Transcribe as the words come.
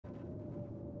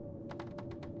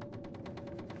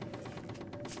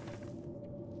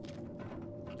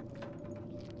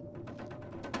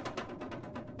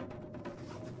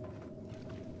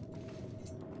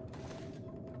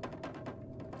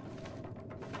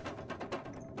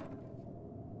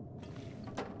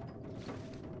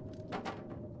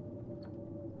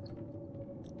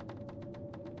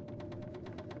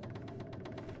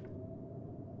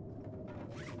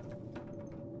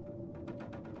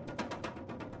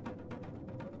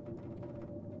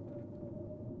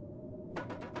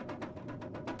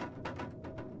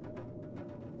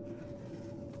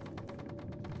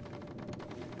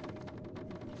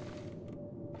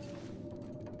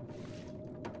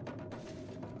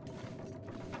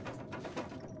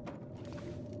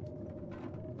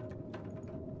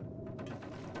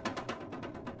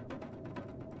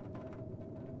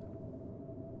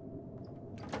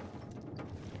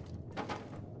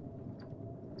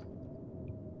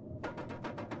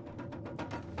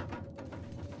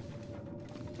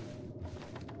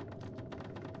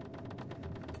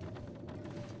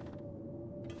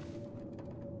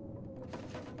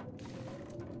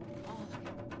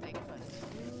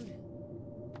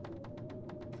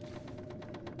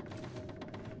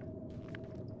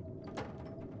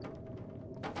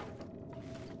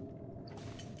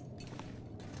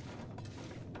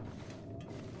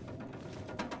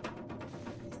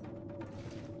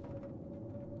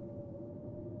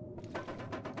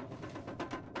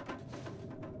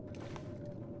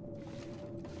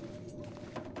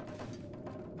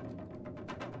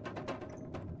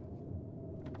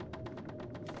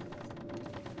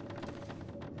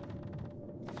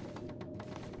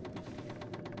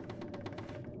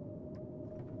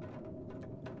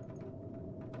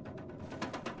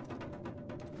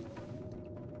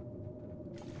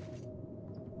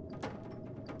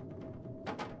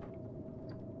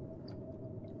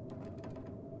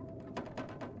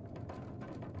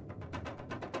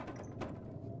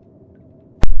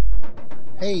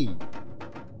Hey!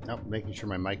 Oh, making sure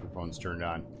my microphone's turned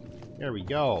on. There we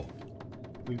go.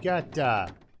 We've got,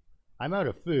 I'm out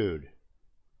of food.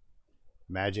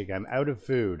 Magic, I'm out of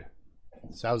food.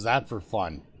 So how's that for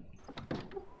fun?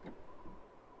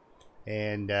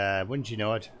 And, wouldn't you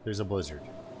know it, there's a blizzard.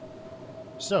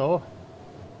 So,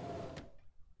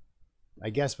 I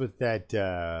guess with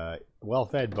that,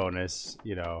 well-fed bonus,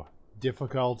 you know,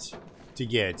 difficult to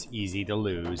get, easy to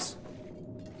lose.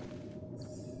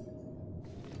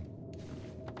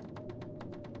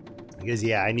 Because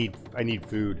yeah, I need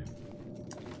food.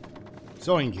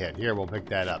 Sewing kit. Here, we'll pick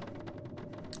that up.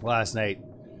 Last night,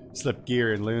 Slip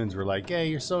Gear and Loons were like, "Hey,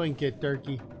 your sewing kit,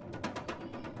 turkey."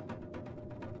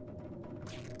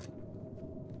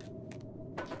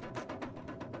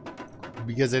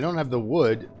 Because I don't have the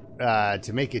wood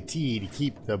to make a tea to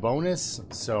keep the bonus,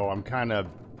 so I'm kind of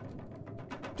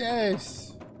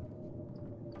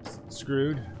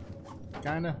screwed.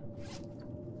 Kinda.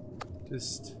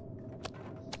 Just,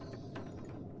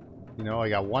 you know, I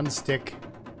got one stick,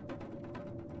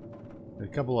 a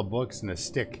couple of books, and a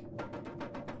stick.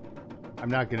 I'm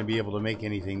not going to be able to make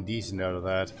anything decent out of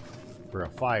that for a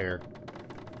fire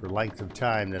for length of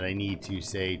time that I need to,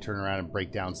 say, turn around and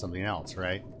break down something else,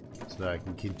 right? So that I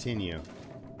can continue.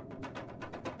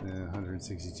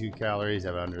 162 calories, I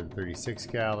have 136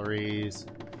 calories.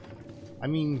 I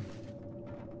mean,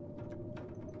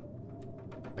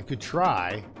 I could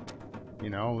try, you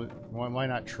know, why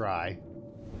not try?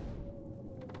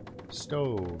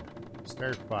 Stove,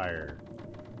 start fire.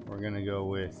 We're gonna go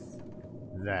with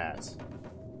that.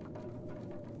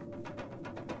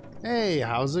 Hey,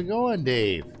 how's it going,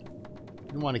 Dave?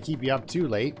 Didn't want to keep you up too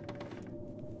late.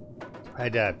 I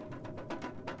had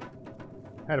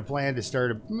a plan to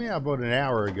start about an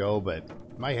hour ago, but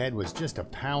my head was just a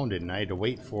pounding, and I had to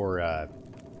wait for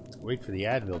the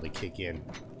Advil to kick in.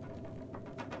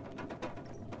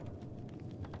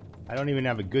 I don't even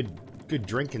have a good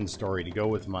drinking story to go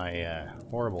with my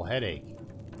horrible headache.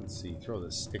 Let's see, throw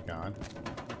this stick on.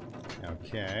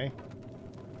 Okay.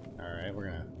 Alright, we're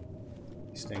gonna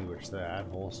extinguish that,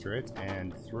 holster it,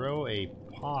 and throw a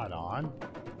pot on.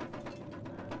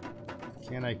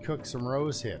 Can I cook some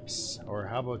rose hips? Or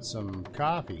how about some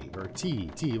coffee? Or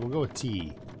tea? Tea, we'll go with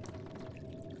tea.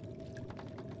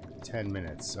 10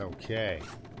 minutes, okay.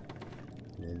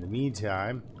 In the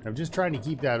meantime, I'm just trying to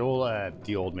keep that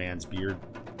the old man's beard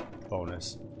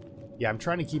bonus. Yeah, I'm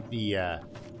trying to keep the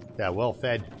that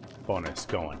well-fed bonus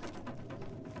going.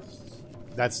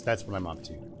 That's what I'm up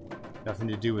to. Nothing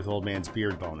to do with old man's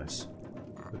beard bonus.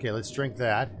 Okay, let's drink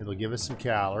that. It'll give us some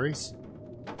calories.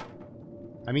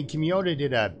 I mean, Kimyoda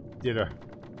did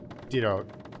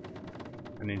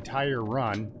an entire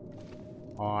run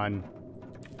on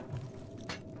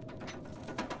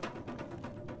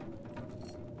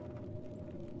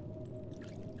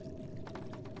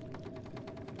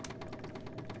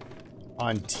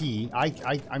tea.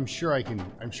 I'm sure I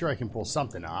can pull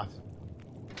something off.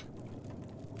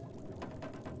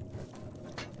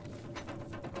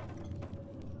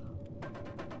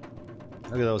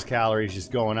 Look at those calories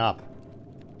just going up.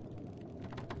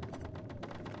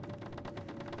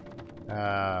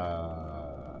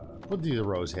 We'll do the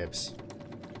rose hips.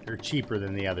 They're cheaper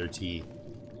than the other tea.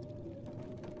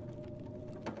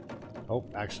 Oh,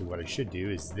 actually what I should do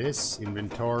is this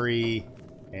inventory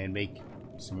and make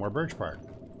some more birch bark.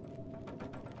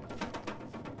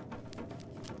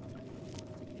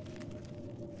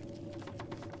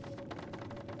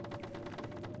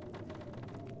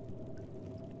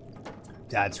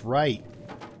 That's right.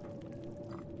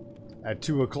 At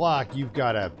 2 o'clock, you've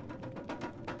got a.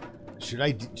 Should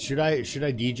I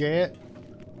DJ it?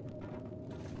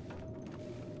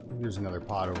 There's another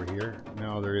pot over here.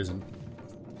 No, there isn't.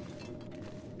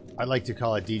 I'd like to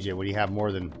call it DJ when you have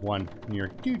more than one and you're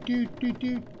doot doot doot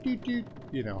doot doot doot.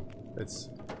 You know, it's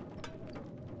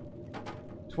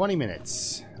 20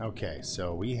 minutes. Okay,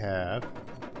 so we have.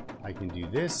 I can do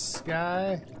this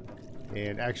guy,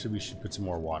 and actually we should put some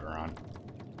more water on.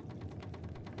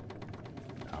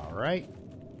 All right,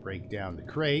 break down the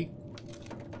crate.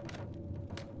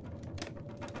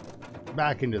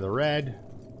 Back into the red.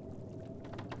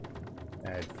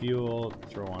 Add fuel.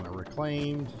 Throw on a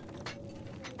reclaimed.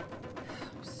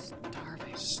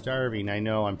 Starving, I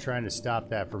know. I'm trying to stop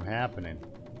that from happening.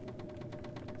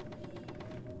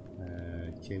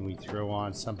 Can we throw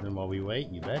on something while we wait?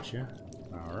 You betcha.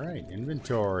 Alright,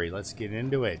 inventory. Let's get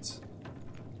into it.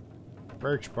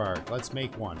 Birch bark. Let's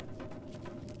make one.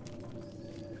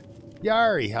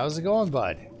 Yari, how's it going,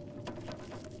 bud?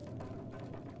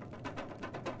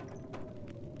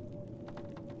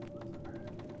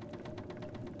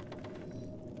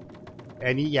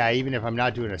 And yeah, even if I'm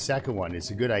not doing a second one, it's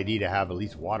a good idea to have at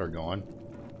least water going.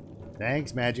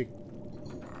 Thanks, Magic.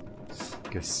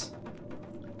 Because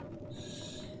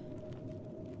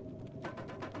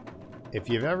if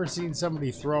you've ever seen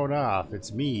somebody thrown off,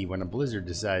 it's me when a blizzard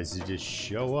decides to just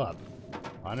show up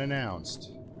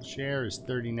unannounced. Share is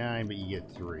 39, but you get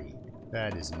 3.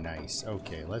 That is nice.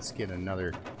 Okay, let's get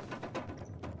another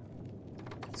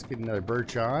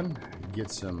birch on.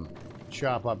 Get some,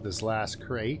 chop up this last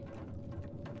crate.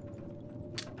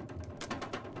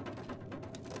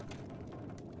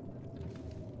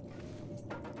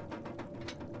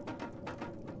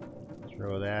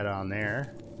 Throw that on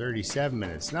there. 37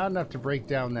 minutes. Not enough to break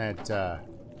down that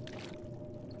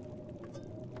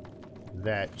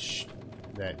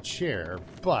that chair,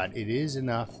 but it is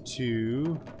enough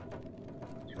to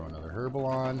throw another herbal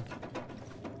on.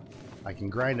 I can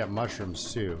grind up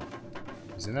mushrooms too.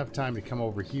 There's enough time to come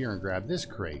over here and grab this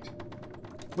crate,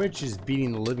 which is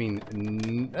beating the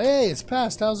living. Hey, it's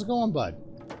past. How's it going, bud?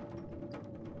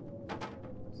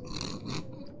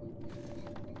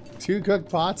 2 cooked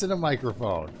pots and a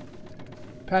microphone.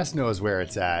 Pest knows where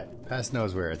it's at. Pest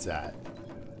knows where it's at.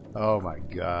 Oh my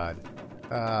god.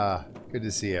 Good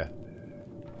to see you.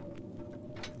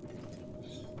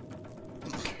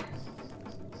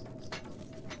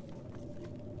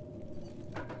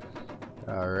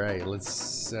 Alright,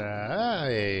 let's...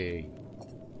 hey.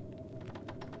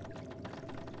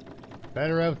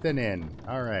 Better out than in.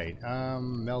 Alright,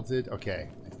 melted. Okay.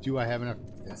 Do I have enough...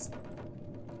 That's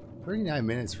 39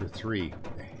 minutes for 3.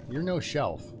 You're no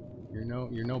shelf. You're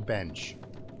no bench.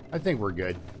 I think we're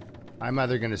good. I'm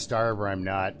either gonna starve or I'm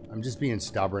not. I'm just being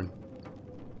stubborn.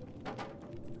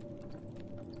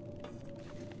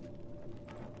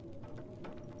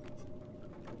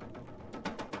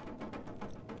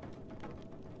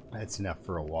 That's enough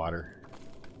for a water.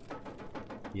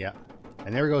 Yeah.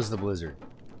 And there goes the blizzard.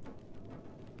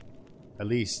 At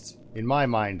least, in my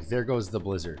mind, there goes the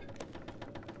blizzard.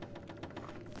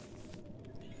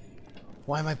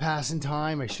 Why am I passing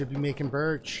time? I should be making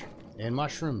birch and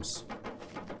mushrooms.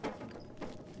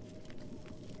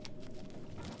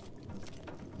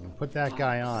 I'll put that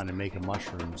guy on and make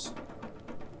mushrooms.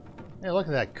 Hey, look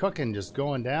at that cooking just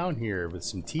going down here with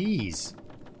some teas.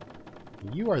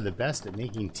 You are the best at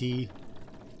making tea.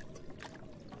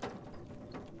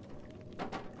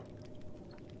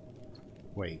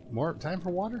 Wait, more time for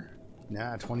water?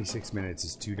 Nah, 26 minutes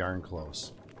is too darn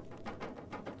close.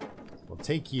 We'll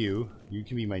take you. You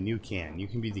can be my new can. You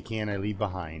can be the can I leave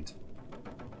behind.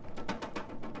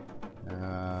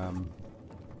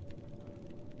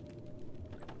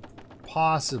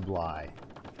 Possibly.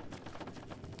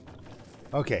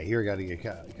 Okay, here we gotta get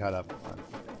caught up.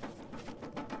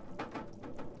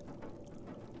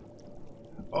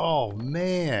 Oh,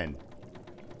 man.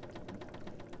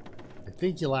 I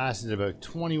think you lasted about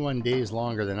 21 days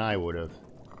longer than I would have.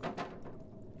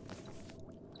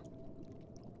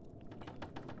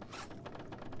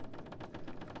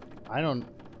 I don't...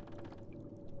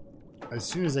 As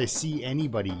soon as I see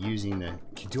anybody using the...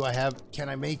 Can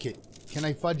I make it? Can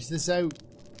I fudge this out?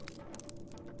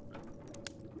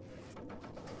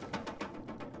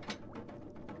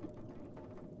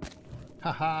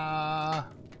 Haha!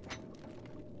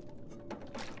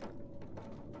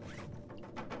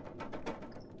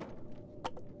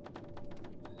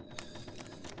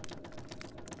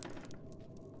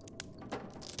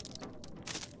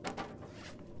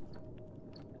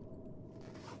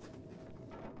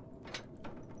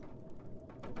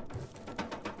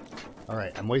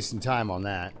 Alright, I'm wasting time on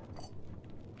that.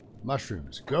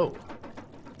 Mushrooms, go!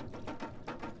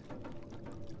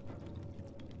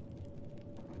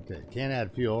 Okay, can't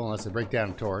add fuel unless I break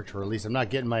down a torch, or at least I'm not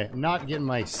getting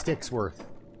my sticks worth.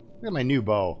 Look at my new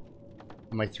bow.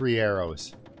 And my 3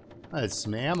 arrows. Oh, there's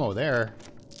some ammo there.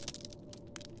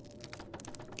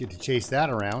 Get to chase that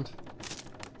around.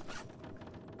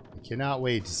 I cannot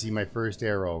wait to see my first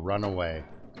arrow run away.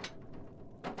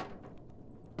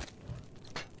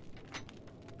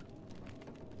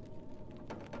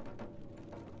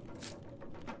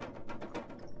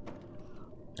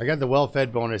 I got the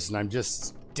well-fed bonus and I'm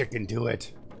just sticking to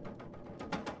it.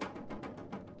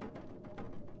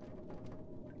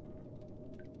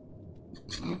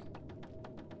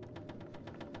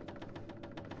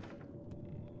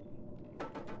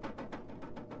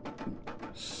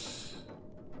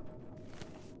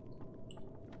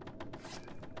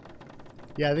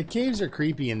 Yeah, the caves are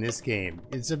creepy in this game.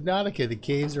 In Subnautica, the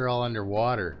caves are all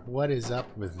underwater. What is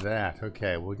up with that?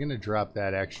 Okay, we're gonna drop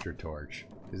that extra torch.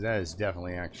 Because that is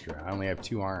definitely extra. I only have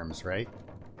 2 arms, right?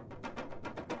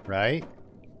 Right?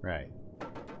 Right.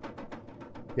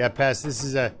 Yeah, Pest, this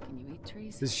is a... Can you eat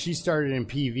trees. She started in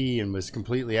PV and was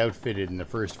completely outfitted in the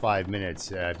first 5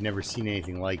 minutes. I've never seen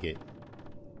anything like it.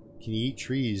 Can you eat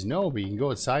trees? No, but you can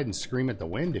go outside and scream at the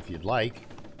wind if you'd like.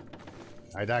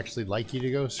 I'd actually like you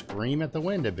to go scream at the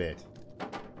wind a bit.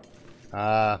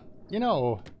 You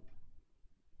know,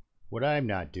 what I'm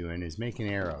not doing is making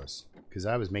arrows, because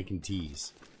I was making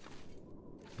teas.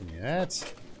 Give me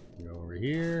that. Go over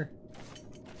here.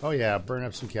 Oh yeah, burn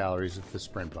up some calories with the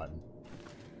sprint button.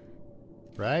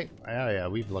 Right? Oh yeah,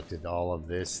 we've looked at all of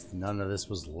this. None of this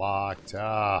was locked.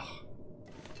 Ah.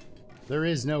 There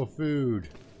is no food.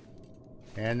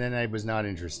 And then I was not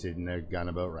interested in a gun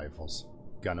about rifles.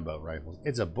 Gun about rifles.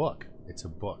 It's a book. It's a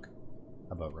book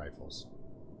about rifles.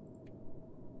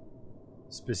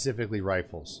 Specifically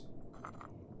rifles.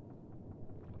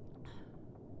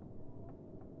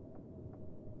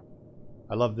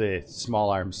 I love the Small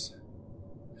Arms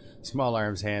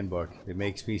handbook. It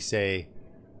makes me say,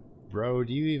 bro,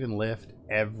 do you even lift?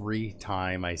 Every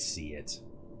time I see it.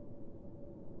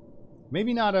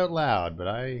 Maybe not out loud, but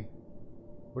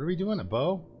what are we doing, a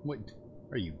bow? What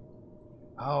are you?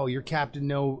 Oh, you're Captain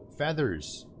No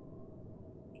Feathers.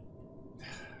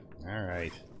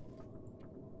 Alright.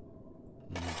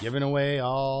 You're giving away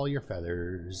all your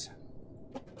feathers.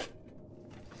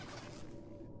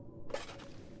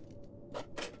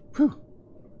 Whew.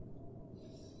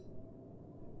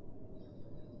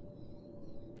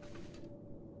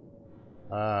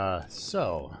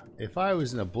 So, if I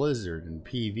was in a blizzard in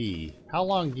PV, how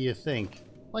long do you think,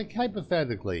 like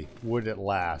hypothetically, would it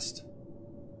last?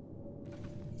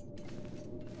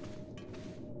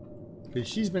 Because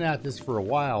she's been at this for a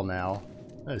while now.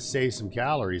 I'm gonna save some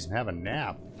calories and have a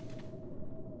nap.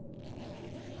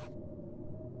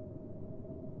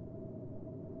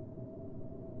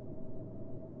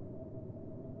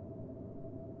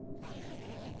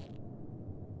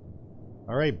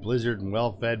 Alright, Blizzard and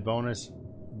well-fed bonus.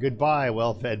 Goodbye,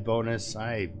 well-fed bonus.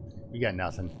 We got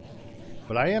nothing.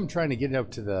 But I am trying to get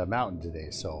up to the mountain today,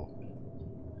 so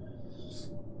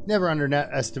never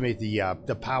underestimate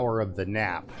the power of the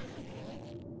nap.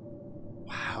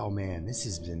 Wow, man, this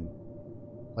has been...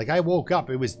 Like, I woke up,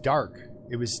 it was dark.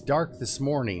 It was dark this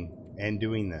morning, and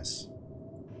doing this.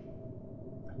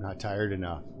 I'm not tired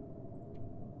enough.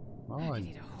 Well,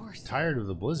 I'm tired of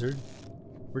the blizzard.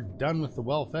 We're done with the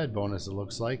well-fed bonus, it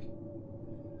looks like.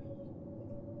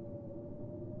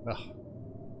 Ugh.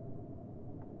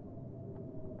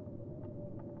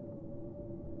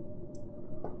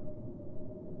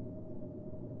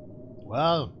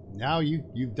 Well, now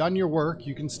you've done your work.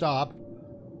 You can stop.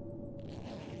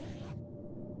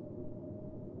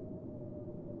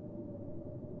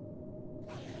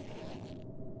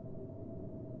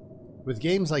 With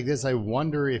games like this, I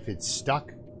wonder if it's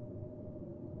stuck.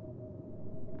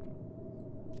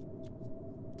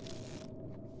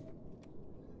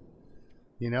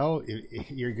 You know,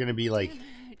 you're going to be like,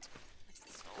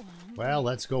 well,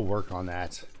 let's go work on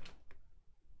that.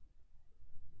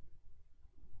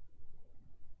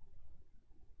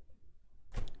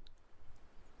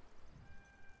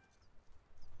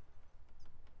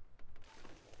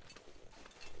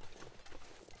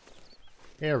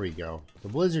 There we go. The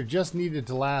blizzard just needed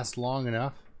to last long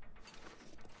enough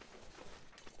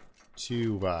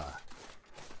to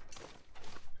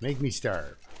make me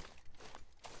starve.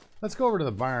 Let's go over to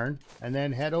the barn and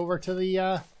then head over to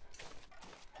the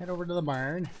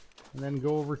barn and then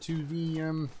go over to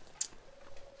the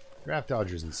draft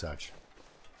dodgers and such.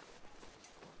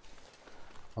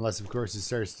 Unless, of course, it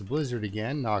starts to blizzard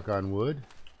again. Knock on wood.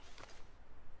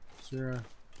 Sure.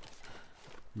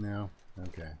 No.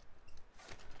 Okay.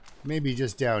 Maybe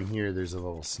just down here there's a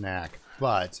little snack,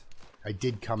 but I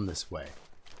did come this way,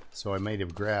 so I might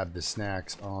have grabbed the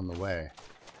snacks on the way.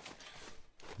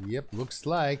 Yep, looks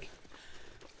like.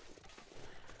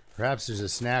 Perhaps there's a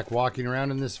snack walking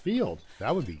around in this field.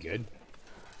 That would be good.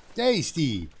 Hey,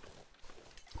 Steve.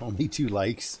 Only 2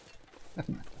 likes.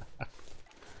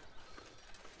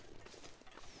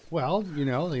 Well, you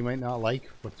know, they might not like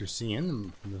what they're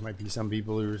seeing. There might be some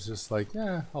people who are just like,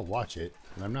 yeah, I'll watch it,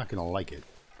 but I'm not going to like it.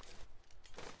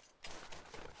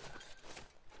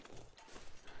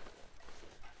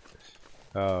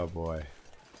 Oh, boy.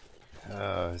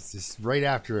 It's just right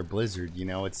after a blizzard, you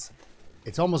know, it's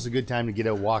almost a good time to get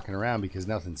out walking around because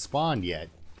nothing's spawned yet.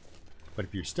 But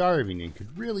if you're starving and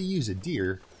could really use a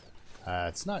deer,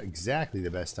 it's not exactly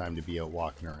the best time to be out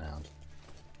walking around.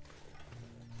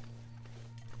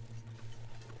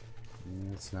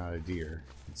 It's not a deer,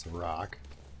 it's a rock.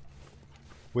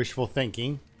 Wishful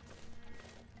thinking.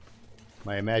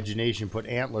 My imagination put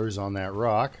antlers on that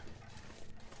rock.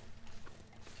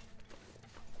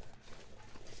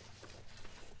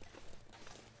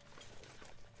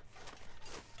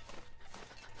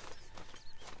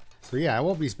 So yeah, I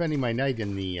won't be spending my night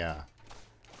in the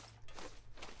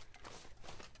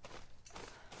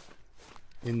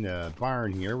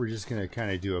barn here. We're just gonna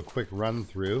kind of do a quick run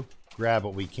through, grab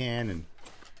what we can, and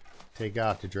take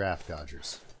off to Draft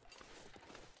Dodgers.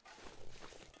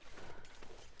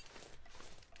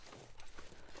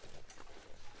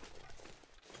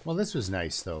 Well, this was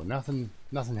nice though. Nothing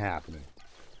happening.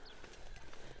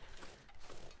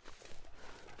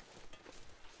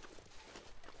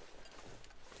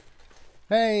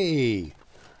 Hey,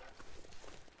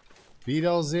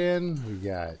 Beetle's in. We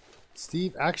got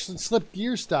Steve. Actually, Slip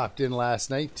Gear stopped in last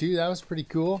night too. That was pretty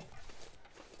cool.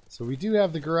 So we do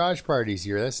have the garage parties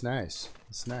here. That's nice.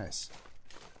 That's nice.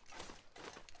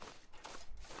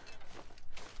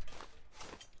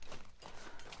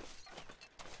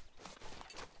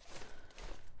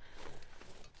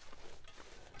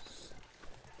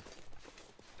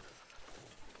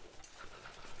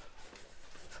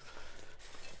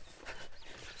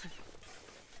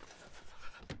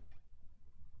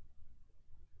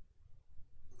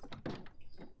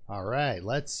 All right,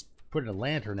 let's put a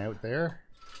lantern out there.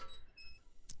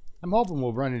 I'm hoping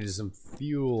we'll run into some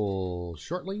fuel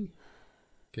shortly.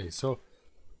 Okay, so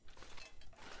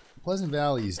Pleasant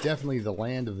Valley is definitely the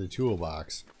land of the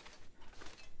toolbox.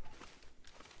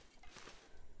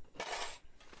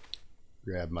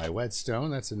 Grab my whetstone.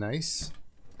 That's a nice.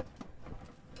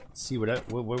 Let's see what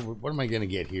am I gonna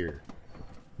get here?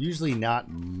 Usually not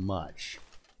much.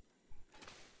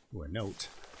 Ooh, a note.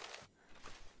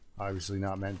 Obviously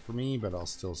not meant for me, but I'll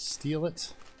still steal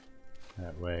it.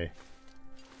 That way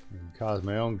I can cause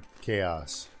my own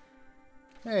chaos.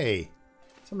 Hey,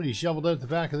 somebody shoveled out the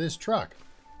back of this truck.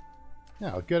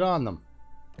 Now, good on them.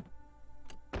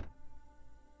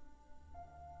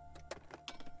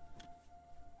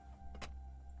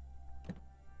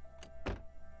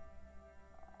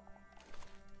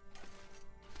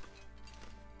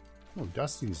 Oh,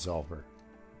 dust dissolver.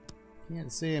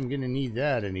 Can't say I'm gonna need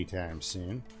that anytime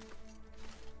soon.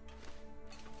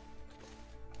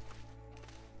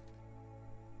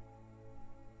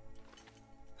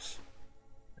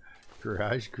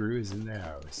 Garage crew is in the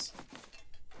house.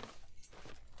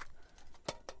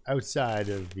 Outside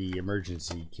of the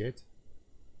emergency kit.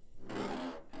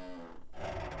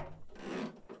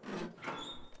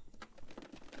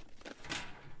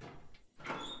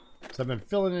 So I've been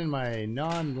filling in my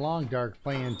non-long dark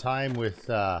playing time with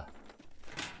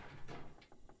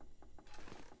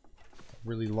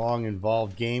really long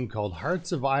involved game called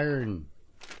Hearts of Iron.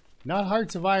 Not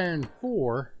Hearts of Iron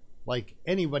 4 like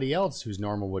anybody else who's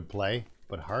normal would play,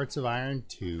 but Hearts of Iron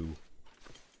 2,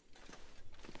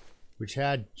 which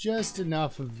had just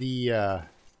enough of the oh,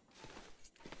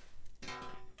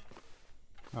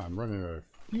 I'm running out of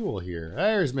fuel here.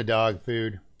 There's my dog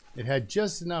food. It had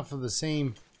just enough of the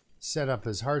same setup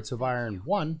as Hearts of Iron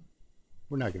 1.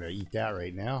 We're not gonna eat that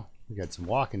right now. We got some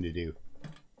walking to do. I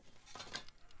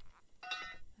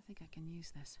think I can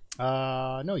use this.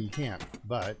 No, you can't,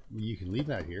 but you can leave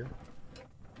that here.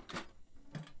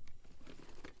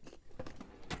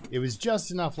 It was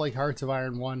just enough like Hearts of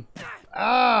Iron 1.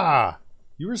 Ah!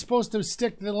 You were supposed to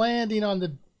stick the landing on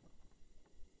the...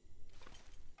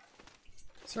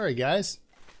 Sorry, guys.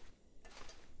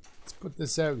 Let's put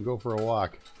this out and go for a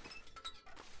walk.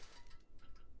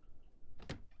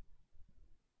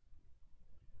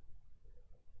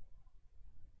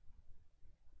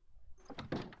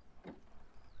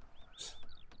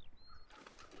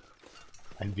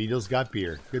 And Vito's got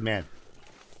beer. Good man.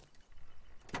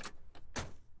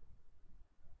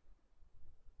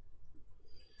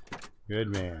 Good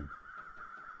man.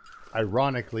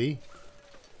 Ironically,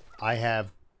 I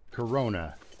have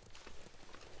Corona.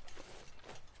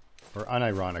 Or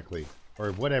unironically.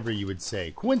 Or whatever you would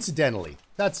say. Coincidentally.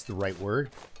 That's the right word.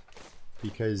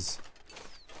 Because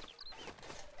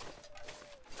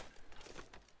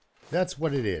that's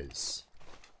what it is.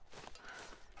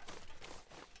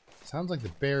 Sounds like the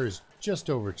bear is just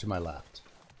over to my left.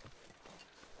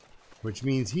 Which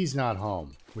means he's not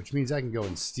home. Which means I can go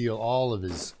and steal all of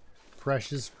his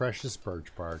precious, precious birch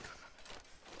bark.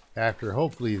 After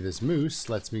hopefully this moose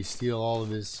lets me steal all of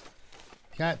his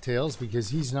cattails because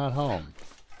he's not home.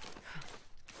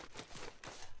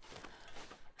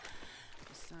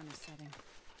 The sun is setting.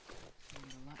 It'll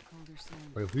get a lot colder soon.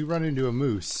 But if we run into a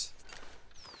moose,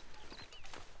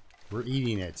 we're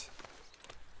eating it.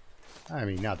 I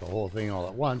mean, not the whole thing all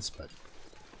at once, but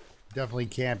definitely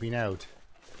camping out.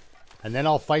 And then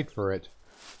I'll fight for it.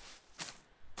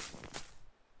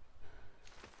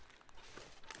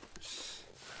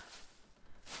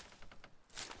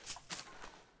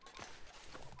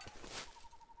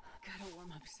 Gotta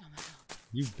warm up somehow.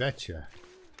 You betcha.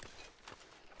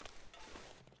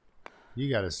 You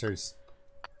gotta start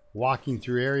walking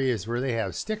through areas where they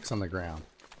have sticks on the ground.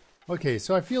 Okay,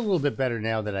 so I feel a little bit better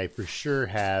now that I for sure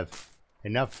have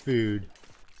enough food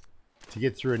to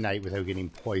get through a night without getting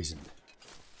poisoned.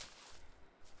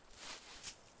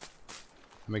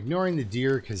 I'm ignoring the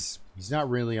deer because he's not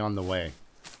really on the way.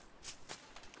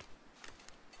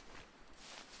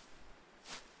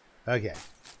 Okay.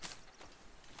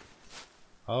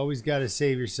 Always got to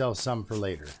save yourself some for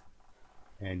later.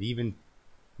 And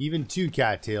even two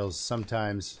cattails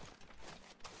sometimes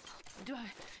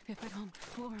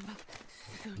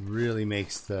really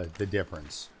makes the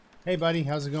difference. Hey buddy,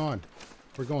 how's it going?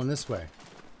 We're going this way.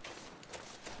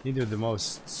 Into the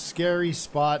most scary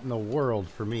spot in the world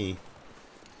for me.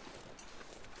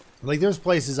 Like, there's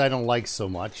places I don't like so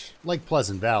much, like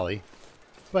Pleasant Valley,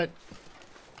 but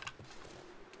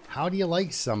how do you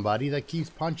like somebody that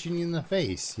keeps punching you in the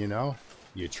face, you know?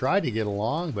 You try to get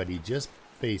along, but he just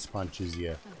face punches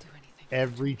you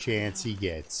every chance he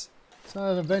gets.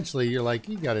 So eventually you're like,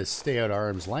 you gotta stay out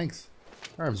arm's length,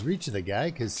 arm's reach of the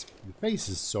guy, because your face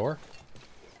is sore.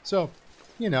 So,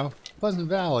 you know, Pleasant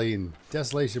Valley and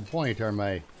Desolation Point are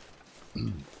my...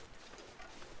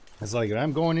 It's like, if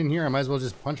I'm going in here, I might as well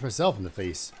just punch myself in the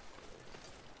face.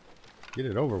 Get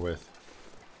it over with.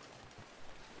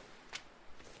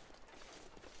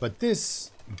 But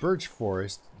this birch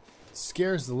forest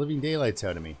scares the living daylights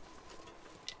out of me.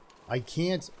 I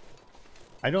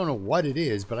don't know what it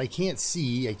is, but I can't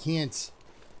see, and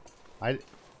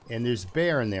there's a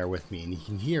bear in there with me, and you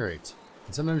can hear it.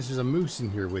 And sometimes there's a moose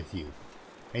in here with you.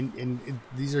 And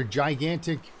these are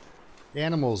gigantic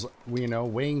animals, you know,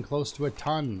 weighing close to a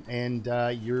ton, and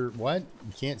you're what?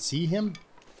 You can't see him?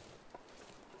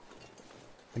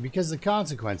 And because the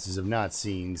consequences of not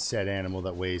seeing said animal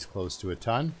that weighs close to a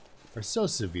ton are so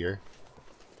severe,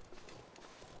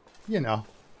 you know.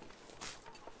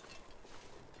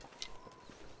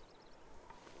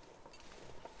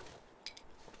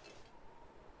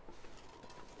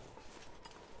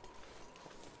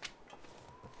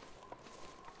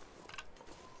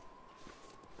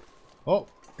 Oh,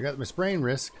 I got my spraying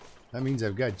risk. That means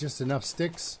I've got just enough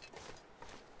sticks.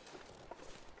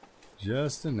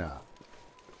 Just enough.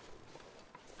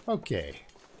 Okay.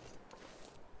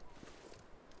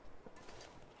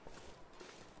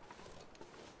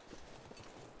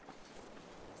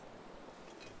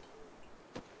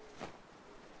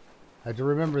 I have to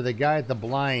remember the guy at the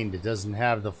blind doesn't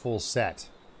have the full set,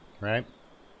 right?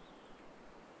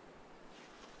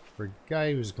 For a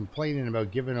guy who's complaining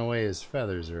about giving away his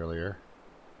feathers earlier.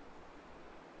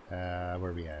 Where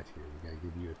are we at here? We gotta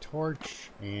give you a torch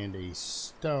and a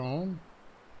stone.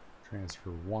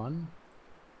 Transfer 1.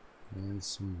 And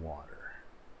some water.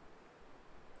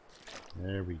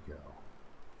 There we go.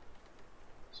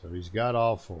 So he's got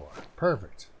all 4.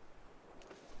 Perfect.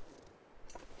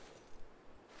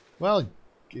 Well,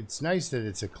 it's nice that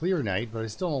it's a clear night, but I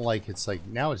still don't like it's like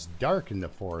now it's dark in the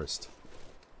forest.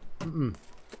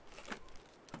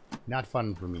 Not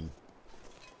fun for me.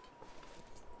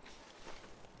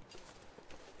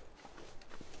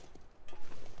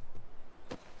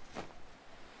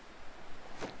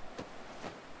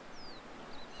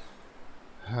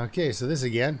 Okay, so this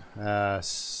again. We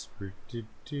need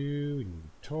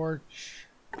a torch.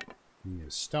 We need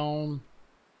a stone.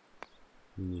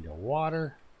 We need a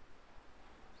water.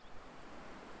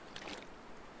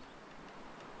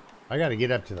 I gotta get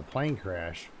up to the plane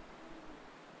crash.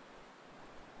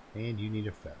 And you need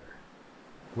a feather.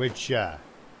 Which, I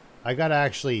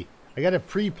gotta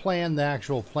pre-plan the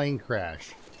actual plane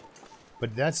crash.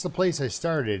 But that's the place I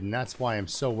started, and that's why I'm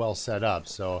so well set up,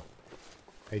 so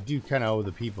I do kind of owe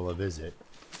the people a visit.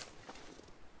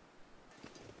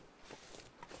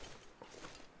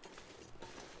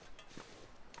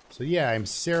 So yeah, I'm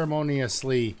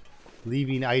ceremoniously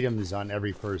leaving items on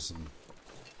every person.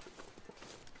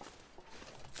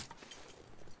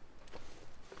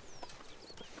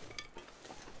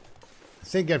 I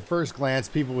think at first glance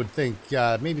people would think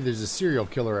maybe there's a serial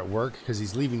killer at work because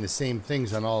he's leaving the same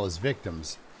things on all his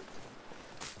victims.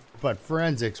 But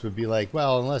forensics would be like,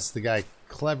 well, unless the guy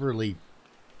cleverly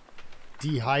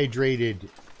dehydrated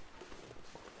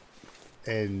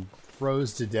and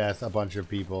froze to death a bunch of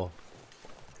people,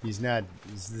 he's not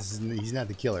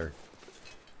the killer.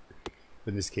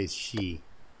 But in this case, she.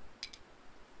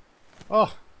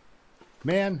 Oh,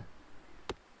 man.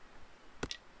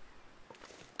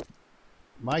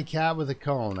 My cat with a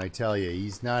cone, I tell you,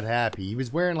 he's not happy. He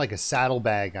was wearing like a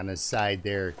saddlebag on his side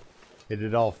there. It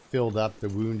had all filled up, the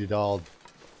wound had all...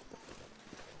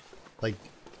 Like...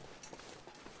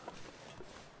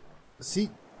 See?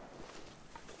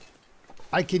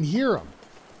 I can hear him.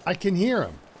 I can hear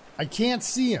him. I can't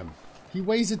see him. He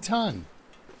weighs a ton.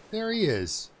 There he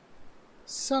is.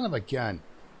 Son of a gun.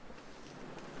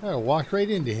 I walked right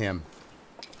into him.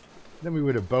 Then we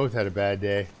would have both had a bad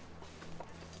day.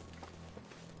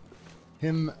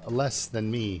 Him less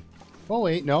than me. Oh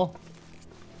wait, no.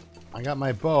 I got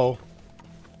my bow.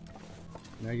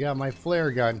 And I got my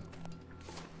flare gun.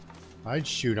 I'd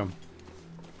shoot him.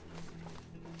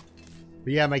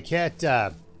 But yeah, my cat,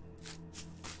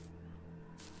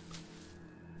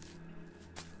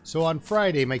 so on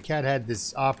Friday, my cat had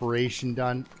this operation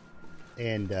done,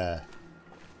 and,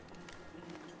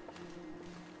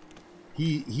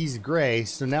 he's gray,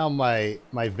 so now my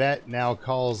vet now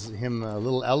calls him a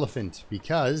little elephant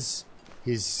because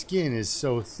his skin is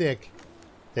so thick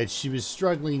that she was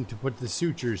struggling to put the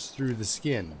sutures through the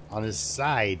skin on his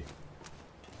side.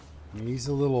 I mean, he's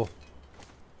a little...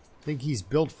 I think he's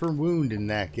built for wounding,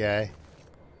 that guy.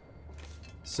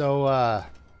 So, I'll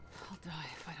die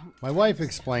if I don't. my wife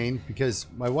explained, because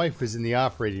my wife was in the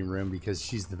operating room because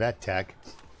she's the vet tech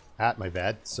at my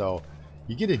vet, so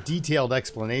you get a detailed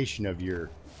explanation of your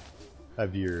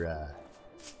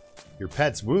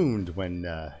pet's wound when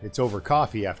it's over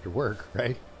coffee after work,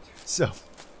 right? So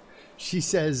she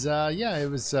says, yeah, it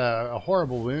was a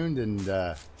horrible wound,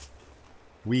 and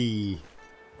we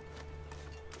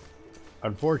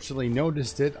unfortunately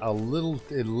noticed it a little.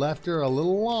 It left her a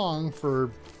little long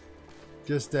for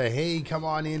just a, hey, come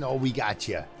on in. Oh, we got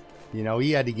you. You know,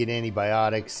 he had to get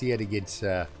antibiotics. He had to get,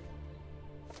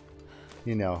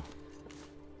 you know,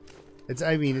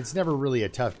 I mean, it's never really a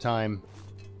tough time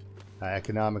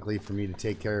economically for me to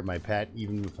take care of my pet,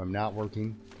 even if I'm not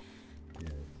working. Yeah.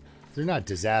 They're not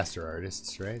disaster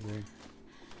artists, right?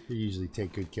 They usually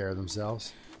take good care of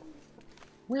themselves.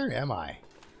 Where am I?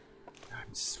 I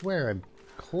swear I'm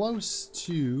close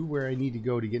to where I need to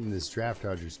go to get into this draft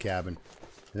dodger's cabin.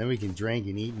 And then we can drink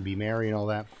and eat and be merry and all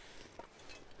that.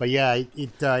 But yeah,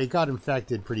 it got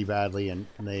infected pretty badly, and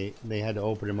they had to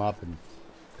open him up and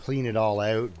clean it all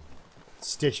out,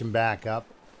 stitch him back up.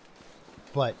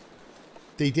 But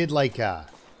they did like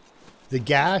the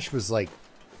gash was like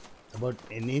about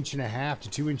 1.5 to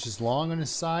 2 inches long on his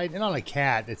side, and on a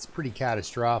cat it's pretty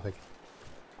catastrophic,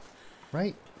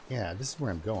 right? Yeah, this is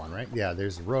where I'm going, right? Yeah,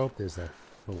 there's a rope, there's a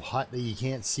little hut that you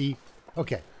can't see.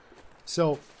 Okay,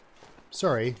 so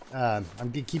sorry, I'm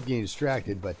gonna keep getting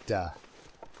distracted, but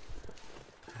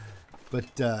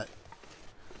the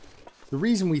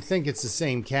reason we think it's the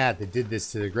same cat that did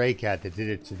this to the gray cat that did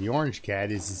it to the orange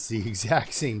cat is it's the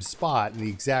exact same spot and the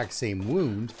exact same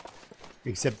wound,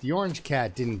 except the orange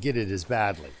cat didn't get it as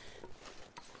badly.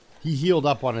 He healed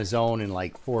up on his own in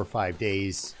like 4 or 5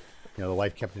 days. You know, the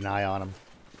wife kept an eye on him.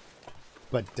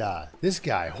 But this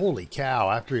guy, holy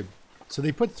cow, so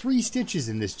they put 3 stitches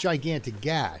in this gigantic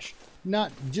gash,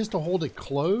 not just to hold it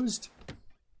closed,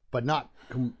 but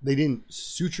they didn't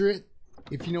suture it,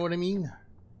 if you know what I mean.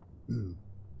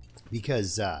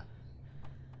 Because the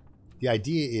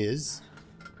idea is,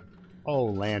 oh,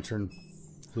 lantern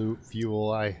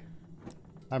fuel,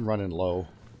 I'm running low.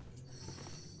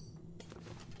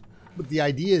 But the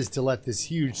idea is to let this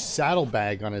huge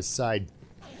saddlebag on his side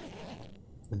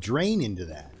drain into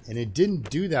that, and it didn't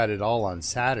do that at all on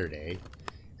Saturday.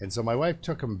 And so my wife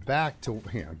took him back to,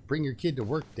 you know, bring your kid to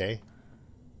work day.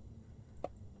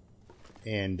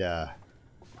 And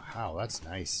wow, that's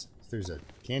nice. If there's a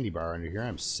candy bar under here,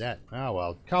 I'm set. Oh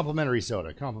well, complimentary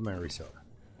soda, complimentary soda.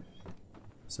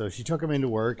 So she took him into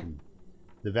work, and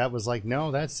the vet was like,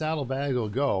 no, that saddlebag will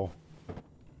go.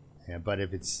 Yeah, but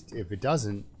if it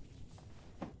doesn't,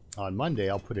 on Monday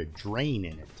I'll put a drain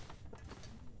in it.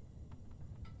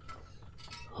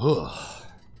 Ugh.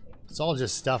 It's all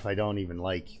just stuff I don't even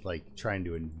like trying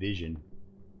to envision.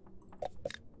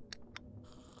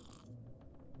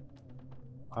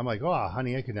 I'm like, oh,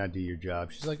 honey, I could not do your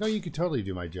job. She's like, oh, you could totally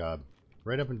do my job.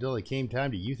 Right up until it came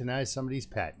time to euthanize somebody's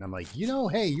pet. And I'm like, you know,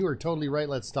 hey, you are totally right.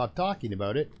 Let's stop talking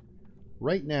about it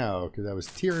right now. Because I was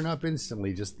tearing up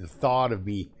instantly. Just the thought of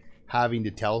me having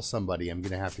to tell somebody I'm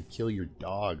going to have to kill your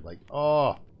dog. Like,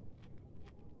 oh.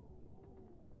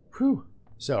 Whew.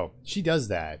 So, she does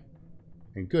that.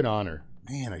 And good on her.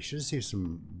 Man, I should have saved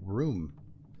some room.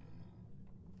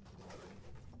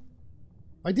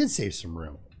 I did save some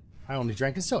room. I only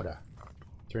drank a soda.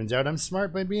 Turns out I'm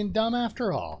smart by being dumb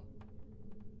after all.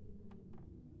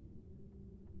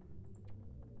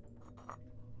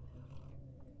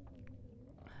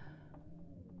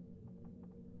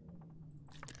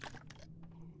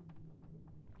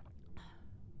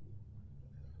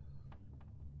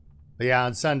 But yeah,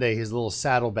 on Sunday, his little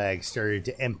saddlebag started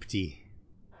to empty.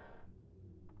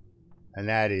 And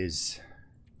that's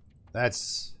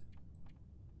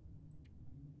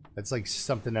like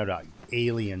something out of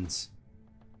Aliens.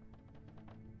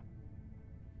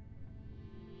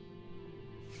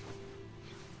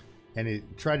 And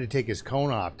it tried to take his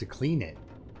cone off to clean it.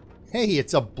 Hey,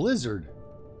 it's a blizzard.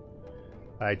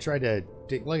 I tried to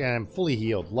take, look at him, fully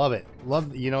healed. Love it.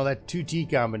 Love, you know, that 2T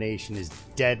combination is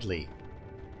deadly.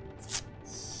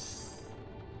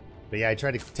 But yeah, I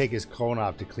tried to take his cone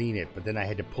off to clean it, but then I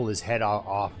had to pull his head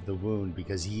off the wound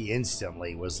because he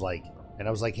instantly was like, and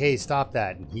I was like, hey, stop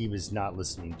that. And he was not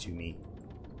listening to me.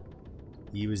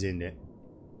 He was in it.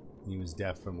 He was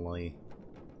definitely...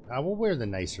 we'll wear the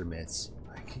nicer mitts.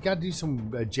 I got to do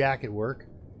some jacket work.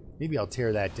 Maybe I'll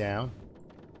tear that down.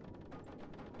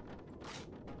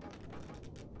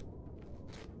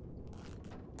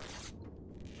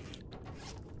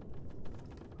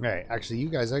 Alright, actually, you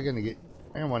guys are going to get...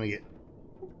 I don't want to get...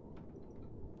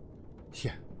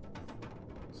 Yeah.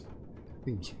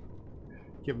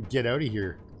 Get out of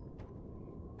here.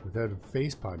 Without a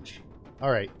face punch.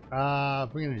 Alright, we're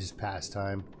going to just pass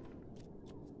time.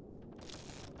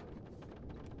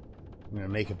 I'm going to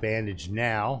make a bandage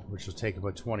now, which will take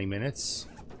about 20 minutes.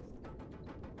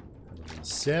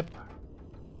 Sip.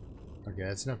 Okay,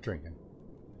 that's enough drinking.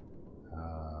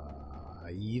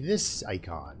 This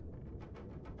icon.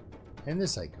 And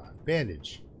this icon.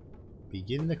 Bandage.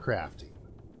 Begin the crafting.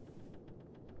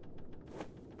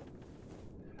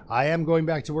 I am going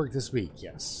back to work this week,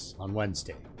 yes. On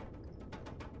Wednesday.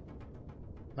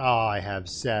 Oh, I have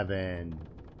 7.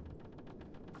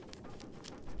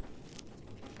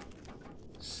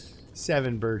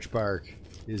 7 birch bark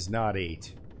is not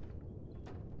 8.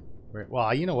 Right.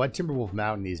 Well, you know what? Timberwolf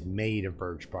Mountain is made of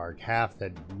birch bark. Half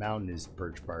that mountain is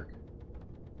birch bark.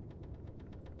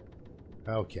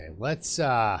 Okay, let's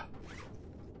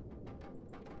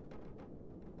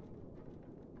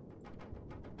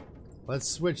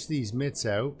switch these mitts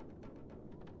out.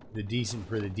 The decent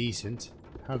for the decent.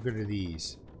 How good are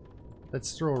these?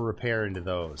 Let's throw a repair into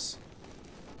those.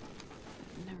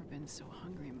 I've never been so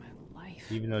hungry in my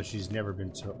life. Even though she's never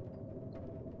been so...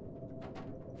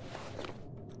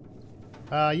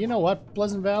 you know what,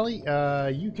 Pleasant Valley?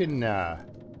 You can,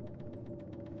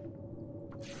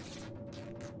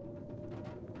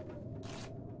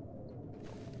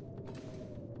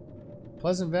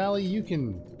 Pleasant Valley, you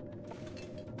can...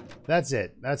 That's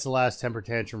it. That's the last temper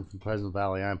tantrum from Pleasant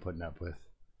Valley I'm putting up with.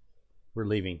 We're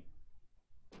leaving.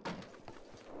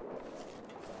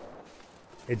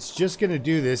 It's just gonna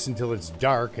do this until it's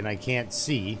dark and I can't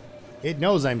see. It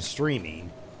knows I'm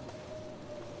streaming.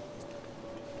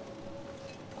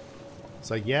 It's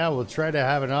like, yeah, we'll try to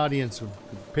have an audience with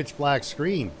a pitch black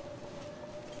screen.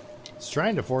 It's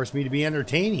trying to force me to be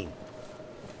entertaining.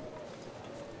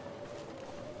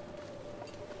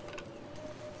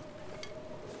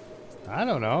 I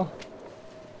don't know.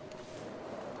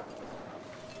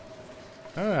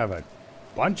 I don't have a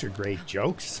bunch of great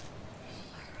jokes.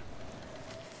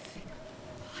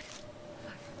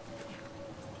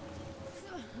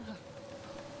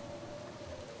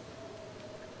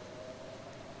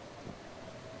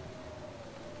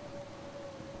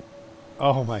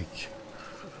 Oh my!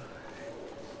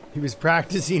 He was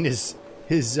practicing his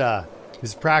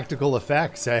practical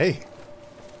effects, eh?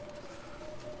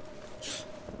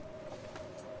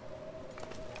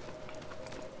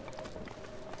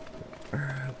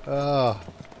 Oh.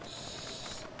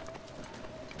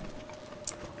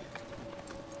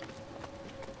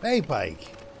 Hey,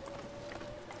 Pike.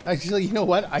 Actually, you know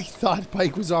what? I thought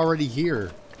Pike was already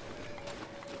here.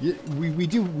 We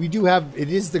do have, it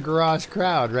is the garage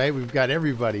crowd, right? We've got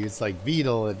everybody. It's like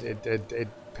Beetle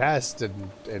and Pest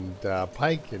and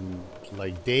Pike and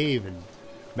like Dave and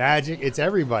Magic. It's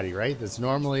everybody, right? That's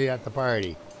normally at the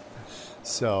party.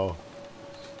 So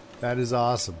that is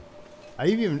awesome. I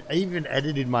even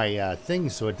edited my thing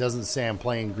so it doesn't say I'm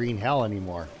playing Green Hell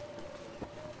anymore.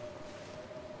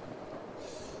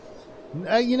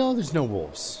 You know, there's no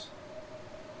wolves.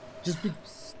 Just be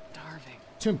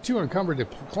starving. Too encumbered to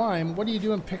climb. What are you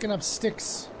doing picking up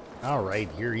sticks? All right,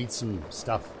 here, eat some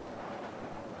stuff.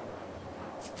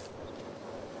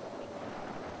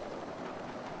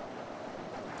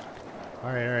 All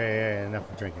right, enough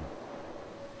of drinking.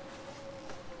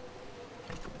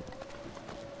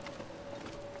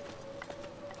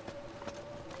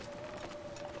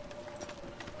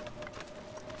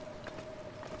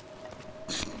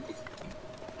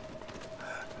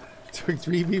 Took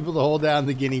 3 people to hold down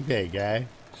the guinea pig, eh?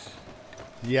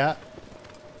 Yeah.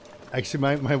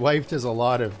 Actually, my wife does a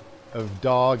lot of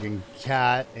dog and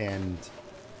cat and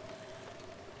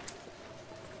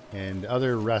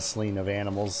other wrestling of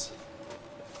animals.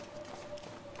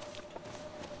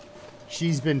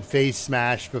 She's been face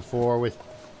smashed before with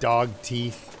dog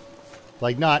teeth.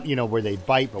 Like, not, you know, where they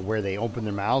bite, but where they open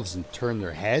their mouths and turn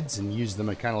their heads and use them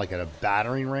kind of like a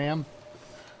battering ram.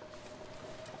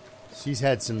 She's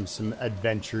had some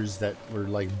adventures that were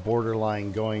like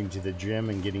borderline going to the gym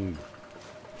and getting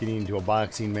into a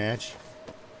boxing match.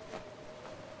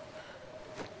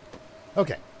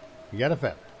 Okay, we got a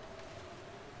feather.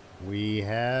 We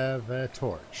have a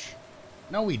torch.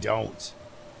 No, we don't.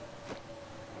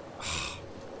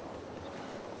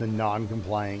 The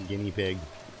non-compliant guinea pig.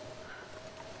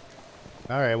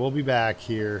 Alright, we'll be back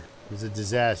here. There's a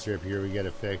disaster up here we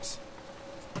gotta fix.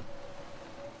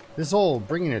 This whole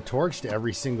bringing a torch to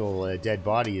every single dead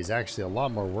body is actually a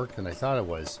lot more work than I thought it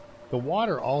was. The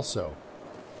water also.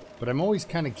 But I'm always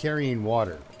kind of carrying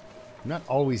water. I'm not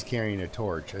always carrying a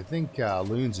torch. I think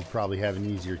Loons would probably have an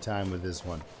easier time with this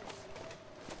one.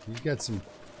 He's got some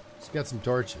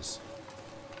torches.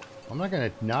 I'm not going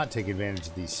to not take advantage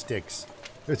of these sticks.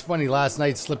 It's funny, last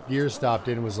night Slip Gear stopped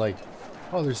in and was like,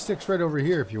 oh, there's sticks right over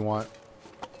here if you want.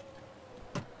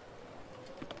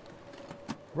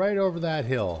 Right over that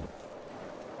hill.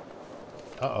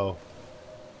 Uh-oh.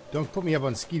 Don't put me up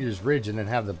on Skeeter's Ridge and then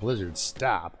have the blizzard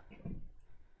stop.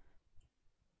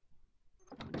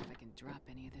 I wonder if I can drop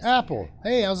any of this Apple,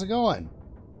 here. hey, how's it going?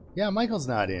 Yeah, Michael's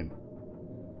not in.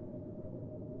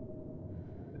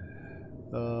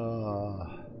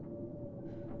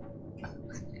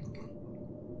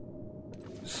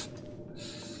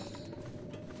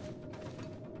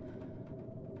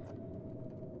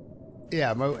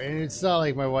 Yeah, and it's not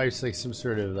like my wife's like some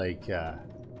sort of like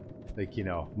you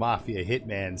know, mafia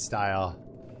hitman style,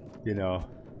 you know.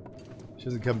 She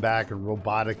doesn't come back and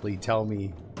robotically tell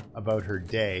me about her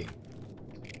day.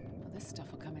 Well, this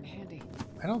stuff will come in handy.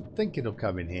 I don't think it'll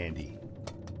come in handy.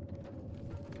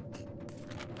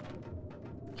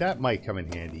 That might come in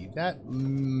handy. That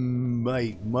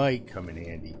might come in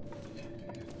handy.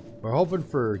 We're hoping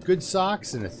for good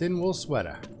socks and a thin wool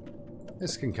sweater.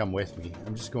 This can come with me.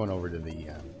 I'm just going over to the...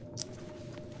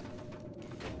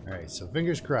 Alright, so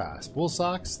fingers crossed. Wool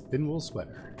socks, thin wool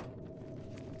sweater.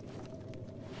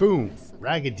 Boom!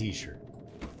 Ragged t-shirt.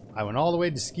 I went all the way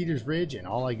to Skeeter's Ridge and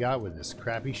all I got was this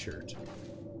crappy shirt.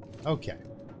 Okay.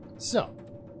 So.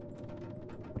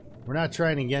 We're not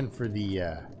trying again for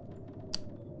the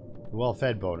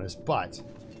well-fed bonus, but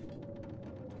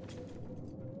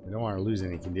we don't want to lose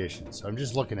any conditions. So I'm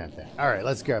just looking at that. Alright,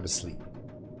 let's grab a sleep.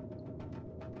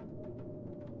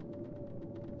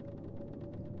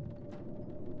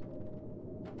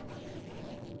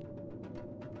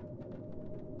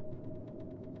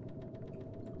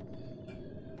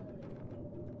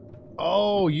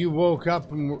 Oh, you woke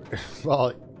up and,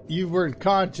 well, you weren't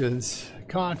conscious,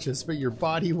 but your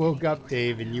body woke up,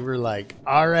 Dave, and you were like,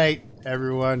 all right,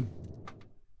 everyone,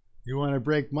 you want to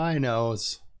break my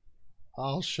nose?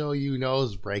 I'll show you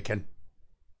nose breaking.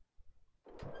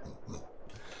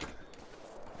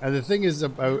 And the thing is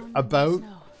about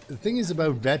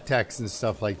vet techs and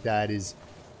stuff like that is,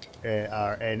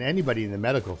 and anybody in the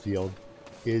medical field,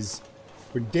 is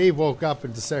when Dave woke up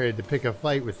and decided to pick a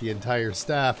fight with the entire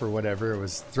staff or whatever, it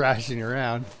was thrashing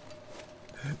around.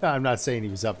 Now, I'm not saying he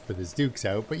was up with his dukes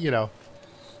out, but you know,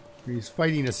 he was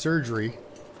fighting a surgery.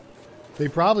 They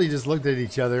probably just looked at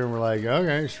each other and were like,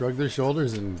 okay, shrugged their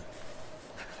shoulders and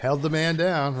held the man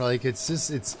down. Like, it's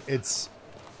just, it's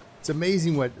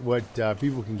amazing what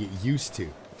people can get used to,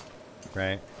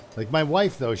 right? Like my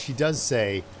wife, though, she does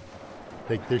say,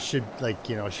 like, there should, like,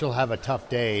 you know, she'll have a tough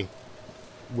day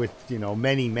with, you know,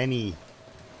 many,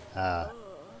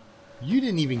 you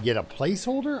didn't even get a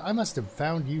placeholder? I must have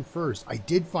found you first. I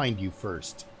did find you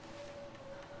first.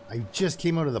 I just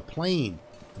came out of the plane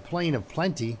of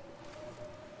plenty.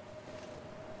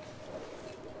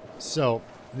 So,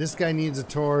 this guy needs a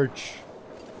torch.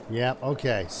 Yep,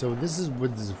 okay. So this is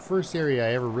the first area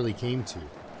I ever really came to.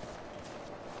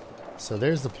 So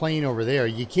there's the plane over there.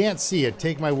 You can't see it,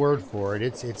 take my word for it.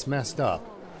 It's messed up.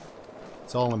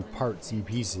 It's all in parts and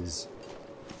pieces.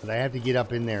 But I have to get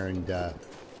up in there and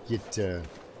get the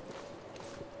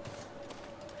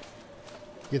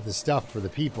stuff for the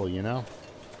people, you know?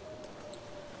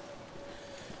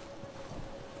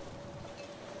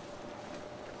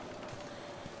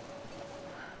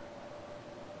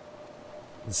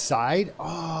 The side?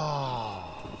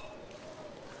 Oh.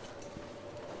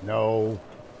 No.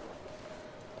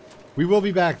 We will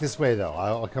be back this way, though.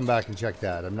 I'll come back and check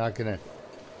that. I'm not gonna...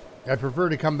 I prefer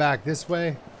to come back this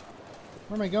way.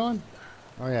 Where am I going?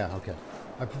 Oh, yeah, okay.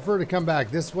 I prefer to come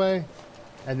back this way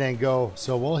and then go.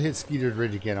 So we'll hit Skeeter's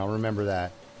Ridge again. I'll remember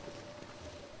that.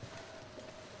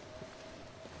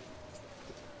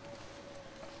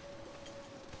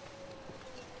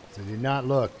 So did not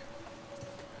look.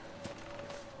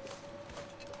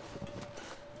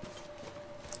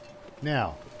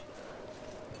 Now,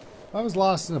 if I was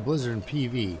lost in a blizzard in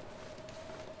PV,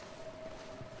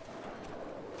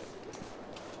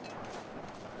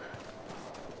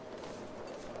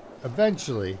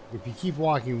 eventually, if you keep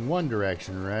walking one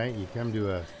direction, right, you come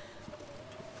to a...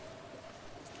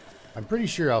 I'm pretty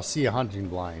sure I'll see a hunting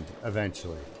blind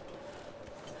eventually.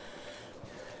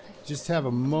 Just have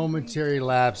a momentary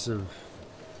lapse of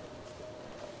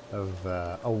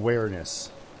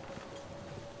awareness.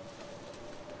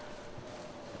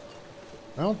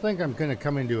 I don't think I'm gonna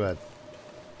come into a...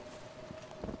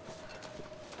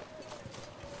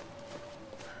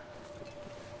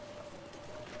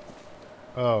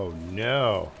 Oh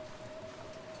no.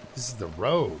 This is the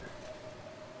road.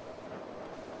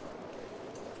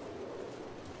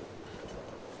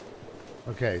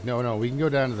 Okay, no, we can go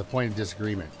down to the point of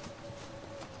disagreement.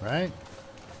 Right?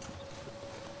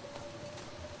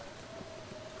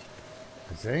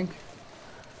 I think.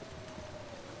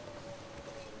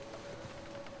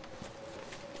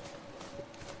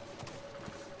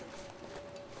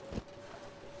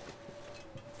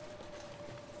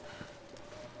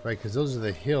 Right, because those are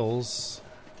the hills.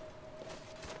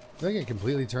 Did I get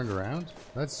completely turned around?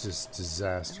 That's just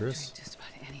disastrous. Just about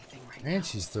anything right And now.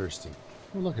 she's thirsty.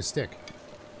 Oh, look, a stick.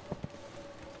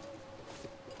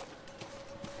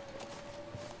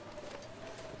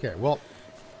 Okay, well,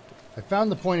 I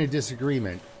found the point of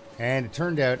disagreement, and it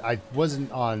turned out I was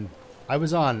on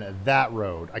that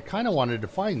road. I kind of wanted to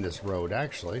find this road,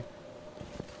 actually.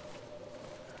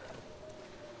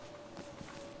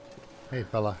 Hey,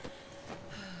 fella.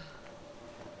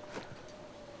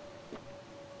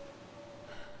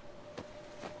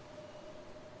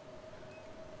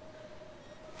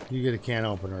 You get a can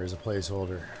opener as a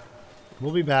placeholder.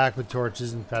 We'll be back with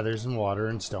torches and feathers and water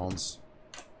and stones.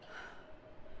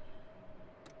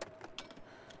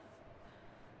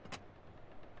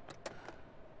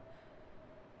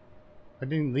 I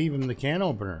didn't leave him the can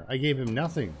opener. I gave him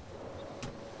nothing.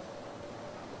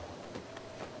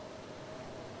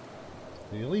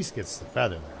 He at least gets the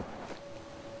feather there.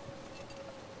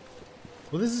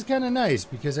 Well, this is kind of nice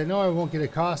because I know I won't get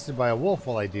accosted by a wolf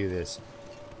while I do this.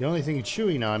 The only thing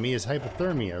chewing on me is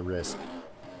hypothermia risk.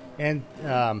 And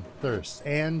thirst.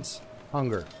 And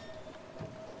hunger.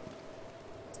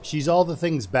 She's all the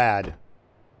things bad.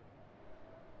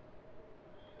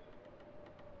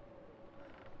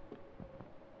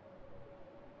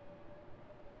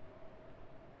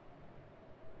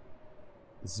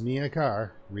 This is me in a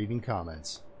car, reading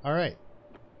comments. Alright.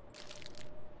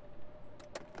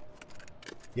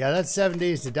 Yeah, that's 7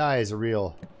 Days to Die is a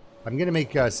real... I'm going to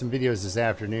make some videos this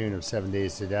afternoon of 7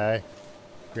 Days to Die.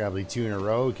 Probably 2 in a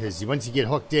row, because once you get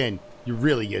hooked in, you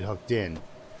really get hooked in.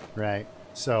 Right?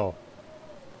 So,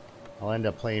 I'll end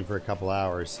up playing for a couple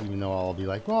hours, even though I'll be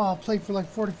like, well, I'll play for like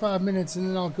 45 minutes, and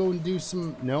then I'll go and do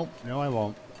some... Nope. No, I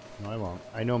won't. No, I won't.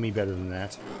 I know me better than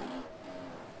that.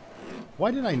 Why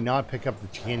did I not pick up the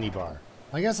candy bar?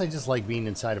 I guess I just like being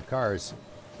inside of cars.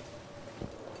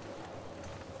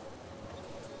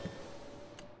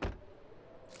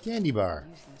 Candy bar.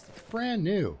 Brand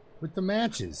new. With the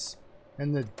matches.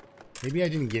 And the... Maybe I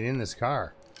didn't get in this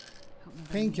car.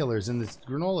 Painkillers and this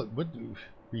granola... What...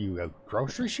 Are you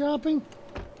grocery shopping?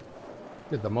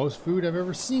 Got the most food I've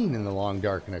ever seen in the long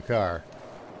dark in a car.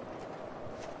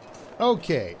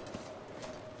 Okay.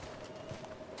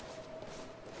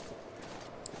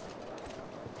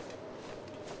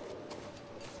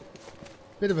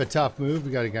 Bit of a tough move.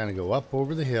 We got to kind of go up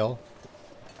over the hill.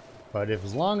 But if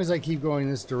as long as I keep going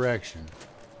this direction,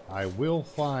 I will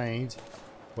find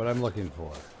what I'm looking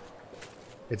for.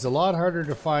 It's a lot harder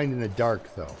to find in the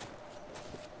dark, though.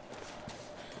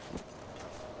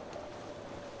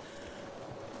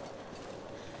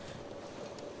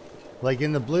 Like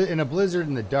in a blizzard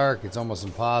in the dark, it's almost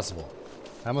impossible.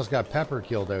 I almost got Pepper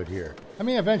killed out here. I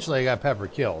mean, eventually I got Pepper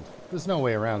killed. There's no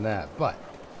way around that, but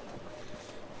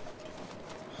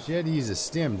she had to use a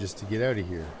stim just to get out of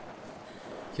here.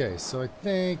 Okay, so I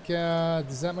think,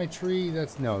 is that my tree?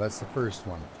 No, that's the first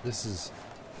one. This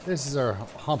is our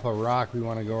hump of rock we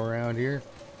want to go around here.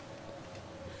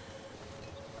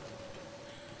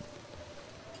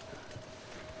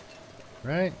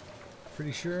 Right?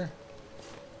 Pretty sure?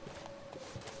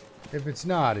 If it's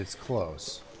not, it's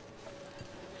close.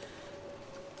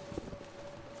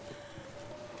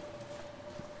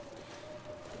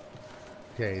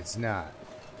 Okay, it's not.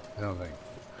 I don't think.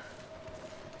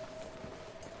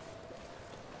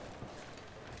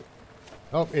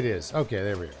 Oh, it is. Okay,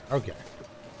 there we are. Okay.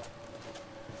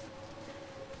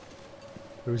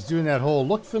 It was doing that whole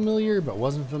look familiar, but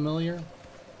wasn't familiar.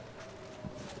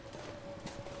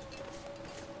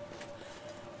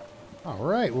 All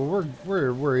right. Well,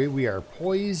 we are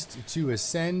poised to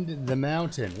ascend the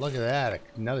mountain. Look at that.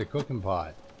 Another cooking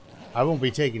pot. I won't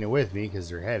be taking it with me because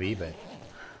they're heavy, but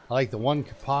I like the one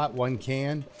pot, one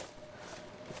can.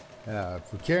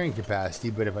 for carrying capacity.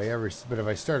 But if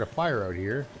I start a fire out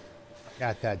here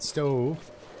at that stove,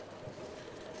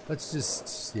 let's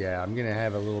just, yeah, I'm gonna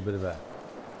have a little bit of a,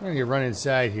 I'm gonna run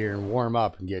inside here and warm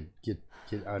up and get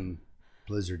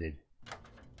unblizzarded.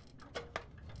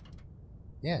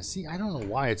 Yeah, see, I don't know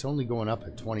why it's only going up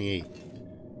at 28.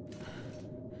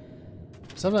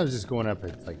 Sometimes it's going up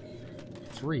at like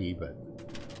 3, but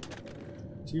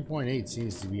 2.8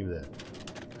 seems to be the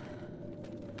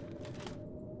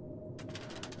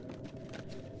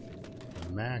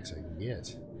max I can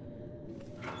get.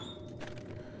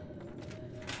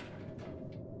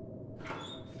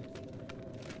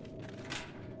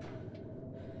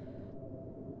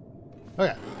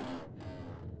 Okay.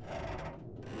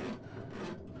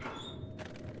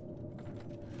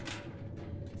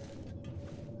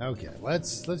 Okay,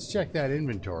 let's check that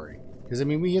inventory. Because I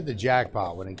mean we hit the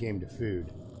jackpot when it came to food.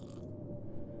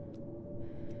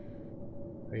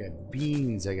 I got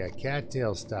beans, I got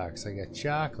cattail stalks, I got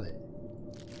chocolate.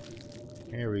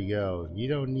 There we go. You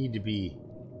don't need to be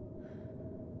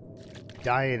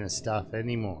dying of stuff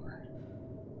anymore.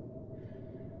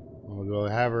 We'll go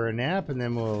have her a nap and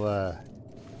then we'll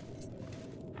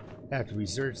after we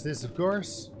search this, of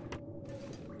course.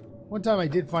 One time I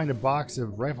did find a box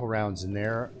of rifle rounds in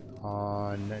there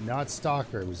on not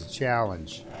Stalker, it was a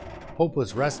challenge.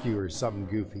 Hopeless Rescue or something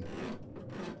goofy.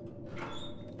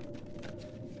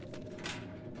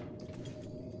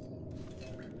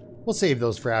 We'll save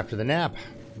those for after the nap.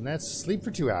 And that's sleep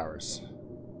for 2 hours.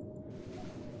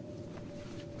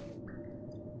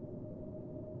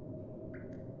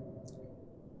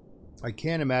 I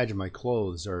can't imagine my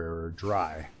clothes are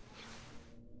dry.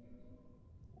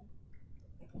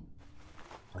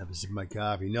 I have a sip of my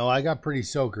coffee. No, I got pretty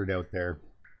soakered out there.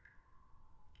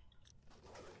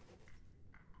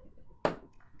 But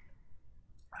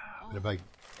if I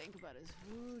think about his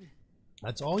food.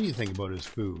 That's all you think about is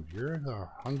food. You're a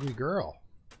hungry girl.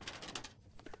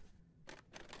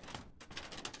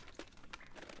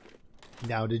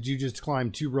 Now, did you just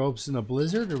climb 2 ropes in a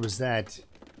blizzard, or was that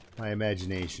my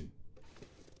imagination?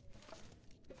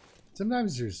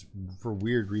 Sometimes there's, for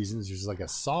weird reasons, there's like a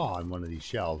saw on one of these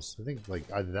shelves. I think like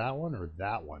either that one or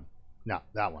that one. No,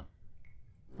 that one.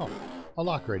 Oh, I'll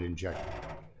lock right in, check.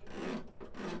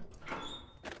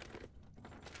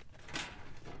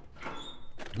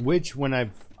 Which, when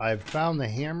I've found the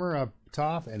hammer up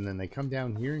top, and then they come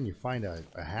down here and you find a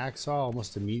hacksaw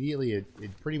almost immediately, it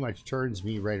pretty much turns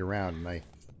me right around and I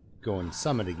go and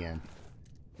summit again.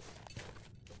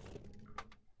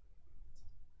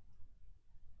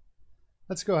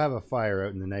 Let's go have a fire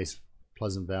out in the nice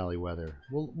Pleasant Valley weather.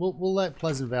 We'll let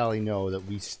Pleasant Valley know that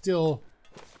we still,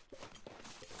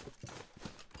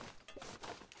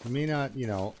 we may not, you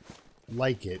know,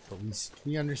 like it, but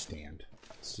we understand.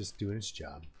 It's just doing its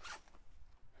job.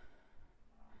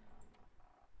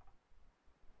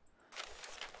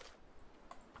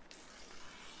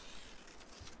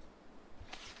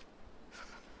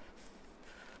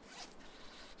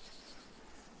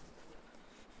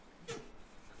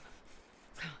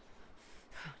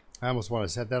 I almost want to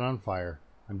set that on fire.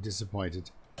 I'm disappointed.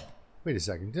 Wait a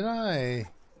second. Did I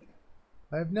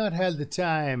have not had the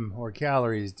time or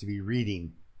calories to be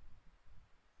reading.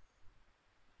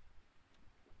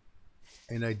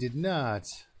 And I did not.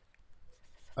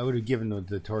 I would have given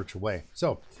the torch away.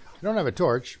 So, I don't have a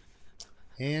torch.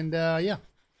 And, yeah.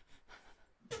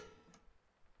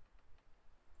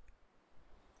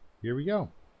 Here we go.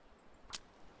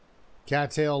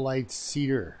 Cattail light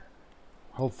cedar.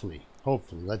 Hopefully.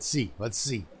 Hopefully. Let's see. Let's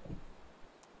see.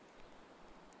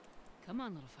 Come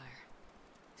on, little fire.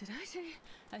 Did I say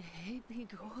I hate being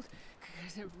cold?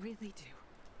 Because I really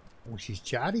do. Oh, she's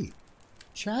chatty.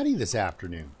 Chatty this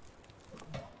afternoon.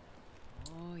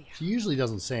 Oh, yeah. She usually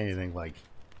doesn't say anything like,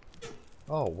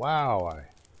 oh, wow, I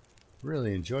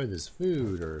really enjoy this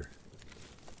food, or...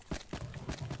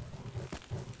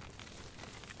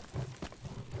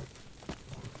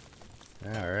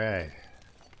 All right.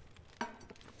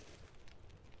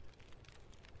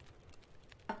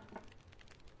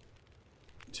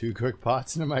 Two cook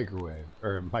pots in a microwave.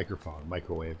 Or a microphone.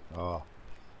 Microwave. Oh.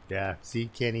 Yeah, see,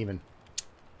 can't even.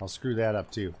 I'll screw that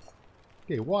up too.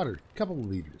 Okay, water. Couple of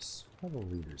liters. Couple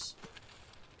of liters.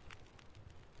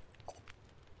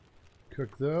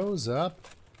 Cook those up.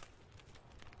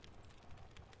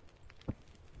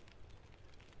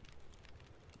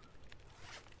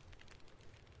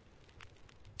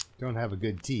 Don't have a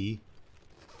good tea.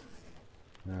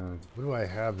 What do I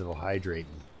have that'll hydrate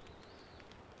me?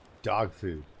 Dog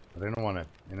food. But I don't want to,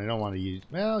 and I don't want to use,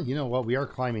 well, you know what? We are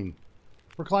climbing,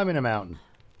 we're climbing a mountain.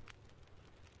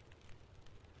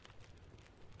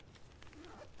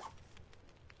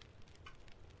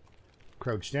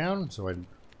 crouch down so I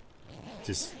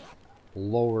just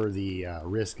lower the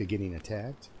risk of getting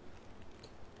attacked.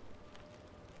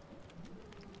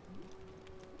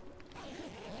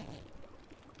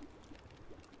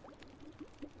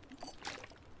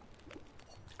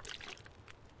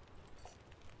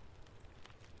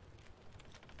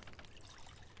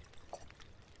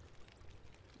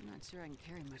 I'm not sure I can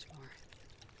carry much more.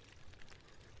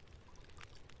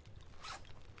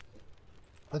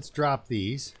 Let's drop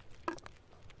these.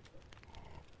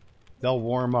 They'll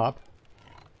warm up.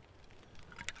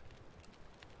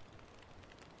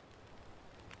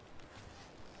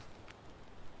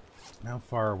 How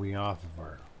far are we off of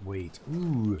our weight?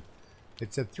 Ooh,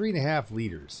 it's at 3.5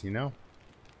 liters, you know?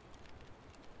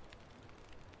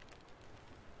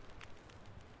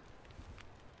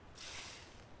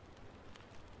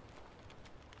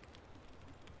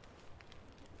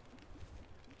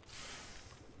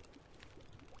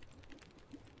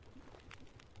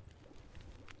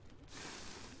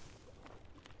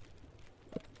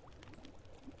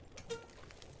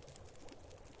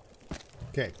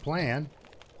 Okay, plan.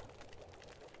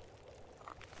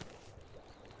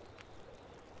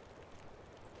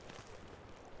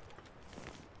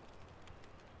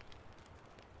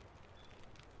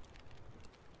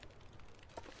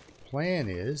 Plan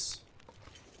is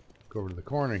go over to the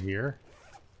corner here.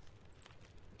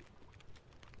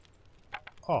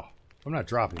 Oh, I'm not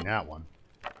dropping that one.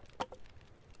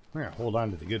 I'm gonna hold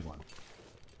on to the good one.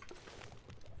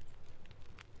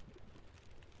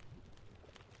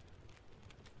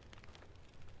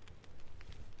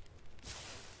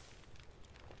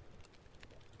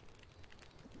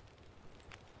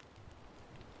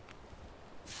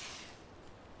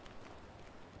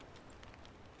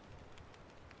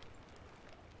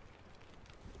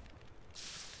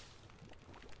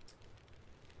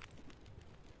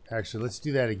 Actually, let's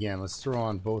do that again. Let's throw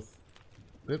on both.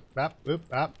 Oop, up, oop,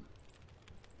 up.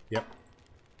 Yep.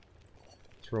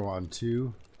 Throw on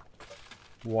 2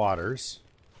 waters.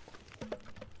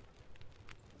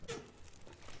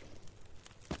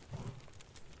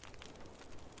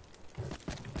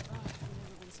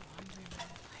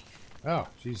 Oh,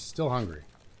 she's still hungry.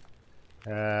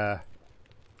 There's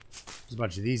a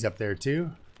bunch of these up there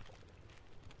too.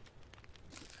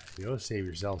 There you go. Save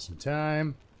yourself some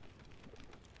time.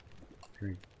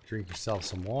 Drink yourself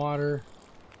some water.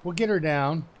 We'll get her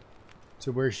down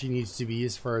to where she needs to be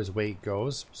as far as weight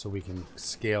goes, so we can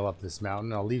scale up this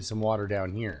mountain. I'll leave some water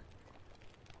down here.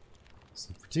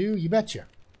 Sleep for 2, you betcha.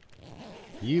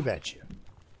 You betcha.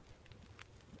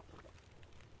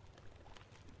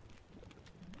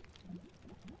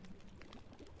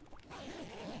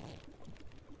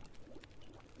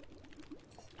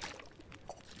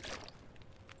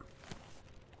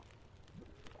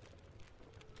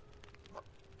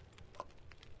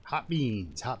 Hot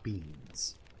beans, hot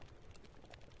beans.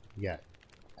 You got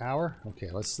hour? Okay,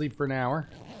 let's sleep for an hour.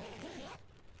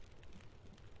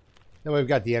 Then we've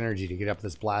got the energy to get up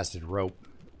this blasted rope.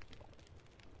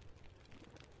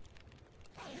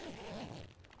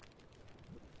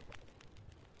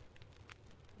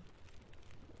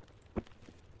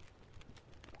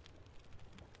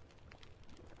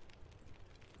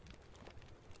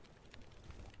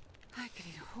 I could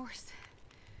eat a horse.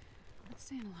 That's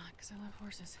saying a lot because I love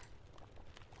horses.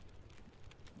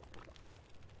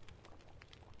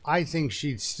 I think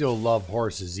she'd still love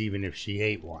horses even if she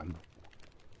ate one.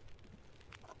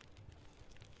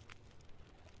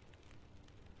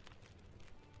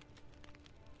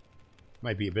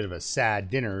 Might be a bit of a sad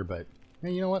dinner, but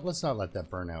hey, you know what? Let's not let that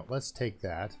burn out. Let's take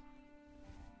that.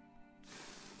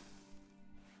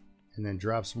 And then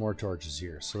drop some more torches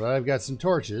here. So that I've got some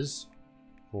torches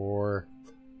for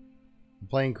the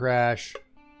plane crash.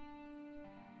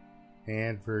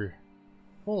 And for...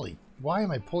 Holy, why am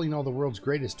I pulling all the world's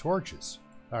greatest torches?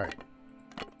 Alright.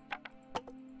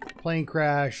 Plane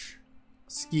crash,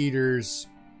 skeeters,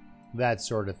 that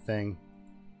sort of thing.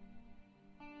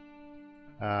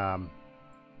 Gonna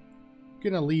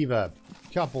leave a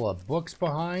couple of books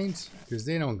behind because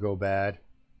they don't go bad.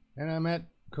 And I'm at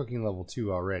cooking level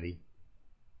 2 already.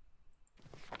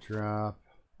 Drop.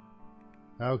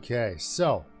 Okay,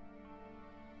 so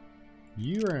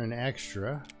you are an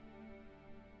extra.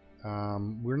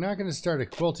 We're not going to start a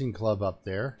quilting club up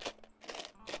there.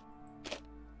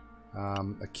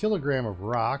 A kilogram of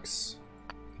rocks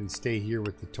can stay here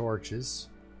with the torches.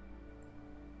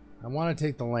 I want to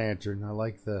take the lantern. I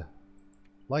like the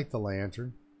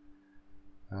lantern.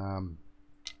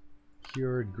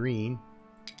 Cured green.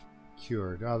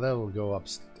 Cured. Oh, that'll go up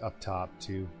top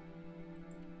too.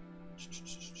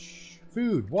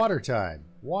 Food. Water time.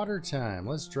 Water time.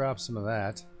 Let's drop some of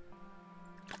that.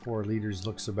 4 liters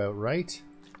looks about right.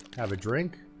 Have a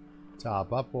drink.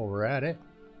 Top up while we're at it.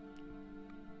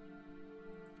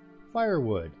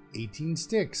 Firewood, 18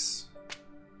 sticks.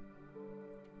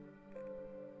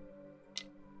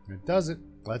 It does it.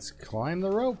 Let's climb the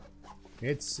rope.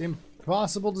 It's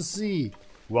impossible to see.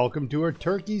 Welcome to our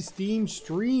turkey steam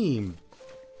stream.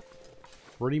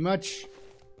 Pretty much,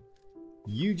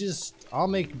 I'll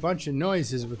make a bunch of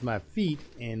noises with my feet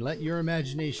and let your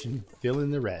imagination fill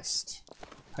in the rest.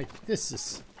 Like,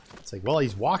 it's like, well,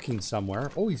 he's walking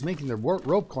somewhere. Oh, he's making the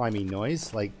rope climbing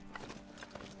noise. Like,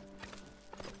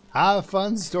 have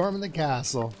fun storming the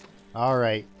castle. All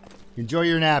right. Enjoy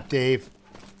your nap, Dave.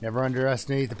 Never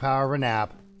underestimate the power of a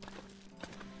nap.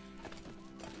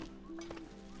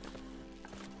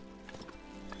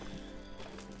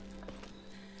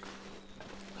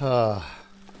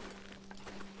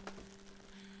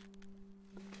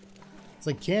 It's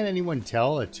like, can't anyone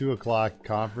tell a 2 o'clock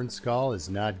conference call is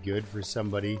not good for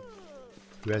somebody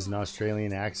who has an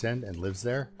Australian accent and lives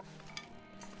there?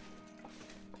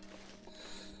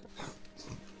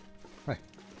 Hi.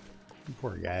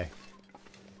 Poor guy.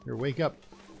 Here, wake up.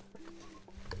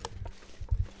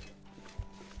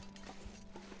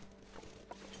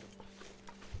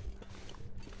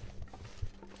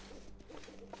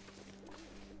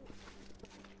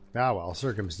 Ah, well,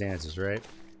 circumstances, right?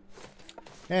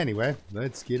 Anyway,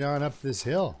 let's get on up this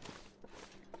hill.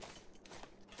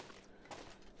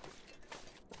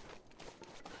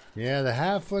 Yeah, the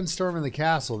have fun storming the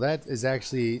castle, that is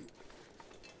actually...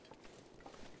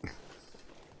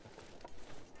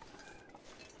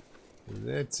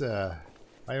 That's, I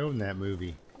own that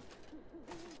movie.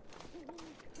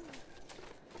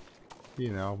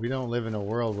 You know, we don't live in a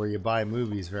world where you buy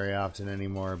movies very often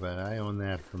anymore, but I own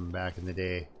that from back in the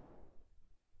day.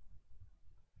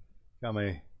 Got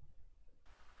my...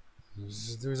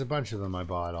 There was a bunch of them I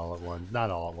bought all at once.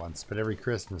 Not all at once, but every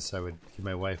Christmas I would give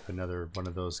my wife another one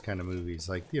of those kind of movies.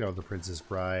 Like, you know, The Princess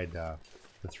Bride, The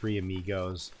Three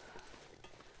Amigos.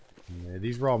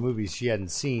 These were all movies she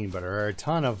hadn't seen, but are a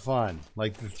ton of fun.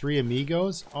 Like The Three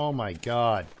Amigos? Oh my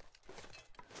god.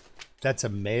 That's a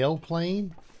male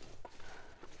plane?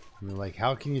 I mean, like,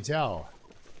 how can you tell?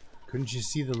 Couldn't you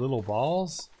see the little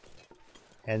balls?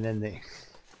 And then they...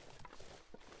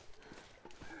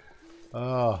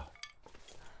 Oh.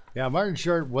 Yeah, Martin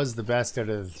Short was the best out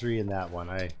of the 3 in that one.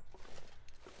 Don't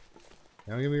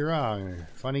get me wrong,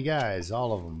 funny guys,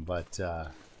 all of them, but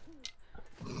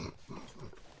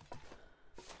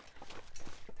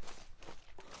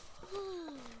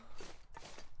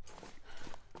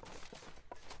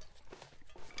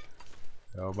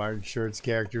oh, Martin Short's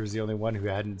character was the only one who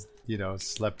hadn't, you know,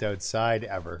 slept outside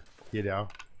ever, you know,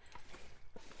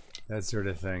 that sort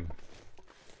of thing.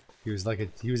 He was like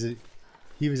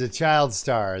he was a child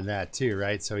star in that too,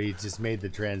 right? So he just made the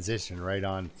transition right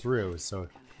on through. So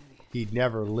he'd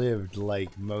never lived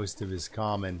like most of his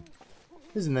common.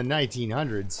 This is in the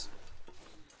 1900s.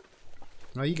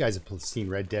 Well, you guys have seen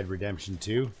Red Dead Redemption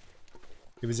 2.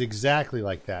 It was exactly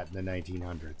like that in the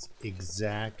 1900s.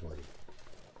 Exactly.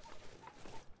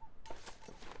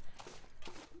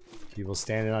 People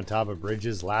standing on top of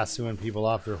bridges, lassoing people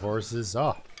off their horses.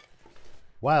 Oh,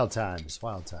 wild times,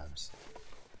 wild times.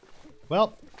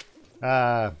 Well,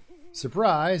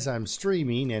 surprise, I'm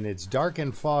streaming and it's dark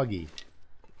and foggy.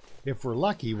 If we're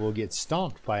lucky, we'll get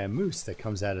stomped by a moose that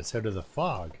comes at us out of the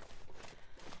fog.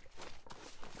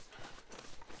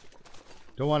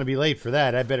 Don't want to be late for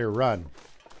that, I better run.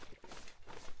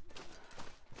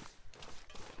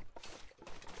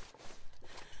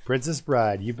 Princess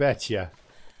Bride, you betcha.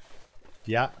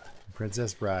 Yeah,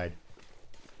 Princess Bride.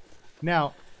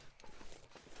 Now,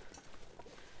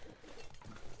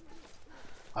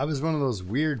 I was one of those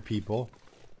weird people.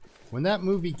 When that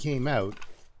movie came out,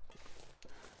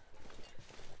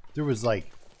 there was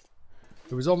like,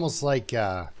 it was almost like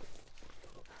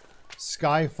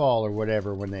Skyfall or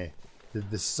whatever when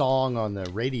the song on the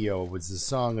radio was the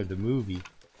song of the movie.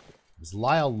 It was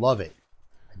Lyle Lovett.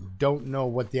 I don't know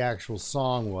what the actual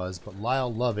song was, but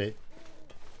Lyle Lovett.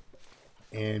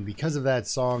 And because of that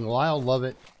song, Lyle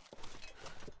Lovett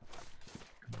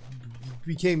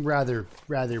became rather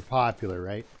popular,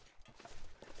 right?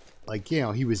 Like, you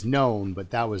know, he was known,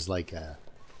 but that was like a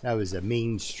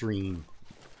mainstream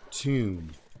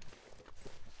tune.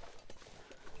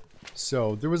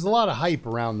 So there was a lot of hype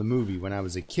around the movie when I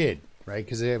was a kid, right?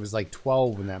 Because I was like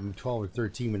 12 or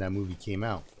 13 when that movie came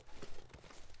out.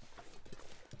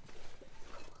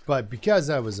 But because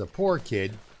I was a poor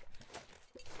kid,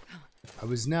 I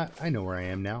was not, I know where I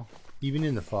am now, even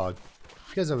in the fog.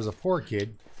 Because I was a poor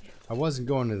kid, I wasn't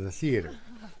going to the theater.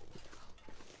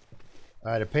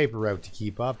 I had a paper route to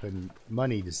keep up and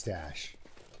money to stash.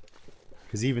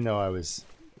 Because even though I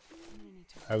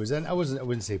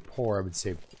wouldn't say poor, I would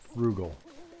say frugal.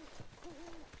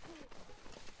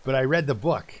 But I read the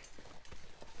book.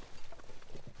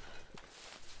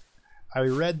 I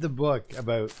read the book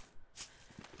about,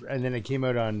 and then it came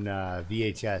out on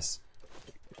VHS,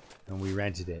 and we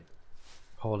rented it.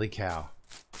 Holy cow.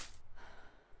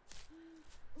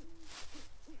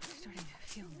 Starting to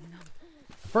feel numb.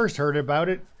 First heard about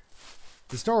it,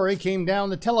 the story came down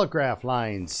the telegraph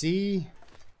line. See?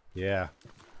 Yeah.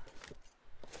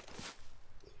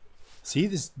 See,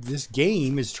 this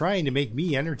game is trying to make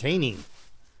me entertaining.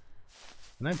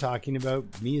 And I'm talking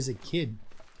about me as a kid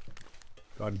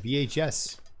on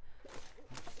VHS.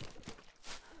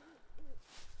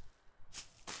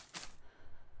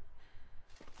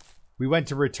 We went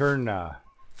to return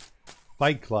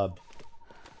Fight Club.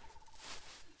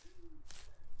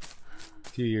 A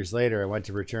few years later, I went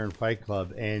to return Fight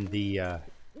Club, and the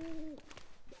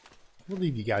we'll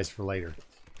leave you guys for later.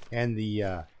 And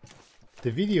the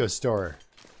video store,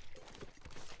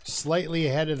 slightly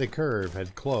ahead of the curve,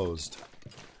 had closed.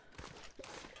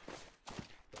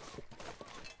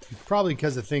 Probably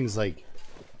because of things like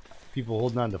people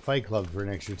holding on to Fight Club for an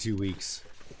extra 2 weeks.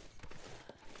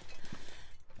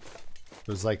 It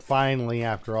was like finally,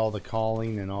 after all the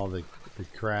calling and all the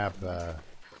crap of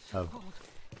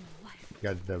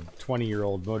got the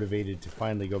 20-year-old motivated to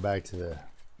finally go back to the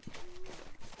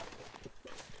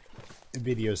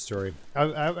video store.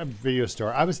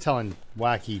 I was telling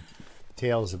wacky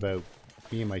tales about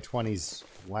me in my 20s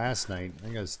last night. I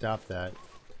gotta stop that.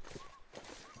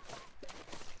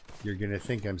 You're gonna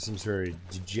think I'm some sort of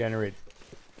degenerate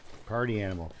party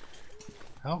animal.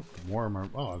 How warm are...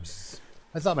 Oh,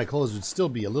 I thought my clothes would still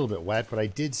be a little bit wet, but I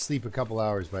did sleep a couple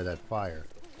hours by that fire.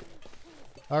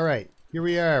 Alright, here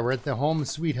we are. We're at the home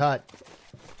sweet hut.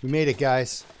 We made it,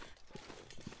 guys.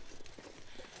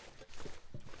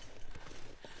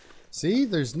 See?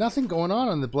 There's nothing going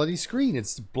on the bloody screen.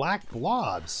 It's black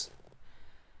blobs.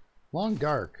 Long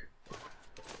dark.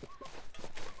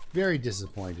 Very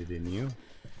disappointed in you.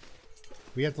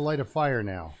 We have to light a fire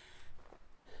now.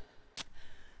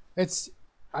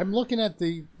 I'm looking at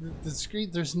the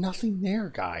screen. There's nothing there,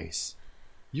 guys.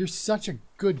 You're such a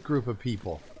good group of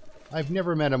people. I've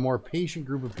never met a more patient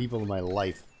group of people in my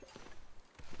life.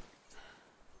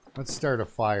 Let's start a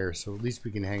fire so at least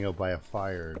we can hang out by a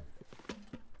fire.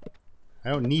 I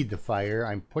don't need the fire.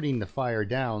 I'm putting the fire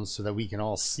down so that we can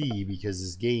all see, because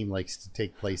this game likes to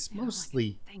take place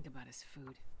mostly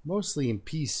in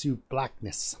pea soup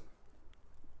blackness.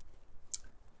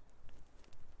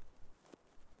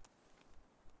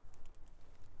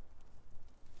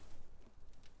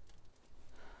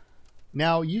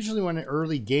 Now, usually when an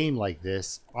early game like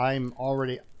this, I'm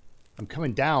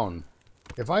coming down.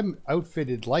 If I'm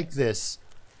outfitted like this,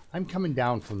 I'm coming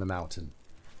down from the mountain,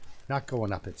 not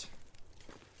going up it.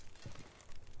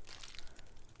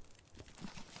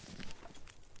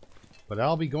 But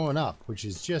I'll be going up, which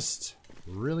is just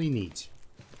really neat.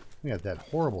 We got that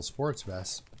horrible sports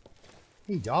vest.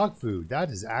 Hey, dog food. That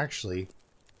is actually...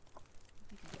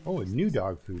 Oh, a new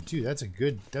dog food too. That's a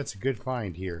good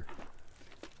find here.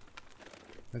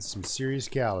 That's some serious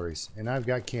calories. And I've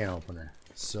got can opener.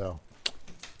 So.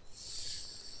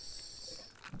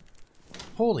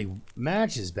 Holy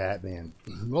matches, Batman.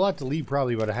 We'll have to leave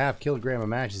probably about a ½ kilogram of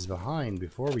matches behind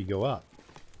before we go up.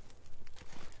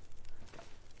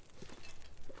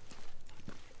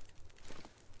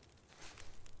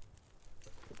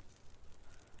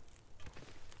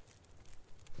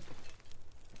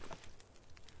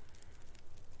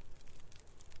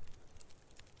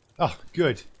 Oh,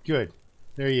 good, good.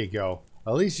 There you go.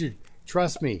 At least you,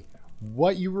 trust me,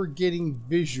 what you were getting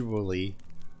visually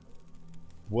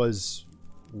was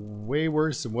way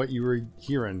worse than what you were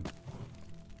hearing.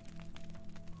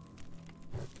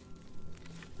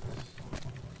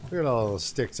 Look at all those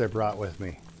sticks I brought with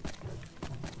me.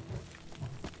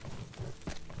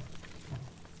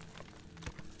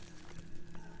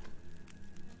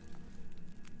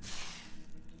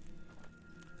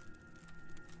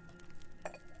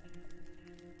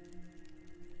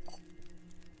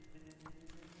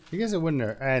 I guess it wouldn't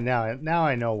have, and now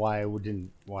I know why I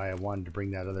wanted to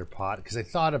bring that other pot, because I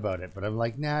thought about it, but I'm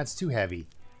like, nah, it's too heavy.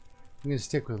 I'm gonna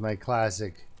stick with my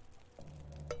classic.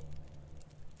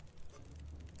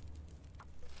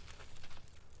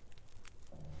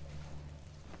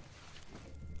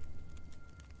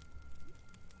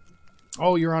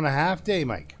 Oh, you're on a half day,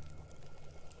 Mike.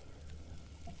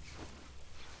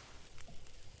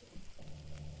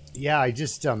 Yeah, I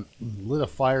just lit a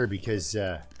fire because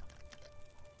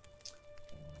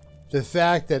the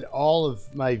fact that all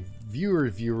of my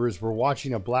viewers were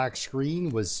watching a black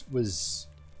screen was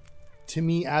to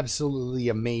me absolutely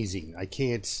amazing. I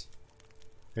can't.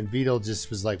 And Vito just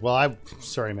was like, well,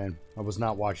 sorry, man. I was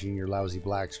not watching your lousy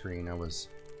black screen. I was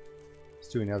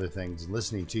doing other things,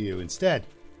 listening to you instead.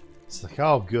 It's like,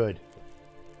 oh, good.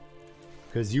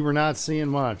 Because you were not seeing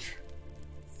much.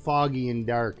 Foggy and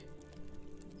dark.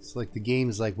 It's like the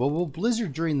game's like, well, we'll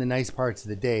blizzard during the nice parts of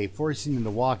the day, forcing them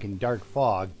to walk in dark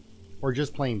fog, or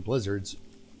just plain blizzards.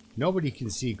 Nobody can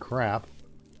see crap.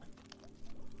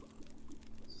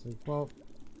 It's like, well,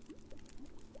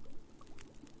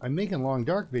 I'm making long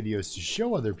dark videos to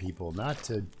show other people, not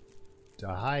to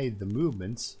hide the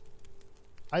movements.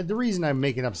 The reason I'm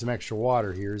making up some extra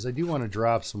water here is I do want to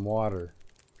drop some water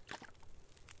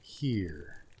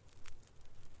here.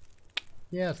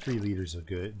 Yeah, 3 liters of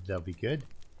good. That'll be good.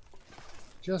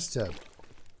 Just to,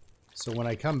 so when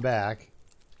I come back,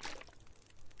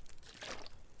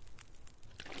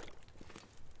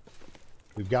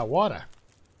 we've got water.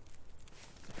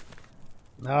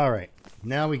 All right,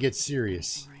 now we get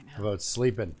serious about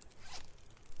sleeping.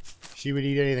 She would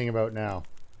eat anything about now.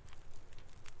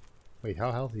 Wait,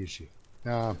 how healthy is she?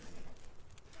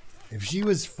 If she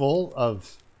was full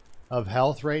of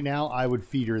health right now, I would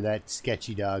feed her that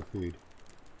sketchy dog food.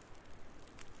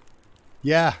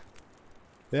 Yeah.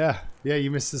 Yeah,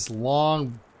 you missed this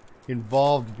long,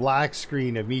 involved black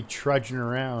screen of me trudging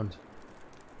around.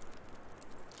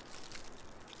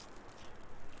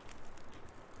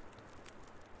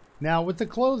 Now, with the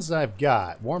clothes I've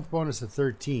got, warmth bonus of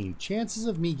 13, chances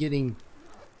of me getting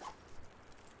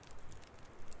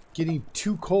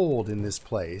too cold in this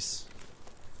place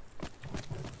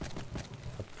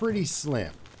are pretty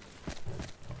slim.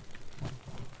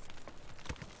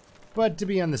 But to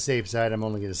be on the safe side, I'm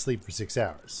only going to sleep for 6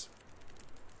 hours.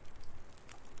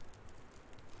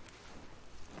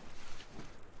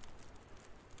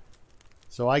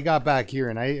 So I got back here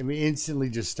and I instantly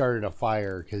just started a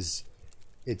fire because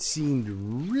it seemed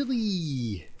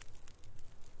really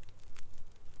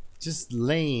just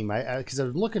lame. Because I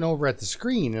was looking over at the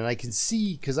screen and I can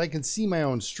see, because I can see my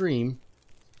own stream.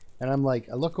 And I'm like,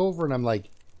 I look over and I'm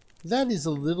like, that is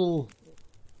a little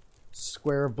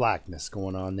square of blackness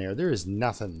going on there. There is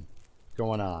nothing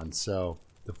going on. So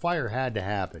the fire had to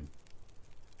happen.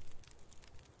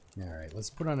 All right, let's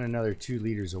put on another 2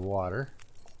 liters of water.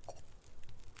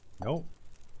 Nope.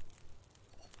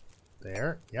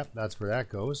 There. Yep, that's where that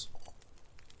goes.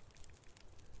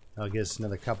 I'll get us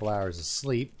another couple hours of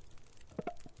sleep.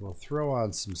 We'll throw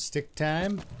on some stick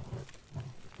time.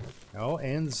 Oh,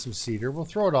 and some cedar. We'll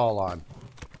throw it all on.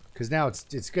 Because now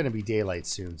it's going to be daylight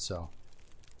soon, so.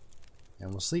 And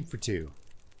we'll sleep for 2.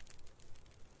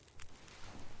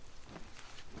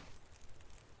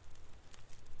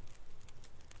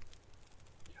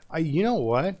 You know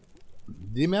what?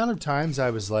 The amount of times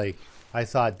I was like, I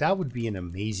thought that would be an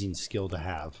amazing skill to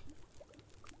have.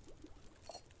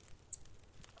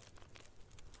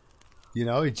 You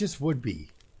know, it just would be.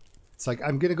 It's like,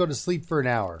 I'm going to go to sleep for an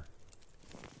hour.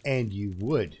 And you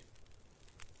would.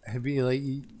 It'd be like,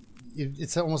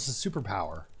 it's almost a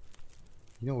superpower.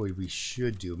 You know what we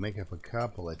should do? Make up a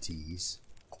couple of teas.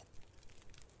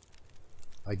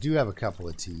 I do have a couple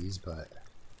of teas, but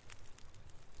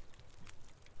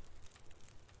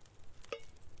I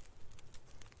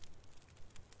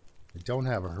don't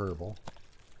have a herbal.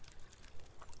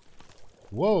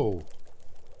 Whoa!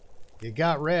 It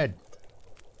got red.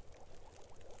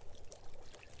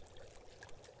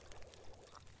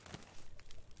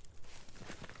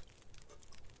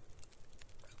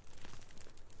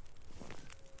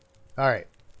 Alright,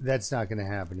 that's not going to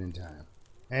happen in time.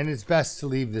 And it's best to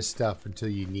leave this stuff until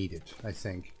you need it, I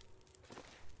think.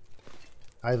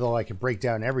 Although I can break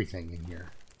down everything in here.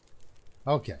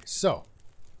 Okay, so.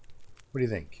 What do you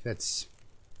think? That's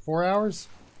 4 hours?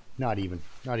 Not even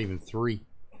 3.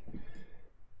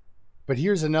 But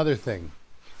here's another thing.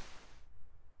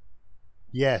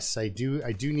 Yes, I do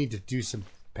need to do some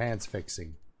pants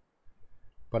fixing.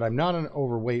 But I'm not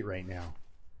overweight right now.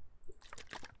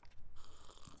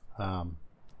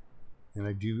 And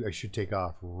I should take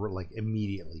off like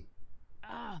immediately.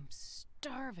 I'm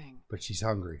starving. But she's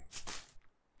hungry.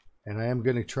 And I am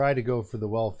going to try to go for the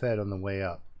well-fed on the way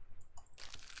up.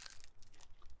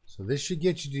 So this should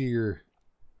get you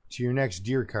to your next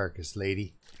deer carcass,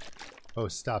 lady. Oh,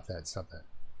 stop that.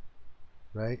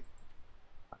 Right?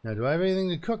 Now, do I have anything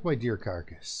to cook my deer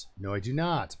carcass? No, I do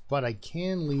not. But I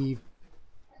can leave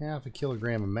half a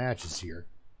kilogram of matches here.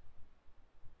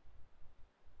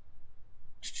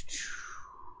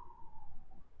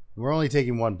 We're only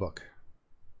taking 1 book.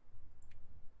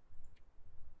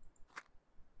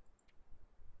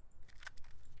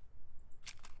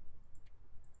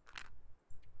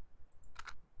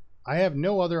 I have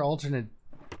no other alternate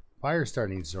fire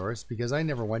starting source because I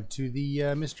never went to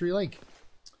the Mystery Lake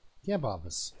camp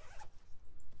office.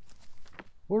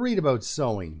 We'll read about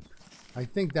sewing. I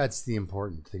think that's the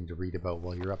important thing to read about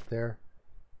while you're up there.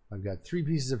 I've got 3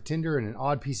 pieces of tinder and an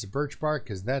odd piece of birch bark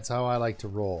because that's how I like to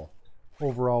roll.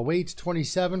 Overall weight,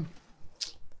 27.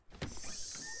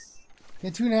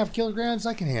 And 2.5 kilograms,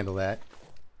 I can handle that.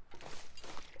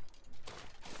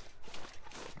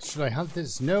 Should I hunt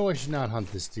this? No, I should not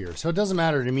hunt this deer. So it doesn't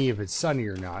matter to me if it's sunny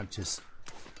or not. Just...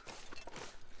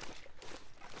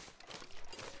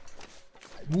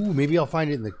 Ooh, maybe I'll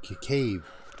find it in the cave.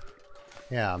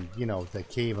 Yeah, you know, the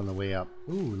cave on the way up.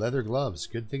 Ooh, leather gloves.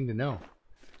 Good thing to know.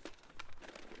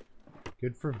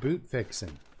 Good for boot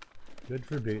fixing. Good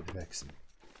for boot fixing.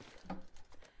 I'll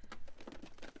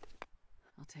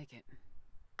take it.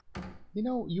 You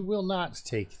know, you will not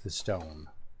take the stone.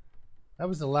 That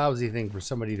was a lousy thing for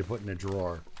somebody to put in a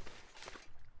drawer.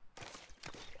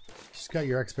 Just got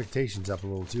your expectations up a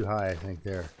little too high, I think,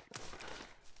 there.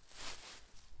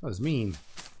 That was mean.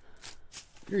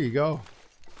 Here you go.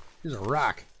 Here's a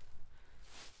rock.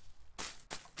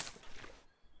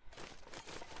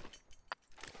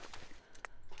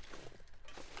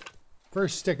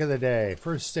 First stick of the day.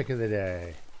 First stick of the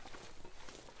day.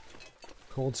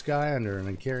 Cold sky under an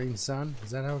uncaring sun.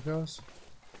 Is that how it goes?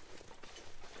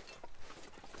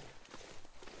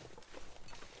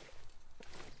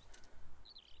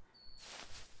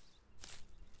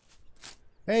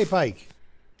 Hey, Pike.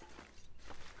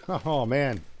 Oh,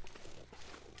 man.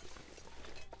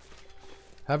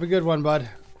 Have a good one, bud.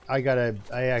 I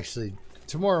actually,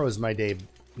 tomorrow is my day.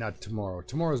 Not tomorrow.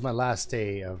 Tomorrow is my last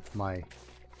day of my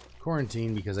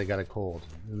quarantine because I got a cold.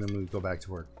 And then we go back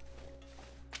to work.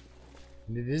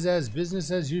 And it is as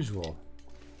business as usual.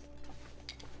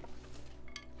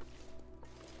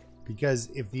 Because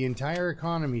if the entire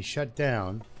economy shut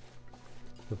down,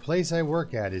 the place I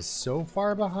work at is so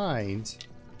far behind.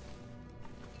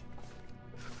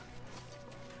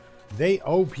 They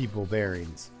owe people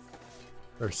bearings.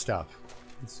 Or stuff.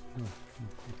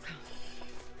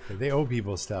 They owe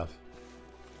people stuff.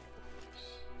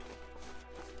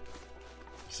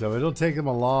 So it'll take them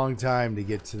a long time to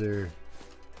get to their...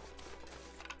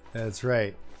 That's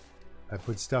right. I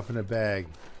put stuff in a bag.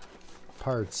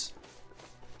 Parts.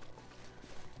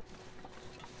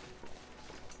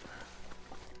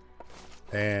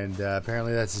 And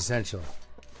apparently that's essential.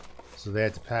 So they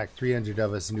had to pack 300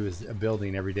 of us into a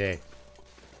building every day.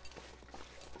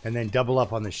 And then double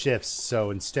up on the shifts. So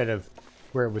instead of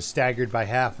where it was staggered by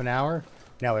half an hour,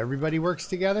 now everybody works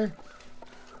together.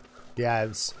 Yeah,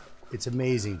 it's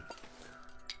amazing.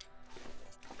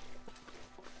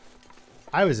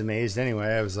 I was amazed anyway.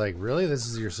 I was like, really? This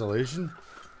is your solution?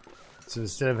 So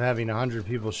instead of having 100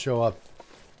 people show up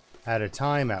at a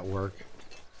time at work,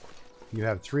 you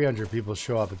have 300 people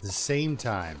show up at the same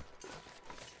time.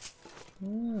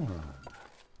 Oh.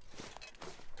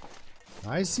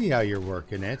 I see how you're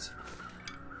working it.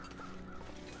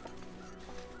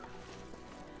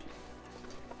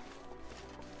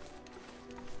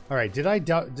 All right, did I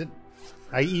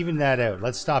even that out?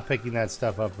 Let's stop picking that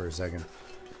stuff up for a second.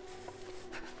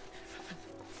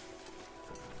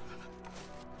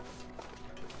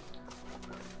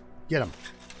 Get him.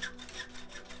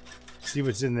 See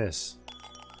what's in this.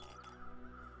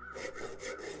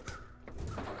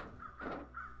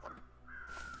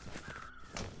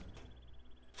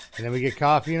 And then we get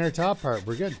coffee in our top part.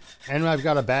 We're good. And I've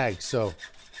got a bag, so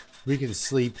we can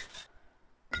sleep.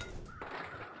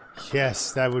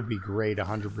 Yes, that would be great.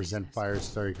 100% fire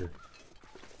starter.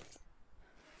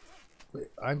 Wait,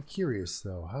 I'm curious,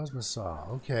 though. How's my saw?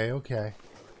 Okay, okay.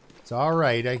 It's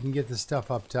alright. I can get the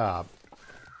stuff up top.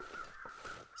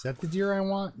 Is that the deer I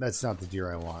want? That's not the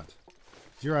deer I want.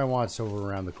 The deer I want's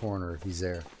over around the corner if he's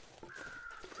there.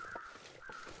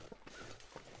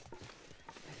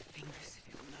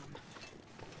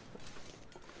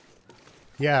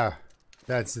 Yeah,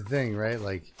 that's the thing, right?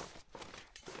 Like,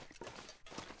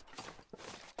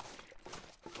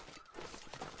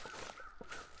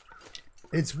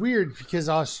 it's weird because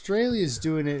Australia's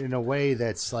doing it in a way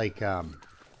that's like,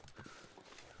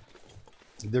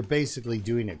 they're basically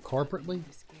doing it corporately,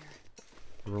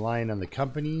 relying on the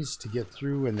companies to get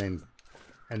through, and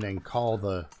then call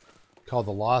the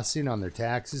loss in on their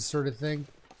taxes, sort of thing,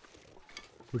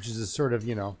 which is a sort of,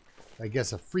 you know, I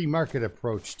guess a free market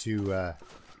approach to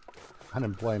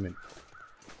unemployment.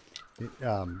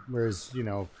 Whereas, you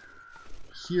know,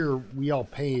 here we all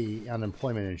pay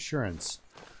unemployment insurance.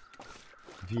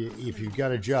 If you've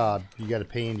got a job, you got to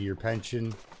pay into your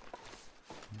pension,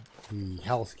 the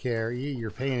health care. You're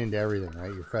paying into everything,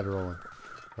 right? Your federal and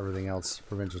everything else,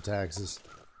 provincial taxes.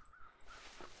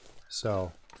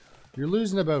 So you're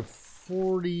losing about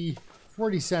 40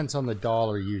 cents on the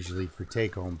dollar usually for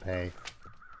take-home pay.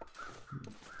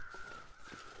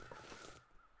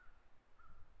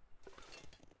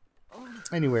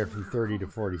 Anywhere from 30 to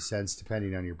 40 cents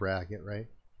depending on your bracket, right?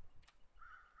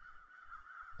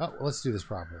 Oh, well, let's do this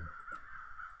properly.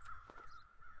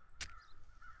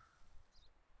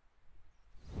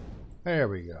 There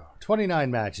we go. 29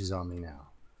 matches on me now.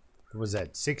 Was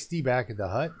that 60 back at the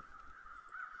hut?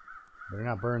 Better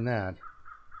not burn that.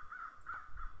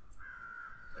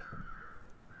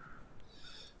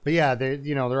 But yeah,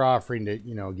 they're offering to,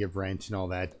 give rent and all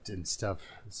that and stuff.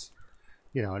 It's,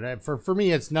 for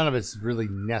me, it's none of it's really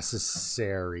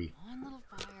necessary.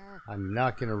 I'm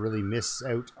not gonna really miss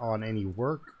out on any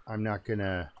work. I'm not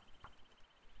gonna.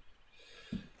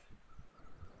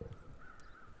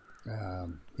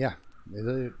 Yeah,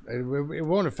 it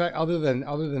won't affect other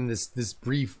than this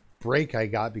brief break I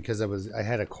got because I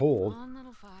had a cold.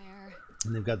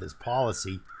 And they've got this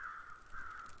policy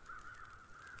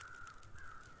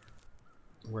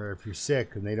where if you're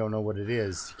sick and they don't know what it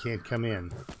is, you can't come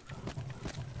in.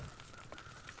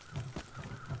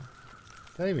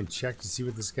 Did I even check to see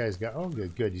what this guy's got? Oh,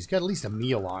 good. He's got at least a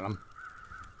meal on him.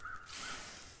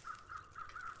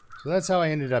 So that's how I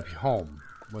ended up home.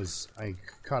 Was I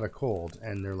caught a cold,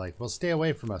 and they're like, "Well, stay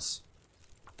away from us."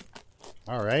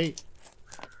 All right.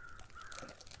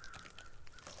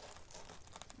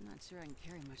 I'm not sure I can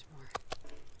carry much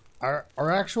more.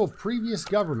 Our actual previous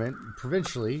government,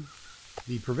 provincially,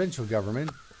 the provincial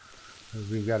government,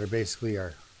 we've got basically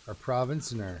our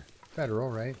province and our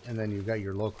federal, right? And then you've got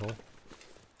your local.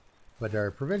 But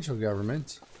our provincial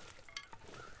government,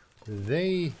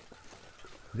 they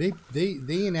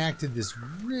enacted this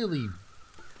really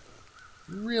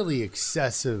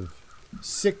excessive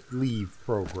sick leave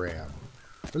program.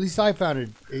 At least I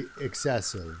found it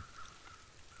excessive.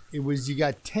 It was you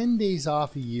got 10 days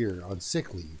off a year on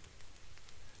sick leave.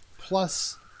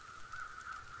 Plus,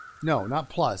 no, not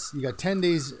plus. You got 10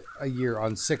 days a year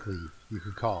on sick leave you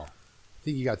could call. I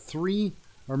think you got 3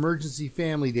 emergency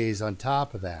family days on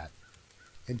top of that.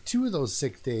 And 2 of those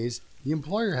sick days, the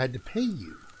employer had to pay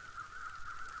you.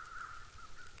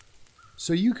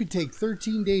 So you could take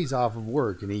 13 days off of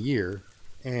work in a year,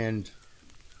 and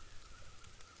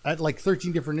at like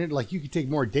 13 different, like you could take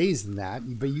more days than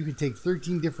that, but you could take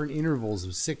 13 different intervals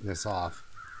of sickness off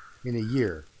in a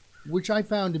year, which I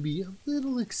found to be a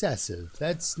little excessive.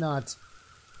 That's not...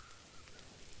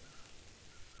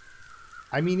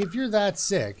 I mean, if you're that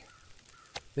sick,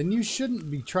 then you shouldn't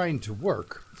be trying to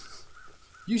work.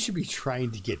 You should be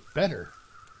trying to get better.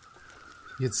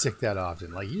 You get sick that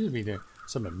often. Like, you should be doing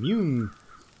some immune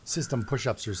system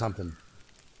push-ups or something.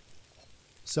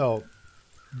 So,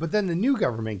 but then the new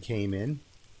government came in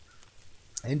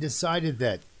and decided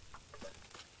that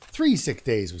 3 sick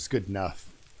days was good enough.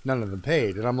 None of them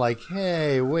paid. And I'm like,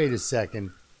 hey, wait a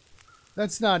second.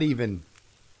 That's not even...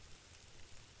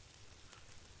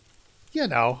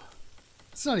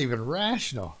 it's not even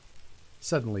rational.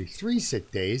 Suddenly, 3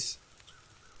 sick days.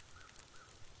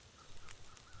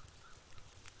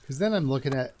 Because then I'm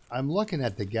looking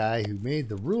at the guy who made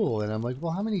the rule, and I'm like,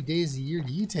 well, how many days a year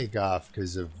do you take off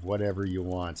because of whatever you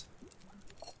want?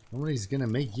 Nobody's gonna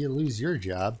make you lose your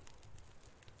job.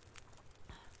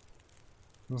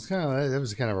 It was that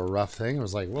was kind of a rough thing. I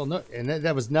was like, well, no, and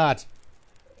that was not.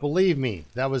 Believe me,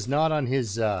 that was not on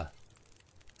his. Well,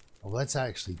 let's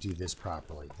actually do this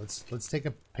properly. Let's take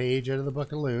a page out of the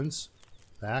book of loons.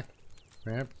 Back,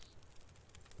 right.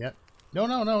 Yep.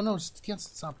 No. Just can't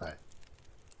stop that.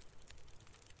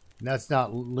 That's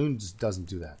not, Loons doesn't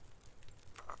do that.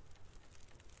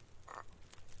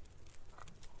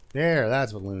 There,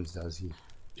 that's what Loons does. He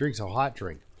drinks a hot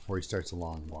drink before he starts a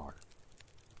long walk.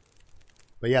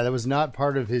 But yeah, that was not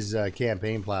part of his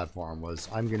campaign platform, was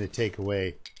I'm going to take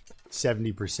away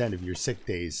 70% of your sick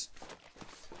days.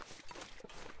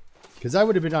 Because I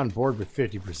would have been on board with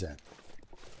 50%.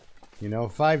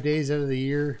 5 days out of the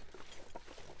year.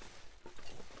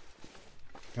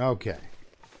 Okay.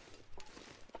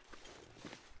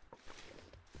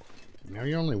 Now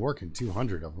you're only working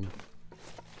 200 of them.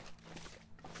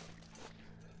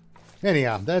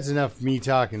 Anyhow, that's enough me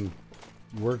talking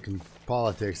work and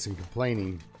politics and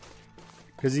complaining.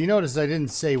 Because you notice I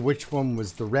didn't say which one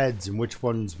was the Reds and which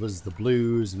ones was the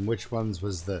Blues and which ones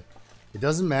was the... It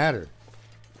doesn't matter.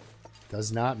 It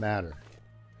does not matter.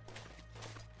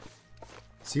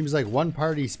 Seems like one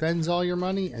party spends all your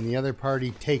money and the other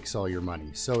party takes all your money.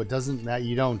 So it doesn't matter.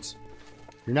 You're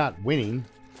not winning.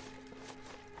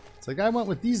 It's like, I went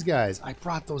with these guys. I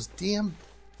brought those damn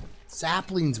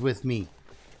saplings with me.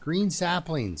 Green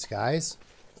saplings, guys.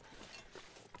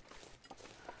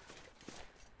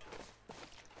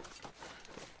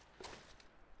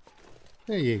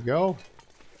 There you go.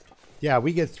 Yeah,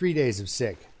 we get 3 days of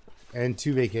sick and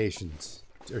 2 vacations,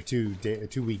 or 2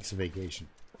 weeks of vacation.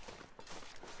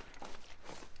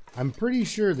 I'm pretty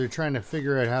sure they're trying to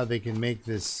figure out how they can make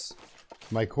this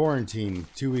my quarantine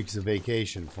 2 weeks of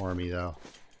vacation for me, though.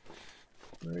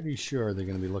 Pretty sure they're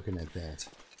going to be looking at that.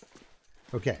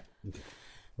 Okay.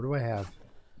 What do I have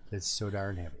that's so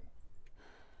darn heavy?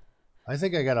 I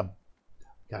think I got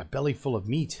a belly full of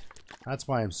meat. That's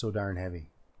why I'm so darn heavy.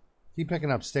 Keep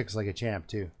picking up sticks like a champ,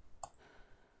 too.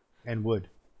 And wood.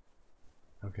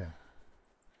 Okay.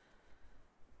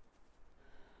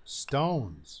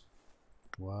 Stones.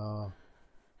 Wow.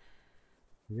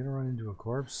 You gonna run into a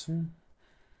corpse soon?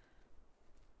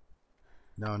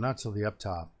 No, not till the up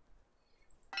top.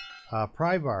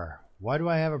 Pry bar. Why do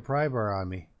I have a pry bar on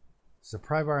me? There's a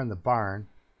pry bar in the barn.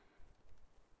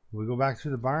 Will we go back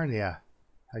through the barn? Yeah.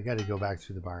 I gotta go back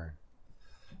through the barn.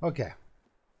 Okay.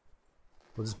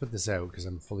 We'll just put this out because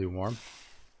I'm fully warm.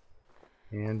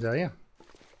 And, yeah.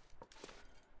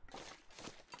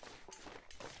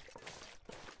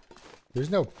 There's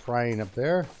no prying up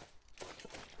there.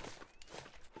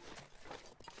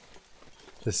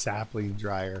 The sapling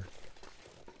dryer.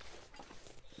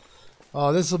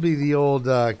 Oh, this will be the old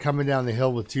coming down the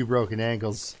hill with 2 broken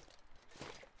ankles.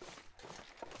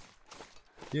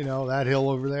 You know, that hill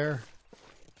over there.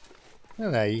 Look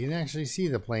at that. You can actually see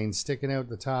the plane sticking out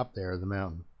the top there of the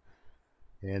mountain.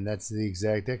 And that's the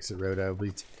exact exit road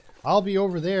I'll be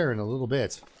over there in a little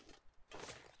bit.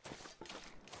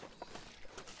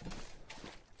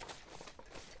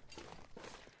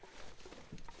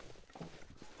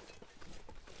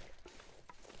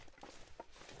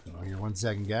 Oh, here 1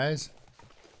 second, guys.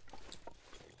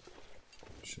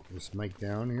 Shut this mic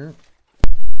down here.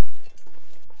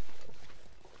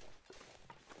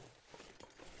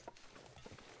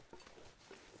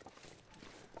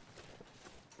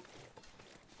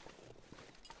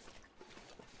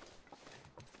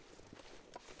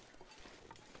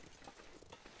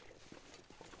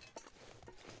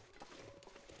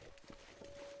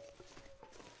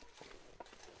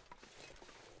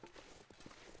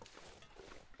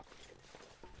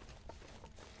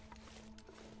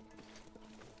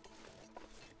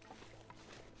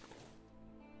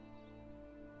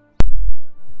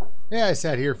 Yeah, I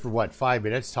sat here for, what, 5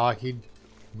 minutes talking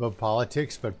about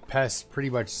politics, but Pest pretty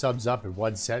much sums up in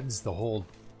 1 sentence the whole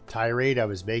tirade I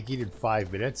was making in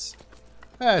 5 minutes.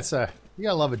 That's you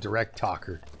gotta love a direct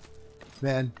talker,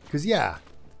 man. Because, yeah,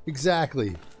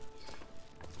 exactly.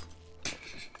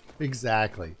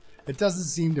 Exactly. It doesn't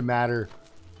seem to matter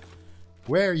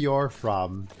where you're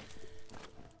from,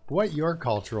 what your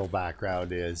cultural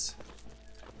background is.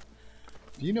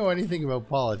 If you know anything about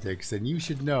politics, then you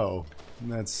should know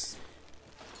that's...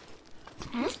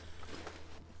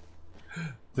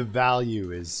 The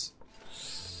value is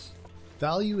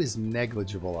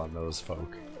negligible on those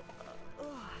folk.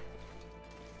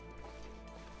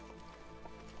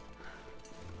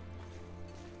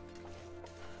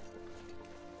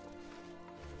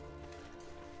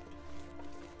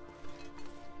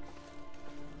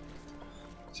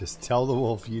 Just tell the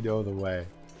wolf you know the way.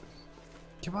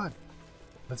 Come on,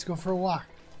 let's go for a walk.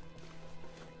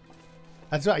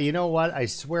 That's right. You know what? I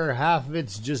swear half of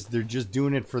it's just they're just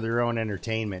doing it for their own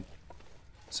entertainment.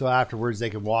 So afterwards they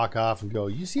can walk off and go,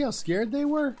 you see how scared they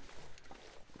were?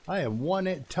 I am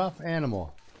one tough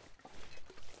animal.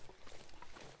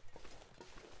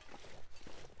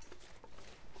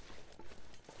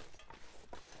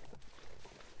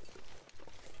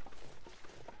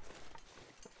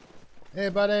 Hey,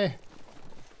 buddy.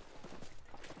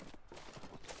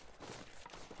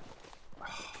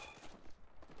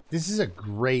 This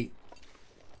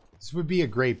would be a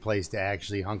great place to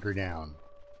actually hunker down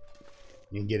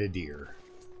and get a deer.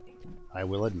 I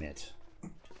will admit.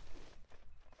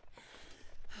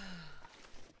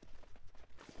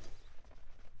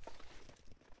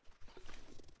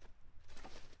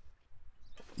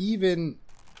 Even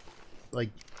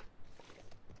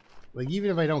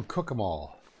even if I don't cook them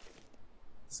all.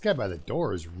 This guy by the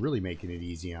door is really making it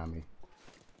easy on me.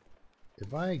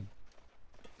 If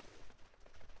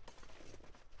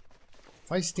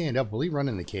I stand up, will he run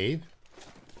in the cave?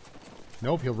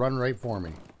 Nope, he'll run right for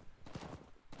me.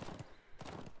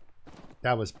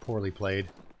 That was poorly played.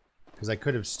 Because I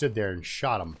could have stood there and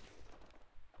shot him.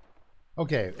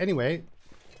 Okay, anyway.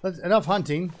 Enough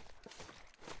hunting.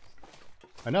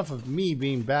 Enough of me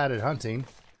being bad at hunting.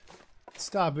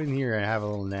 Stop in here and have a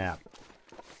little nap.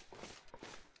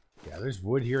 Yeah, there's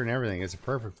wood here and everything. It's a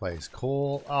perfect place.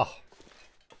 Coal. Oh.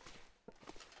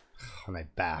 And I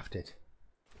baffed it.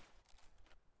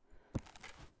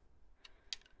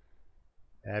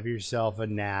 Have yourself a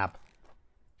nap.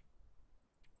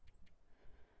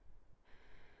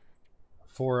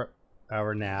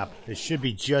 4-hour nap. It should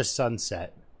be just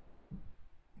sunset.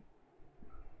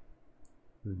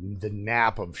 The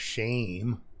nap of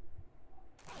shame.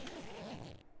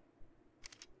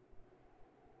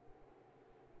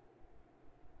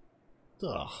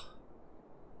 Ugh.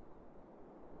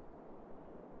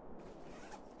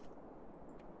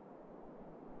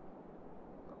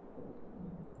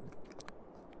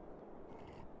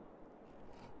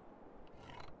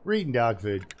 We're eating dog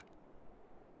food.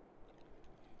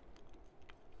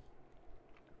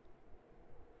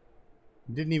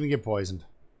 Didn't even get poisoned.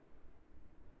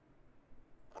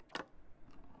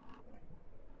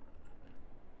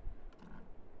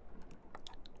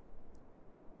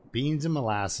 Beans and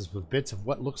molasses with bits of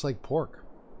what looks like pork.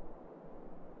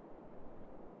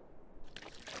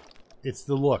 It's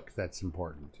the look that's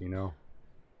important, you know?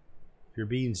 If your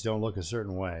beans don't look a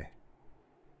certain way.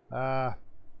 Yeah.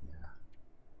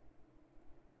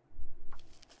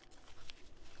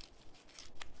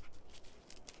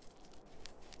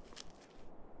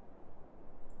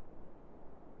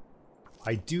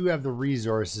 I do have the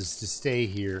resources to stay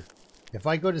here. If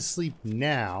I go to sleep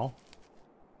now,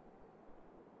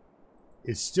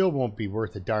 it still won't be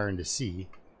worth a darn to see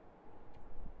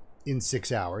in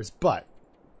 6 hours, but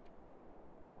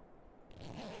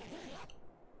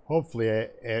hopefully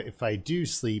if I do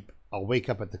sleep, I'll wake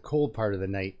up at the cold part of the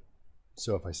night.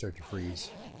 So if I start to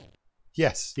freeze.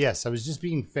 Yes, I was just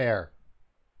being fair.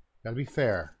 Gotta be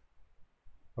fair.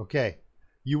 Okay,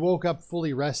 you woke up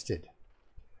fully rested.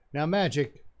 Now,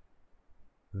 magic,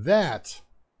 that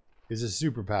is a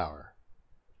superpower.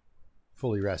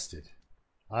 Fully rested.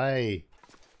 I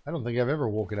don't think I've ever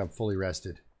woken up fully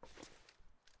rested.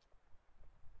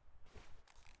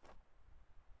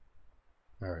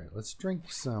 Alright, let's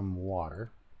drink some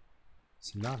water.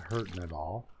 It's not hurting at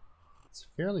all. It's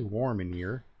fairly warm in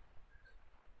here.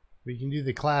 We can do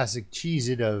the classic cheese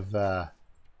it of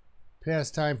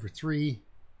pastime for 3.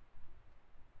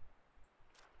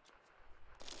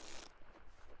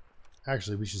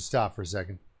 Actually, we should stop for a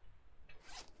second.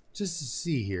 Just to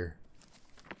see here.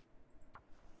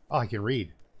 Oh, I can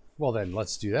read. Well then,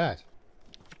 let's do that.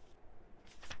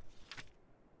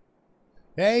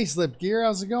 Hey, Slip Gear,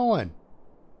 how's it going?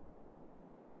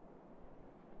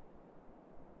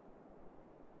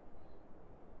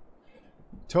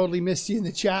 Totally missed you in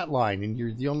the chat line, and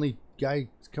you're the only guy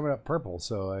coming up purple,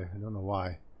 so I don't know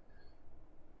why.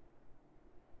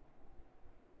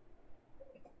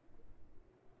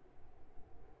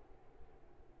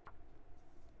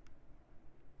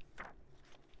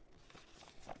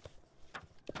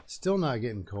 Still not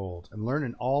getting cold. I'm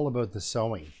learning all about the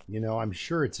sewing. You know, I'm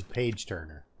sure it's a page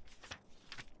turner.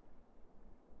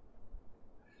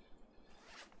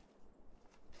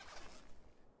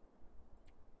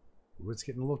 Ooh, it's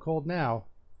getting a little cold now.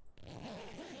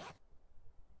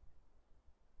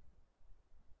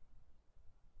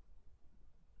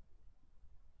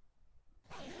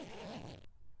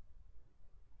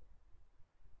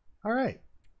 All right.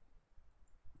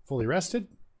 Fully rested.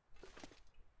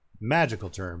 Magical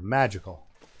term. Magical.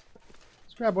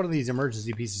 Let's grab one of these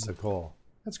emergency pieces of coal.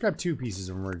 Let's grab 2 pieces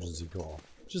of emergency coal.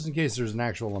 Just in case there's an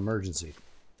actual emergency.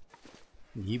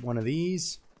 Eat one of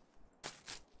these.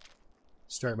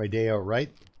 Start my day out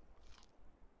right.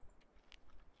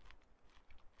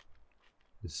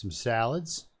 With some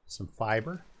salads. Some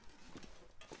fiber.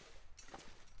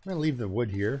 I'm going to leave the wood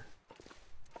here.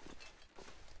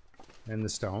 And the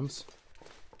stones.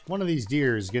 One of these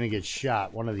deer is going to get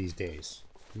shot one of these days.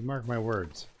 You mark my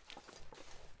words.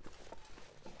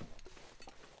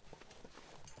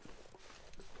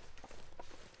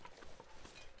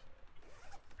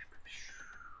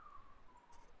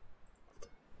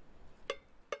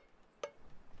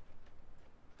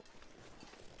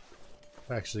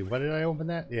 Actually, what did I open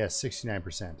that? Yeah,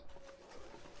 69%.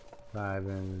 5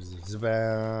 and it's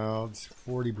about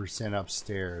 40%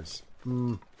 upstairs.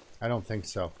 I don't think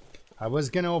so. I was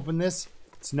going to open this.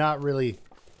 It's not really...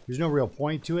 There's no real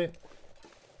point to it.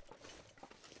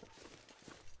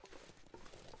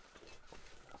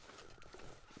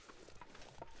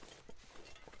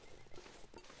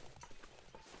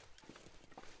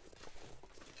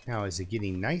 Now, is it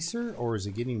getting nicer or is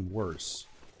it getting worse?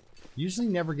 Usually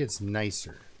never gets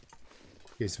nicer.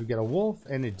 Okay, so we got a wolf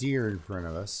and a deer in front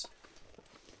of us.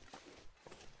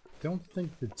 Don't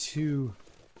think the two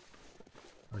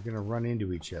are going to run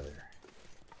into each other.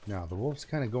 No, the wolf's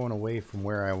kind of going away from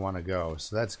where I want to go,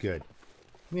 so that's good.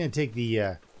 I'm going to take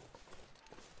the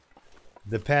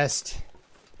pest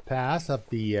path up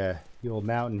the old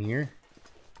mountain here.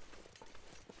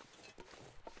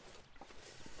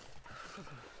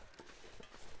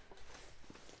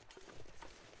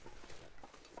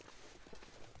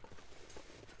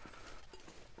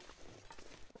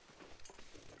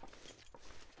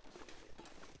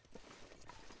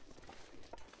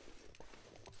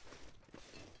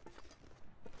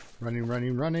 Running,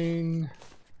 running, running.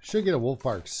 Should get a wolf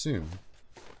bark soon.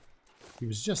 He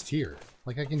was just here.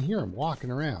 Like, I can hear him walking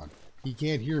around. He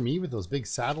can't hear me with those big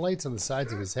satellites on the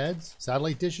sides of his heads.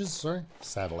 Satellite dishes? Sorry.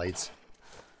 Satellites.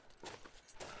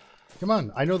 Come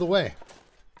on, I know the way.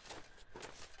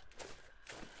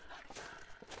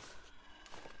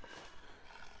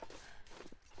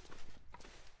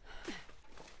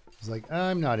 He's like,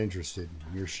 I'm not interested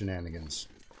in your shenanigans.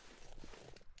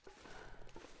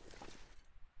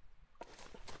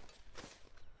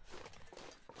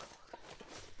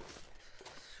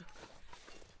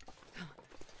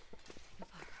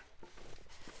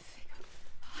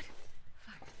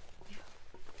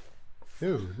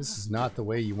 Ooh, this is not the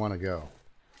way you want to go.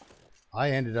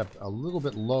 I ended up a little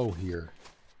bit low here.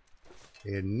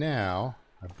 And now,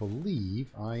 I believe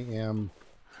I am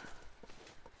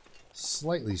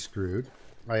slightly screwed.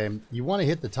 You want to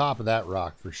hit the top of that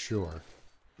rock for sure.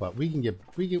 But we can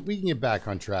get back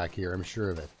on track here, I'm sure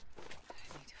of it.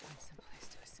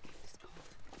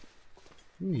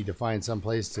 You need to find some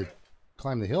place to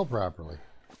climb the hill properly.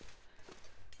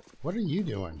 What are you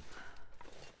doing?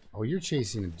 Oh, you're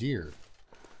chasing a deer.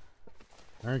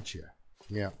 Aren't you?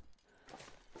 Yeah.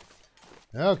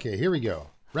 Okay, here we go.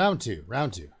 Round two.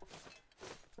 Round two.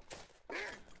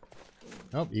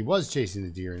 Nope, he was chasing the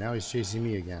deer. Now he's chasing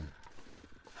me again.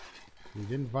 You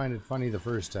didn't find it funny the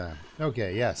first time.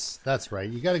 Okay, yes, that's right.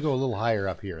 You got to go a little higher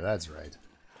up here. That's right.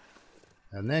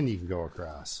 And then you can go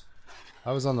across.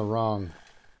 I was on the wrong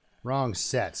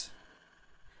set.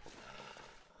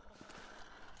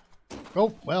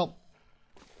 Oh, well.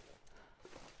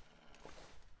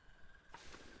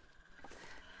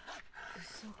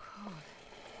 It's so cold.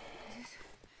 I just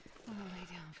want to lay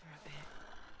down for a bit.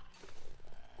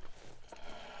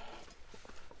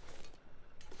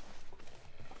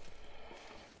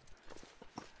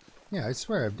 Yeah, I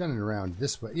swear I've done it around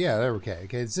this way. Yeah, there. Okay,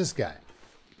 it's this guy.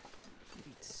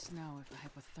 It'd snow if the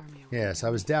hypothermia. Yes, I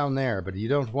was down there, but you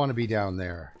don't want to be down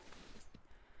there.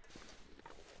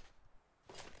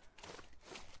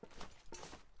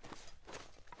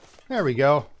 There we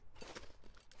go.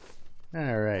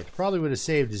 Alright, probably would have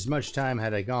saved as much time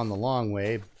had I gone the long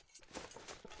way.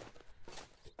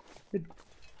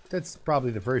 That's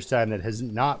probably the first time that has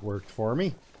not worked for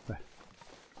me.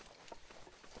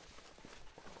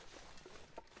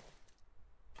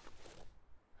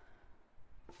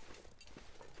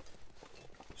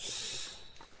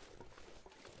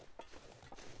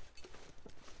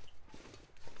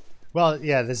 Well,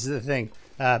 yeah, this is the thing.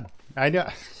 I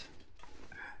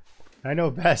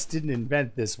know Best didn't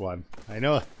invent this one. I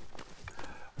know,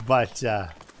 but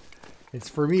it's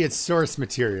for me. It's source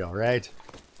material, right?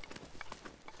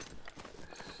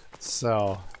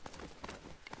 So,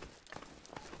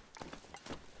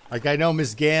 like, I know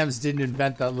Miss Gams didn't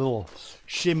invent that little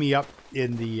shimmy up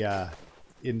in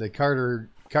the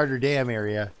Carter Dam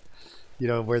area. You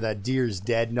know, where that deer's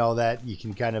dead and all that. You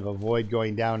can kind of avoid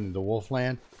going down into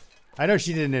Wolfland. I know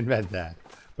she didn't invent that,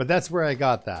 but that's where I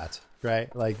got that,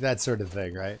 right? Like that sort of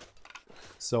thing, right?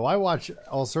 So I watch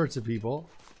all sorts of people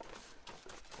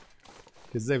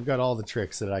because they've got all the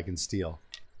tricks that I can steal.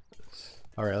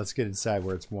 All right, let's get inside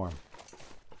where it's warm.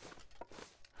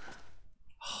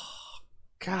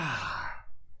 God.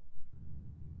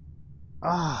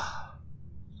 Ah.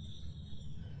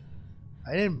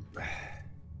 I didn't...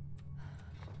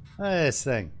 This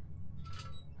thing.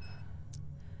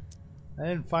 I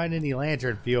didn't find any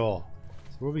lantern fuel.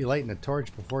 So we'll be lighting a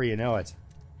torch before you know it.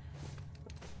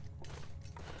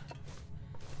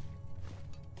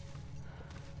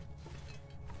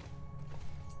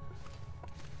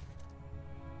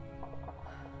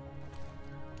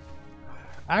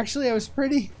 Actually, I was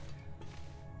pretty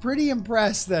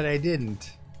impressed that I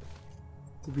didn't,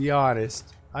 to be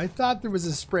honest. I thought there was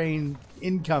a sprain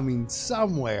incoming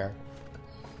somewhere.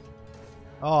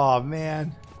 Oh,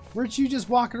 man. Weren't you just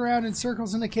walking around in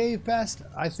circles in the cave, Best?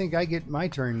 I think I get my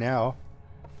turn now.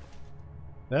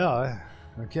 Well,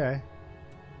 okay.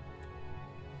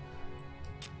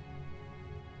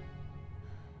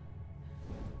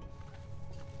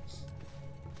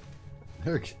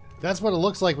 That's what it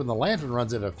looks like when the lantern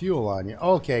runs out of fuel on you.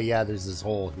 Okay, yeah, there's this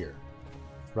hole here.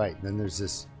 Right, and then there's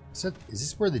this... Is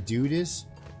this where the dude is?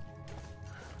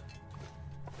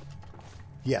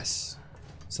 Yes.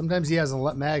 Sometimes he has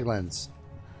a mag lens.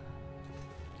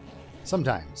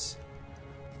 Sometimes.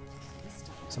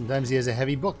 Sometimes he has a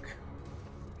heavy book.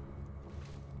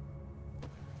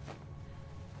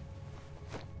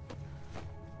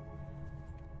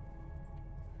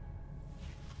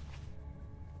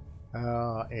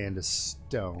 And a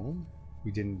stone.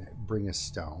 We didn't bring a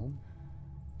stone.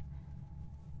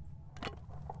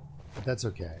 But that's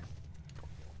okay.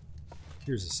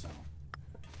 Here's a stone.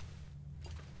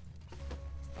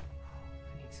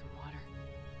 I need some water.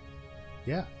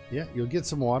 Yeah, yeah, you'll get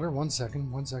some water. 1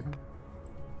 second, 1 second.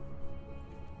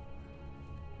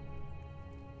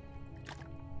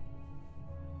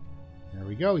 There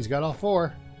we go. He's got all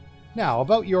 4. Now,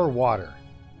 about your water.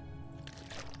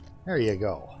 There you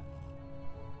go.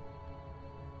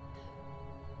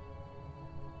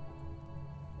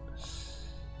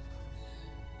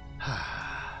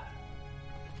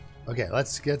 Okay,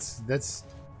 let's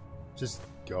just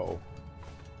go.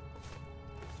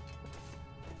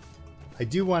 I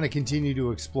do want to continue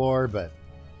to explore, but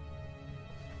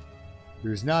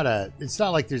there's not a. It's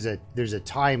not like there's a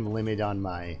time limit on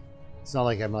my. It's not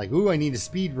like I'm like, ooh, I need a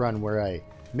speed run where I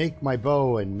make my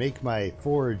bow and make my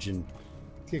forge and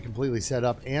get completely set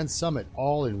up and summit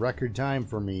all in record time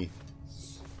for me.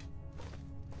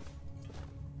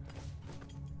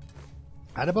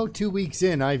 At about 2 weeks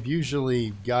in, I've usually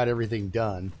got everything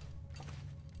done.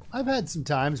 I've had some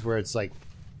times where it's like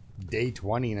day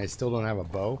 20 and I still don't have a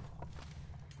bow.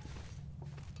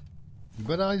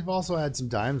 But I've also had some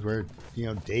times where, you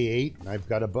know, day 8 and I've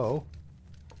got a bow.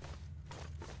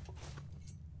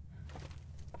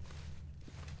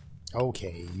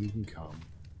 Okay, you can come.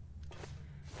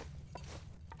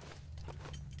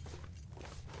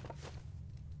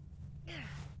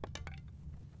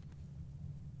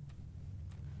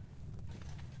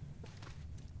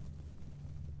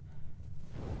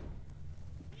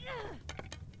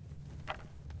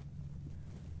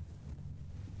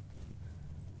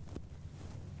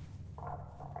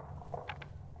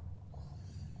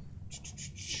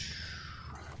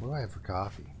 What do I have for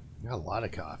coffee? I got a lot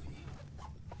of coffee.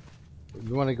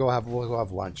 You want to go have? We'll go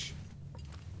have lunch.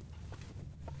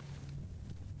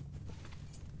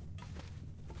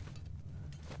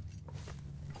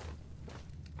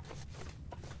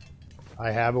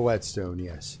 I have a whetstone,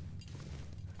 yes.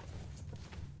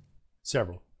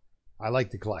 Several. I like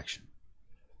the collection.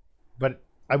 But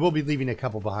I will be leaving a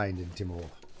couple behind in Timberwolf.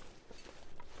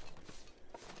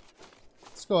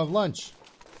 Let's go have lunch.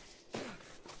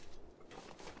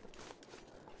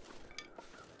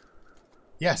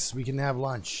 Yes, we can have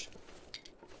lunch.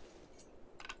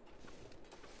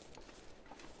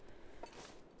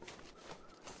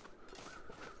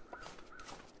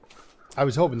 I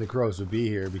was hoping the crows would be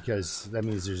here because that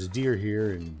means there's a deer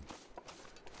here and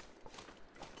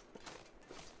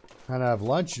kind of have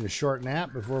lunch and a short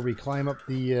nap before we climb up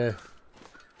the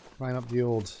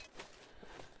old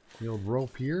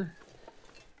rope here.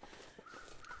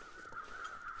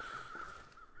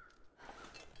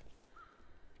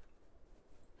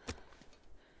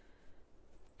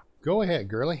 Go ahead,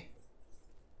 girly.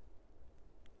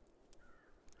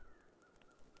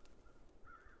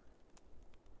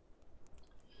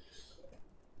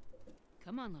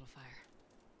 Come on, little fire.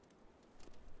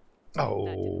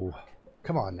 Oh,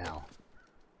 come on now.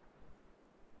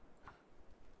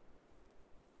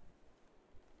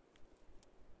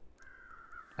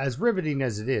 As riveting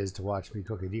as it is to watch me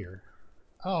cook a deer.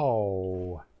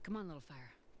 Oh. Come on, little fire.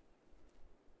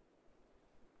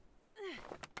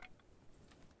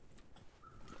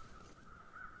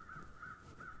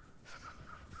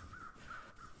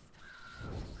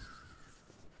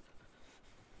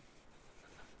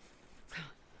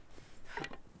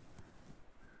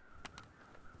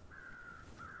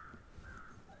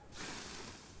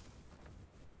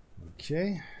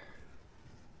 Okay.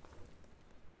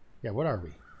 Yeah, what are we?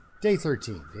 Day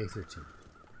 13. Day 13.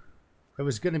 It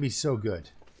was going to be so good.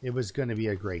 It was going to be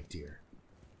a great deer.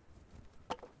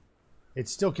 It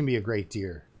still can be a great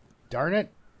deer. Darn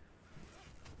it.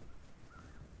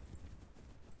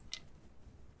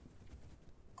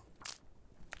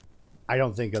 I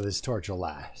don't think this torch will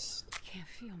last. I can't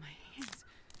feel my hands.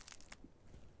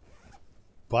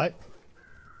 But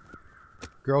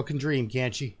girl can dream,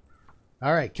 can't she?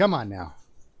 All right, come on now.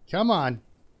 Come on.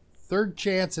 Third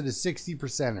chance at a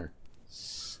 60%er.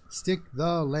 Stick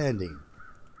the landing.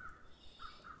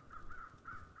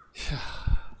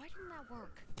 Why didn't that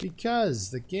work? Because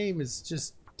the game is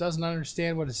just doesn't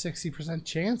understand what a 60%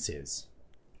 chance is.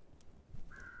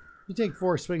 You take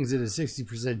 4 swings at a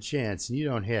 60% chance and you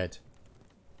don't hit.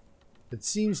 It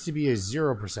seems to be a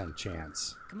 0%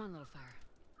 chance. Come on, little fire.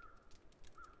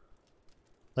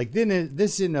 Like then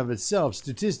this in of itself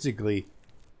statistically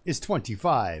is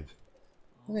 25.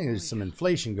 I think there's some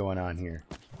inflation going on here.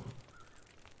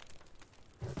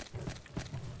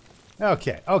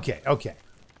 Okay, okay, okay.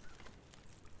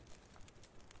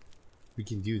 We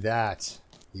can do that.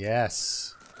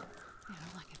 Yes. Yeah,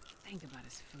 all I can think about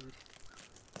is food.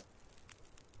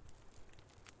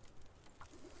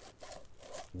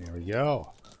 There we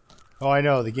go. Oh, I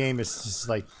know. The game is just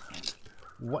like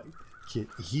What?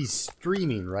 He's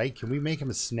streaming, right? Can we make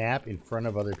him snap in front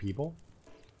of other people?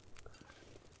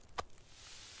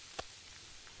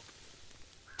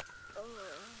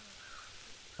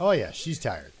 Oh yeah, she's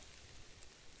tired.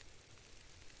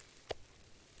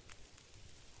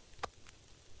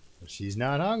 But she's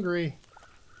not hungry.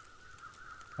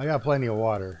 I got plenty of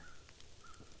water.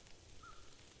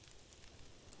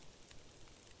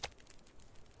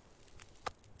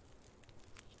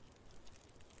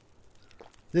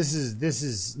 This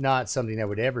is not something I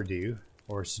would ever do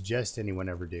or suggest anyone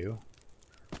ever do.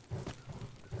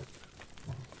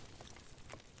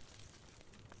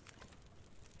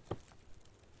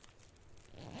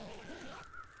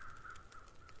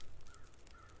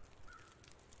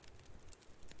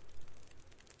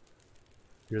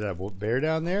 Hear that bear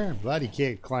down there? I'm glad he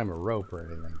can't climb a rope or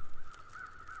anything.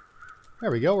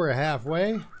 There we go, we're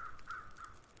halfway.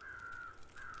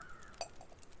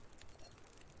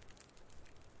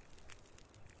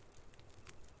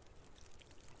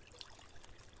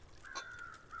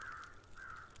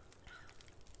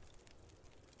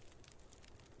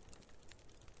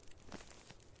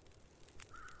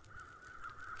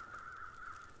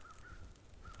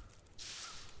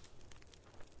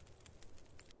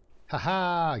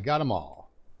 Haha, got them all.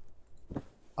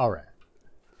 All right,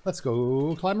 let's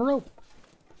go climb a rope.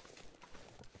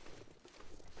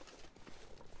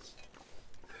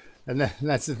 And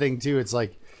that's the thing too. It's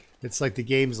like the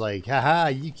game's like, haha,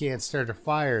 you can't start a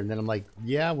fire. And then I'm like,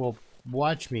 yeah, well,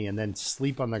 watch me, and then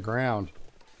sleep on the ground.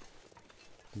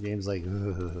 The game's like,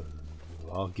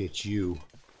 I'll get you.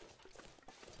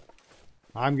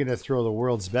 I'm gonna throw the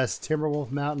world's best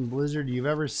Timberwolf Mountain Blizzard you've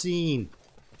ever seen.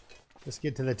 Let's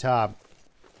get to the top.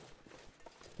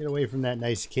 Get away from that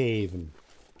nice cave, and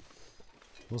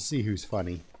we'll see who's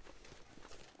funny.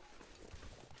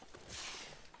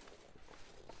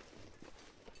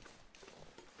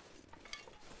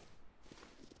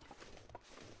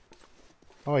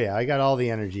 Oh yeah, I got all the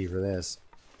energy for this.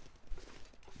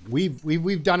 We've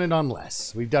done it on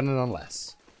less. We've done it on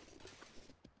less.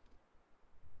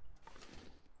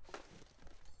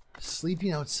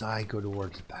 Sleeping outside go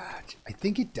towards the badge. I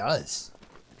think it does.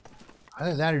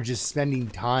 Either that or just spending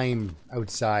time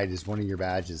outside is one of your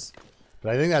badges.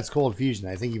 But I think that's Cold Fusion.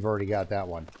 I think you've already got that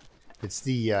one. It's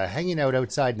the hanging out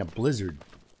outside in a blizzard.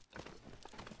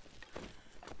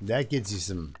 That gets you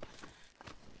some...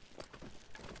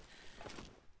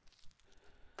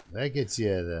 That gets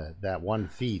you that 1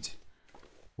 feat,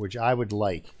 which I would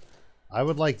like. I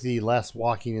would like the less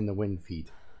walking in the wind feat.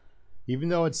 Even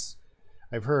though it's...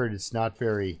 I've heard it's not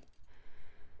very,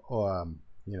 you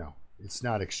know, it's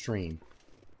not extreme.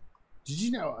 Did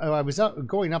you know, I was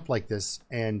going up like this,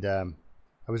 and I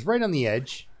was right on the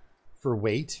edge for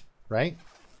weight, right?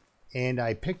 And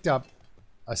I picked up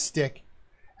a stick,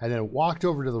 and then walked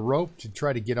over to the rope to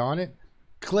try to get on it,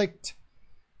 clicked,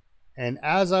 and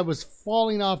as I was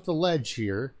falling off the ledge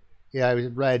here, yeah, I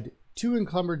read, too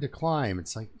encumbered to climb.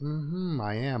 It's like,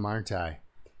 I am, aren't I?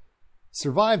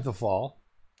 Survived the fall.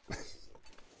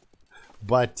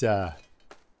 But had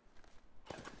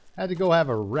to go have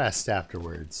a rest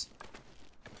afterwards.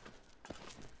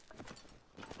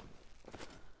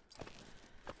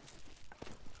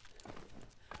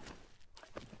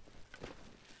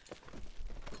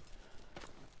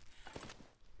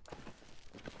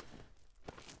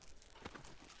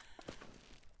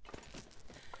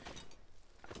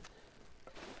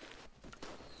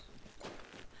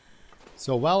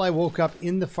 So while I woke up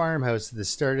in the farmhouse at the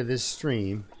start of this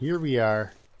stream, here we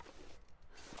are.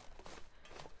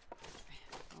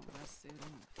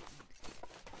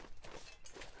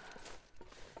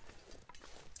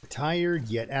 Tired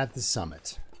yet at the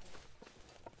summit.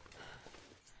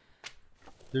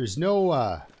 There's no,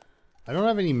 I don't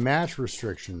have any match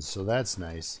restrictions, so that's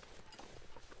nice.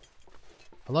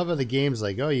 I love how the game's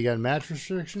like, oh, you got a match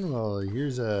restriction? Well,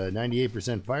 here's a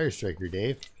 98% fire striker,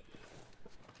 Dave.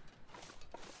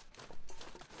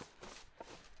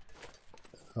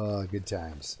 Oh, good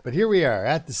times. But here we are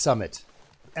at the summit,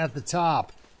 at the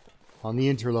top, on the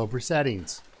Interloper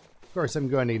settings. Of course, I'm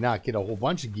going to not get a whole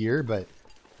bunch of gear, but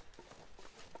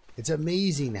it's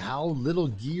amazing how little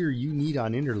gear you need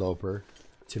on Interloper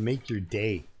to make your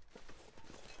day.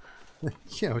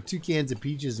 You know, 2 cans of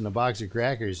peaches and a box of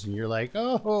crackers, and you're like,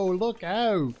 oh, look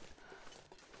out.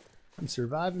 I'm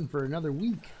surviving for another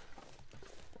week.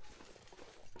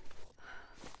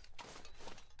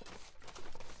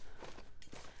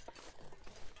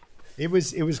 It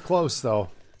was close though.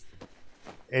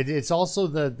 It's also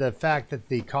the fact that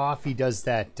the coffee does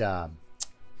that.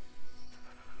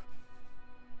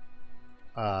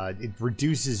 It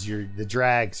reduces the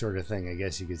drag sort of thing, I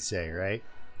guess you could say, right?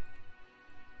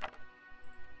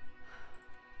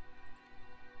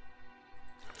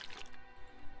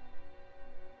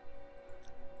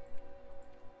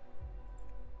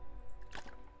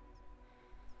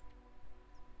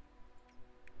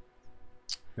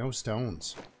 No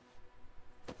stones.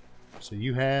 So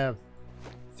you have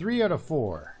 3 out of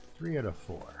 4. 3 out of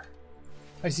 4.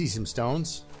 I see some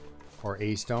stones. Or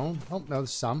a stone. Oh, no,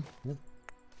 there's some. Yep.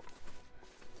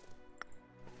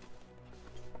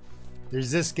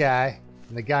 There's this guy.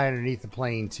 And the guy underneath the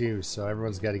plane, too. So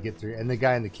everyone's got to get through. And the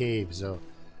guy in the cave. So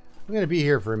I'm going to be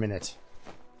here for a minute.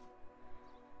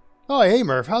 Oh, hey,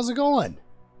 Murph. How's it going?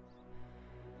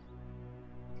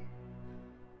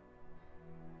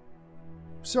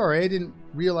 Sorry, I didn't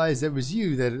realize it was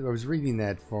you that I was reading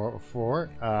that for.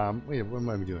 Wait, what am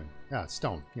I doing? Ah,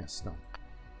 stone. Yes, stone.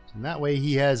 So in that way,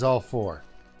 he has all 4.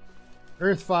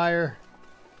 Earth, fire,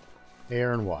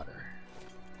 air, and water.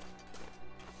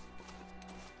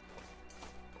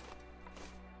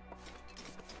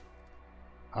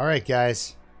 All right,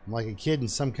 guys. I'm like a kid in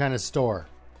some kind of store.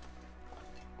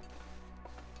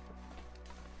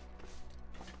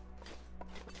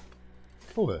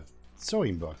 Oh, a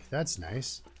sewing book. That's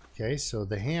nice. Okay, so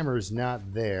the hammer's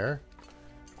not there.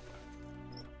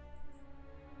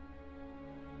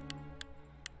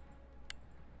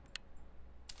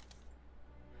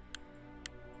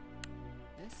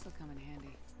 This will come in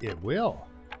handy. It will.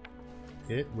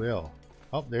 It will.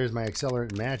 Oh, there's my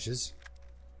accelerant matches.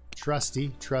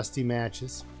 Trusty, trusty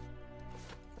matches.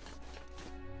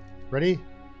 Ready?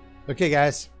 Okay,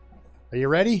 guys. Are you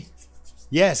ready?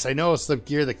 Yes, I know, Slip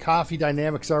Gear. The coffee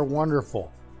dynamics are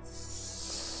wonderful.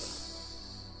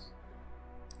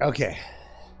 Okay.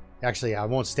 Actually, I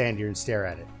won't stand here and stare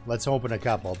at it. Let's open a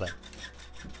couple, but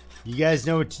you guys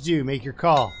know what to do. Make your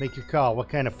call. Make your call. What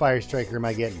kind of fire striker am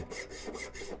I getting?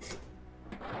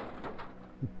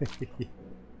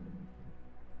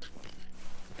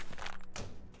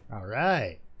 All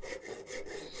right.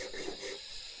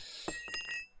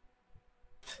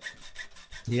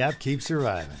 Yep, keep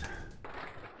surviving.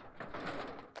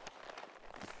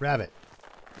 Rabbit,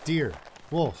 deer,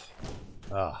 wolf.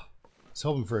 Ah, I was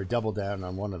hoping for a double down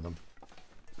on one of them.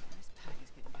 This pack is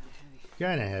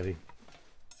getting Kind of heavy.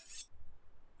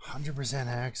 100%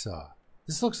 hacksaw.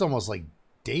 This looks almost like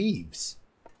Dave's.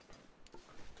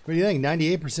 What do you think?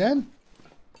 98%?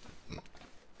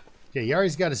 Okay,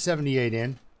 Yari's got a 78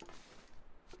 in.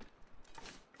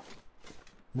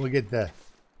 We'll get the...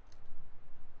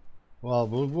 Well,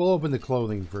 we'll open the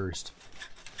clothing first.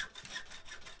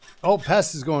 Oh,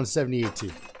 Pest is going 78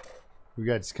 too. We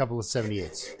got a couple of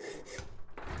 78s.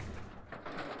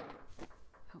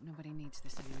 Hope nobody needs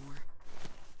this anymore.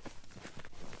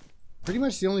 Pretty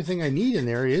much the only thing I need in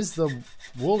there is the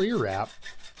wool ear wrap.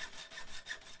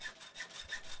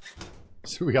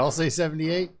 Should we all say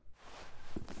 78?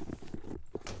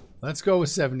 Let's go with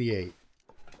 78.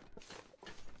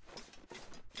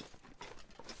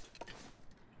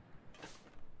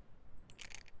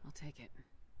 I'll take it.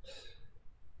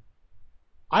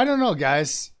 I don't know,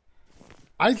 guys.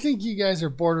 I think you guys are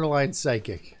borderline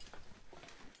psychic.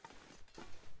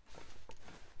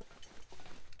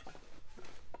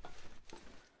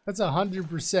 That's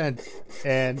 100%,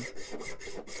 and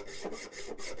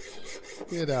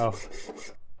you know,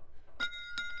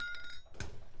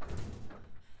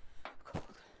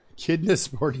 kid in a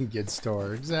sporting goods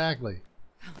store, exactly.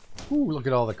 Ooh, look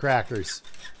at all the crackers.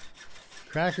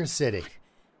 Cracker City.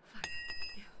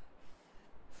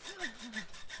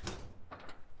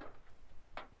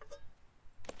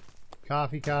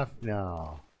 Coffee.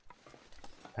 No.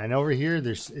 And over here,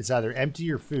 it's either empty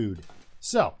or food.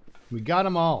 So, we got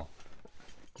them all.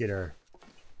 Get our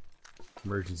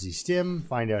emergency stim.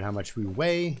 Find out how much we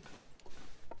weigh.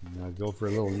 Go for a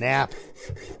little nap.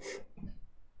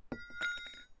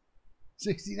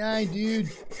 69, dude.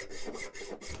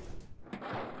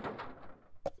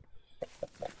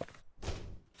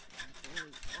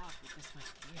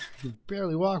 You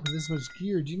barely walk with this much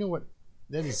gear. Do you know what?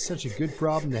 That is such a good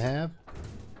problem to have.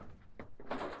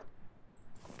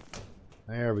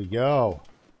 There we go.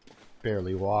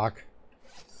 Barely walk.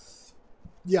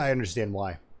 Yeah, I understand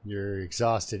why. You're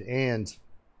exhausted and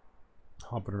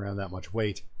humping around that much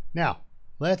weight. Now,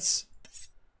 let's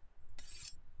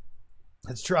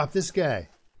drop this guy.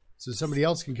 So somebody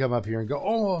else can come up here and go,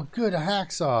 oh, good, a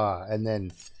hacksaw. And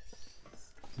then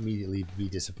immediately be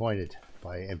disappointed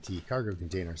by empty cargo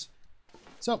containers.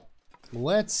 So,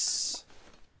 let's...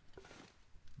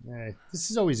 this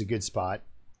is always a good spot.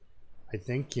 I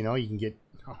think, you know, you can get...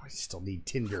 Oh, I still need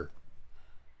tinder.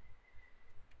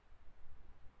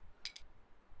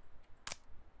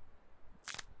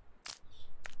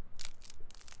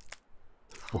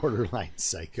 Borderline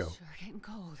psycho. Sure getting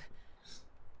cold.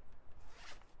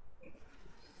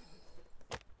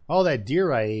 All that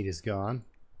deer I ate is gone.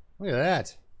 Look at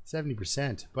that.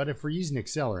 70%. But if we're using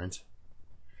accelerant,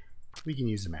 we can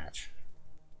use a match.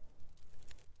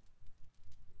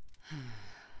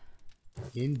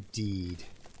 Indeed.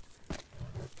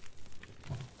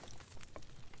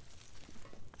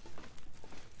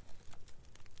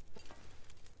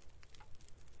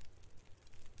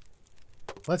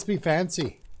 Let's be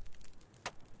fancy.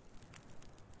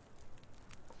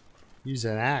 Use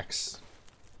an axe.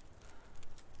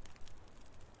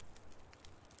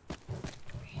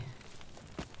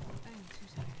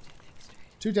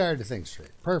 Too tired to think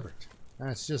straight. Perfect.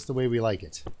 That's just the way we like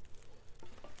it.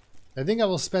 I think I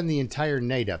will spend the entire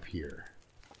night up here.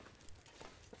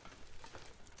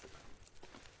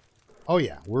 Oh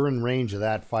yeah, we're in range of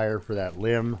that fire for that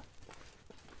limb.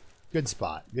 Good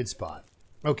spot. Good spot.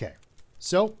 Okay.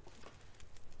 So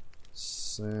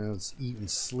let's eat and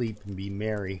sleep and be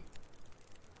merry.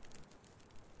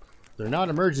 They're not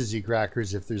emergency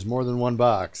crackers if there's more than one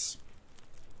box.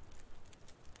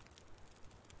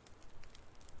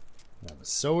 Have a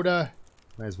soda.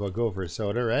 Might as well go for a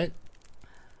soda, right?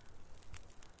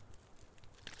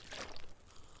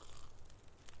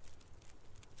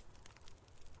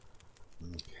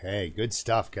 Okay, good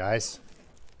stuff, guys.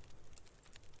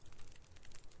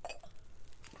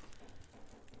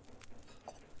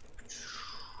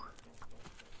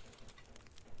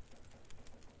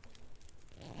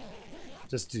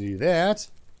 Just to do that.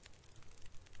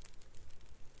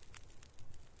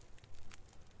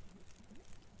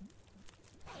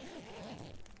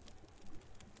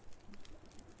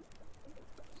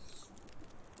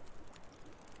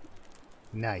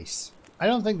 Nice. I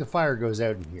don't think the fire goes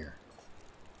out in here.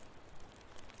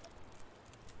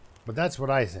 But that's what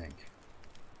I think.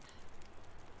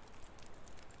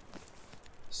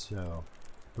 So,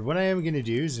 but what I am going to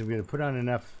do is I'm going to put on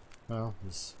enough, well,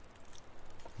 there's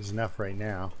enough right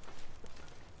now.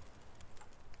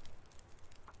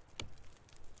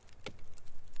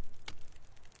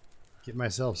 Get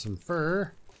myself some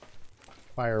fur,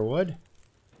 firewood,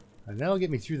 and that'll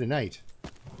get me through the night. I'm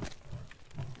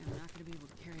not going to be able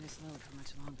to carry this load for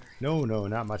much longer. No,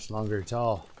 not much longer at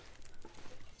all.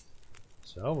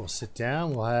 So we'll sit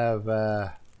down. We'll have,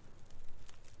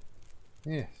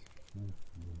 yeah.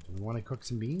 Do we want to cook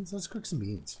some beans? Let's cook some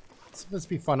beans. Let's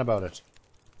be fun about it.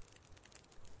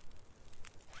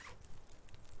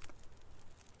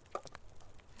 I'm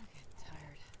getting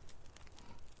tired.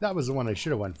 That was the one I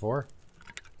should have went for.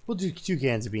 We'll do 2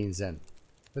 cans of beans then.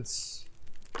 Let's.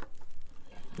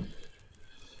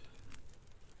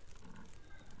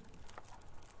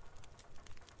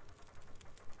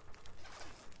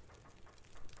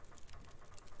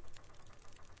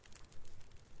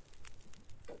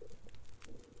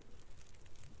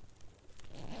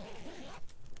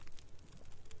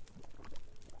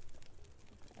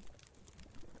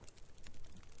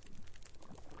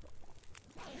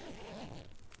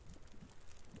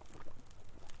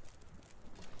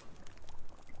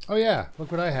 Oh yeah,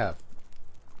 look what I have.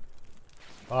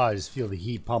 Oh, I just feel the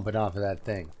heat pumping off of that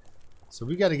thing. So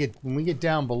we got to get, when we get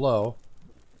down below,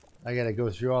 I got to go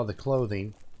through all the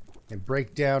clothing and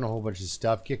break down a whole bunch of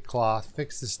stuff, get cloth,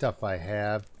 fix the stuff I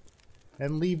have,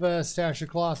 and leave a stash of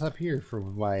cloth up here for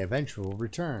my eventual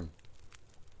return.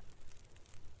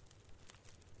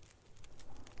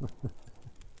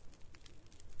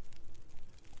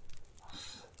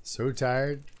 So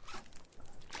tired.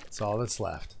 That's all that's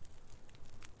left.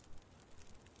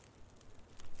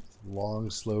 Long,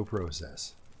 slow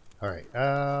process. All right,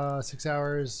 6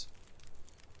 hours.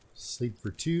 Sleep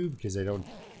for 2 because I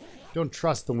don't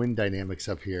trust the wind dynamics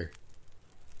up here.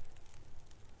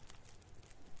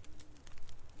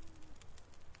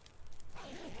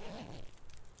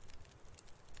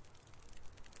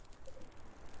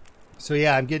 So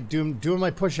yeah, I'm doing my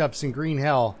push-ups in green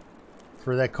hell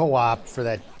for that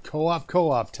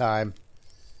co-op time,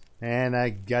 and I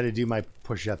got to do my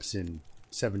push-ups in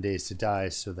 7 Days to Die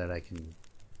so that I can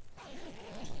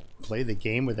play the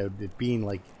game without it being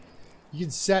like, you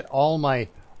can set all my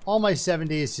 7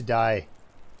 Days to Die.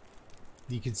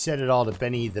 You can set it all to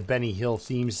the Benny Hill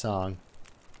theme song,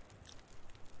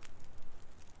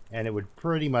 and it would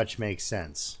pretty much make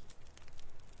sense.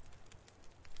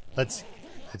 Let's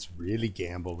really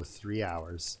gamble with 3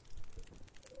 hours.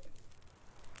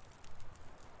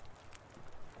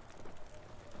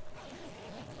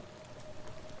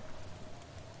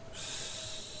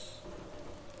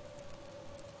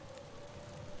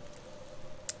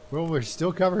 Well, we're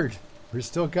still covered. We're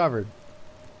still covered.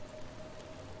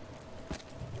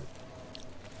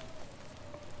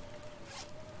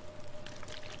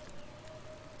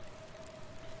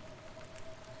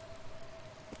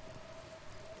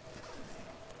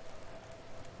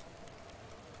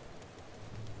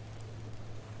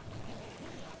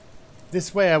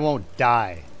 This way I won't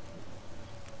die.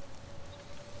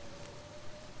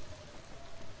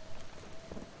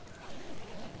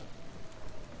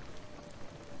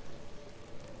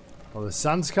 Well, the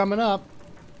sun's coming up.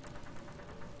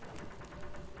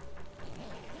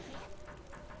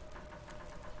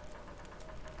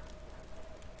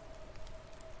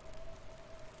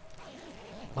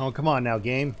 Oh, come on now,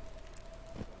 game.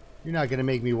 You're not going to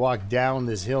make me walk down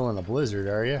this hill in a blizzard,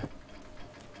 are you?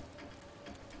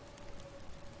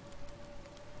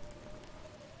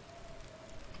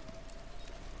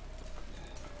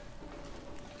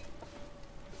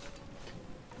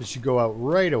 This should go out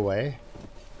right away.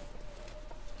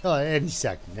 Oh, any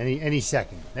second. Any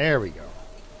second. There we go.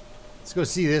 Let's go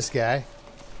see this guy.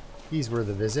 He's worth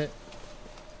a visit.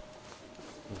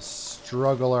 We'll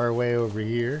struggle our way over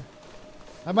here.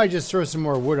 I might just throw some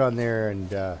more wood on there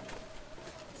and... Yeah,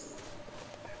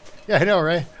 I know,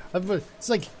 right? It's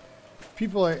like...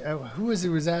 People are... who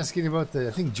was asking about the...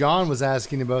 I think John was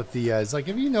asking about the... it's like,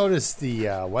 have you noticed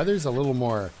the weather's a little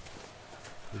more...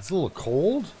 It's a little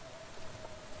cold?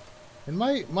 And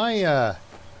my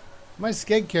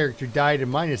Skeg character died at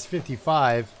minus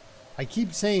 55. I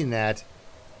keep saying that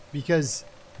because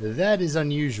that is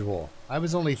unusual. I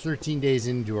was only 13 days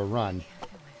into a run.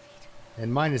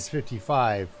 And minus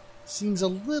 55 seems a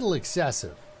little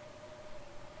excessive.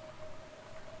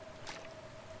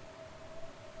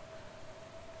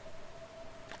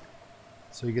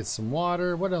 So he gets some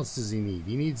water. What else does he need?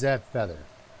 He needs that feather.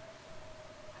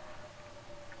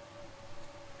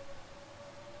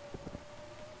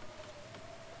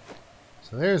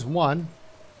 So there's one.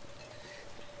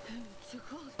 Too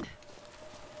cold.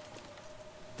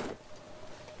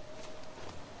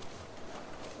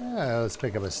 Let's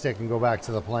pick up a stick and go back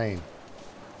to the plane.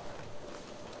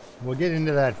 We'll get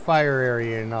into that fire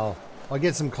area and I'll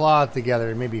get some cloth together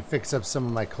and maybe fix up some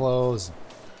of my clothes.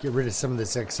 Get rid of some of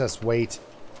this excess weight.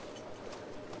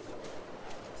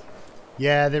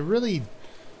 Yeah, they really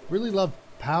love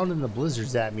pounding the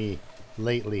blizzards at me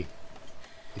lately.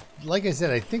 Like I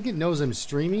said, I think it knows I'm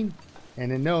streaming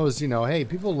and it knows, you know, hey,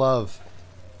 people love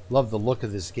the look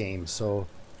of this game, so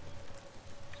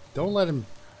don't let him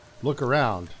look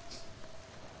around.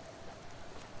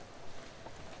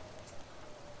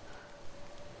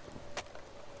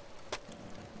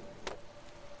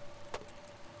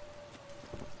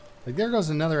 Like, there goes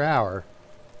another hour.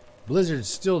 Blizzard's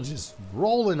still just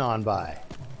rolling on by.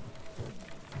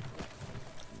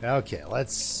 Okay,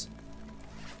 let's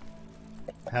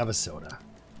have a soda.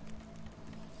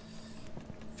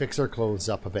 Fix our clothes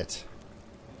up a bit.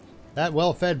 That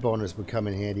well-fed bonus would come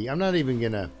in handy. I'm not even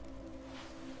gonna...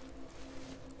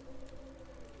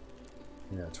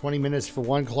 20 minutes for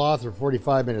one cloth or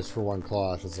 45 minutes for one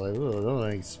cloth. It's like, oh,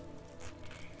 those things.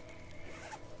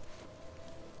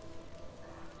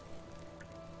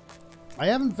 I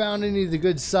haven't found any of the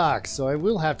good socks, so I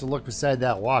will have to look beside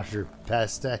that washer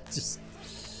pest. I just...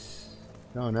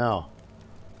 Oh no.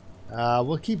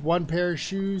 We'll keep one pair of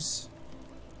shoes.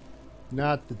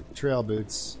 Not the trail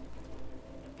boots.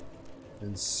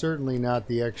 And certainly not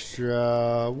the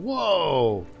extra...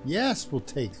 Whoa! Yes, we'll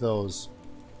take those.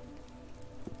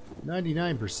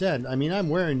 99%. I mean, I'm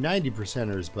wearing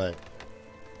 90%ers, but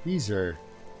these are...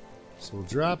 So we'll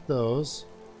drop those.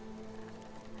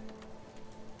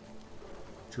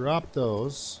 Drop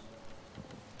those.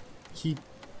 Keep...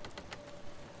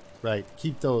 Right,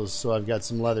 keep those so I've got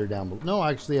some leather down below. No, I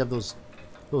actually have those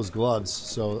gloves,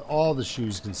 so all the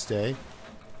shoes can stay.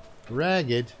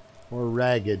 Ragged or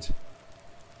ragged.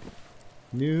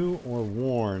 New or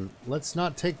worn. Let's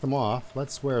not take them off.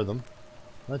 Let's wear them.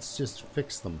 Let's just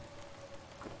fix them.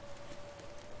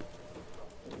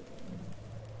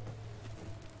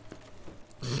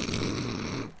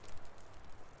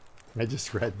 I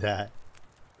just read that.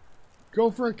 Go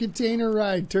for a container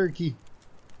ride, turkey.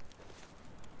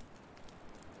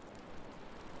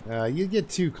 You get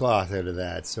 2 cloth out of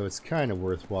that, so it's kind of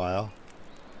worthwhile.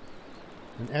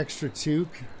 An extra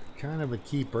toque, kind of a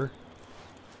keeper.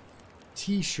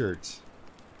 T-shirt.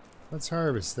 Let's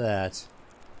harvest that.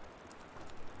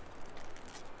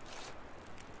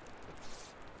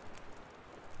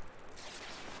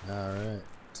 Alright.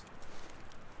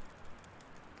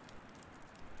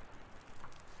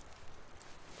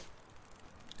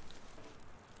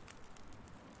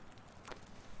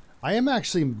 I am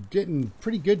actually getting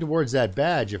pretty good towards that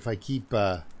badge if I keep...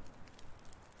 You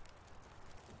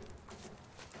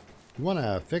want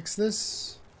to fix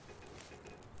this?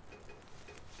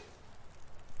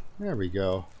 There we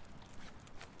go.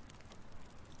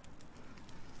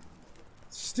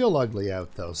 Still ugly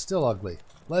out, though. Still ugly.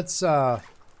 Let's,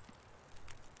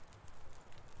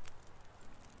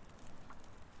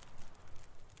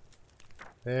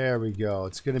 There we go.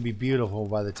 It's going to be beautiful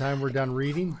by the time we're done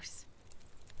reading.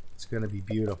 It's going to be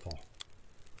beautiful.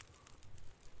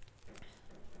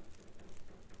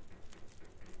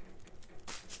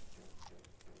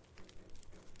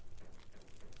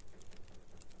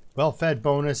 Well-fed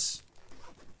bonus.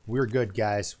 We're good,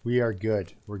 guys. We are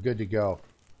good. We're good to go.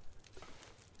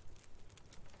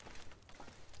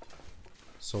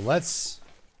 So let's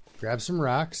grab some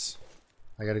rocks.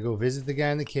 I gotta go visit the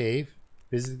guy in the cave,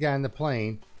 visit the guy in the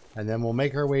plane, and then we'll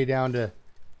make our way down to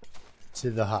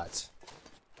the hut.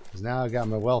 Because now I got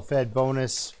my well-fed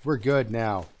bonus. We're good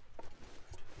now.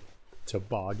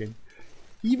 Toboggan.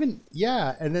 Even,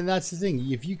 yeah, and then that's the thing.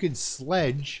 If you could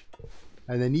sledge,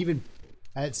 and then even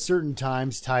at certain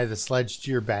times tie the sledge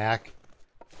to your back.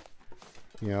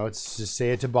 You know, it's just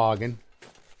say a toboggan.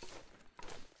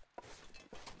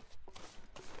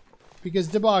 Because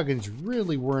toboggans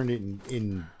really weren't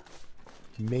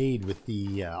made with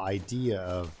the idea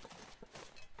of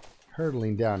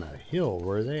hurtling down a hill,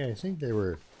 were they? I think they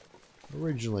were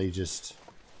originally just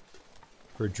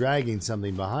for dragging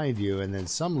something behind you, and then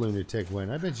some lunatic went,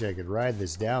 I bet you I could ride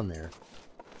this down there.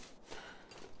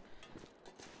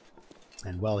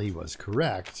 And well, he was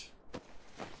correct.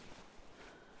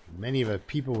 Many of the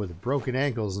people with broken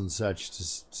ankles and such to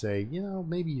say, you know,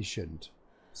 maybe you shouldn't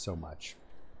so much.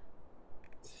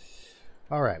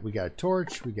 All right, we got a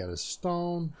torch, we got a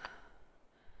stone,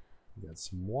 we got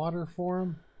some water for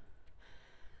him.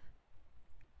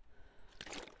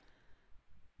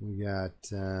 We got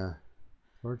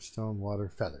torch, stone,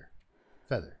 water, feather.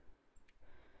 Feather.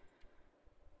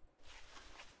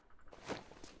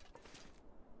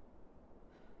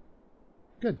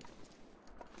 Good.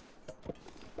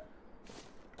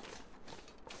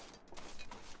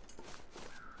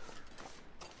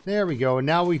 There we go. And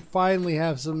now we finally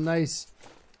have some nice...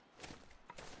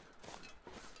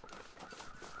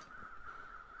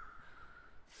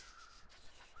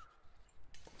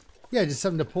 Yeah, just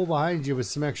something to pull behind you with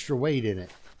some extra weight in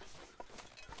it.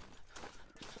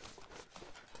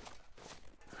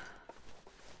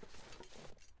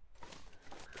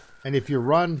 And if you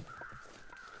run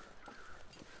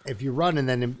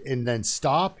and then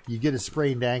stop, you get a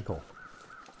sprained ankle.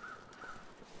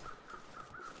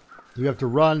 You have to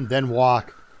run, then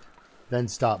walk, then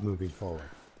stop moving forward,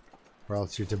 or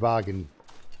else your toboggan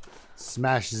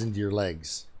smashes into your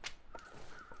legs.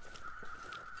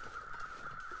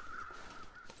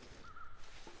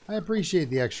 I appreciate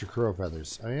the extra crow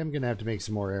feathers. I am going to have to make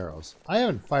some more arrows. I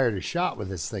haven't fired a shot with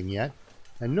this thing yet,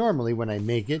 and normally when I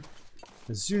make it,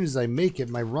 as soon as I make it,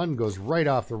 my run goes right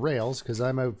off the rails because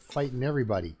I'm out fighting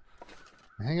everybody.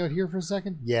 Hang out here for a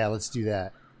second? Yeah, let's do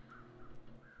that.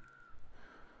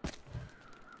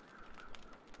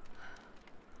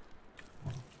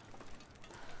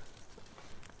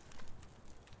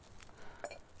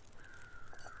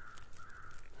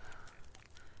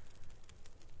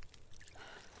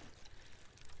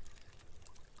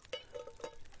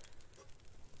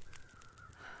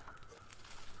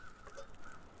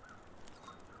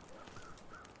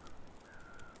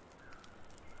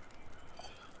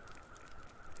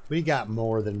 We got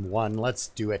more than one. Let's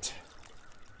do it.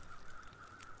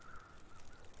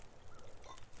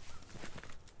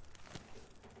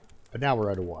 But now we're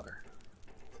out of water.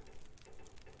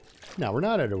 No, we're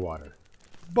not out of water.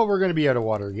 But we're going to be out of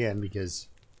water again because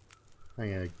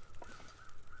I'm going to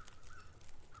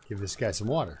give this guy some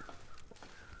water.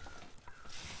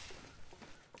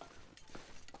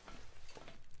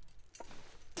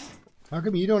 How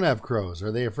come you don't have crows?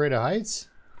 Are they afraid of heights?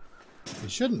 They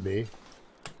shouldn't be.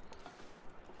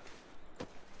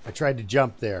 I tried to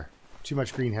jump there. Too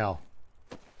much green hell.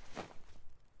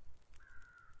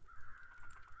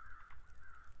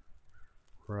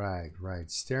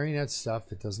 Right. Staring at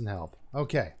stuff, it doesn't help.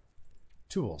 Okay.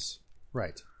 Tools.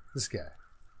 Right. This guy.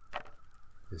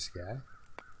 This guy.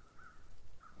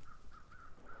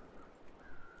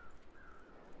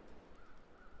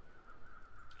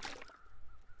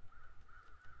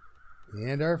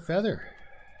 And our feather.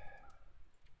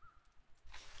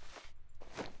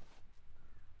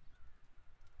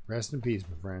 Rest in peace,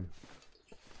 my friend.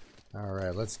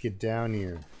 Alright, let's get down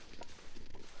here.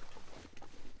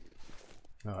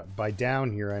 By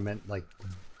down here, I meant like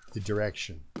the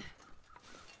direction.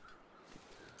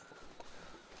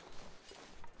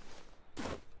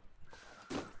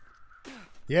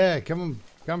 Yeah, come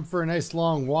for a nice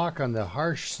long walk on the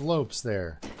harsh slopes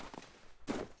there.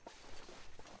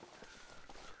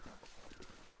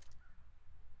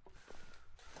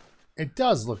 It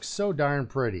does look so darn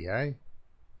pretty, eh?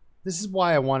 This is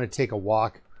why I want to take a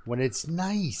walk when it's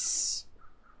nice.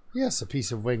 Yes, a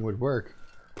piece of wing would work.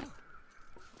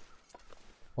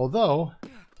 Although,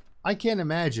 I can't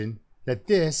imagine that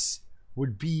this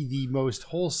would be the most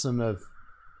wholesome of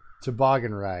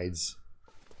toboggan rides.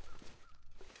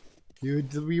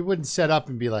 You wouldn't set up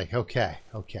and be like, okay.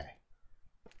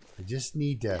 I just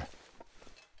need to... I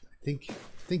think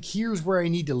think here's where I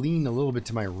need to lean a little bit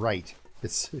to my right.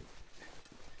 It's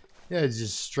yeah, it's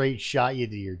just straight shot you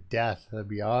to your death. That'd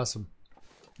be awesome.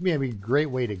 I mean, it'd be a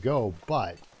great way to go,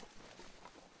 but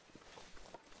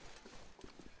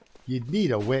you'd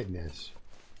need a witness.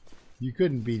 You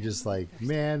couldn't be just like,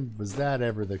 man, was that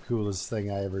ever the coolest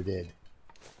thing I ever did?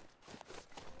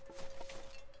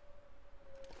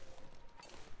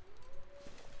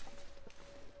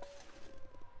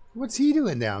 What's he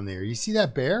doing down there? You see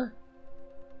that bear?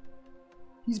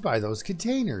 He's by those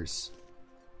containers.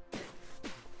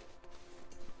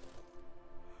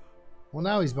 Well,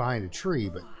 now he's behind a tree,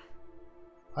 but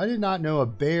I did not know a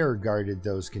bear guarded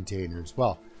those containers.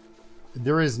 Well,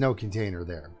 there is no container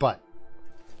there, but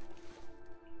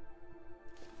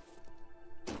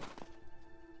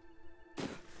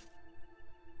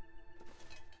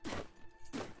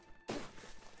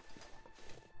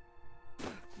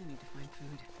I need to find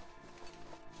food.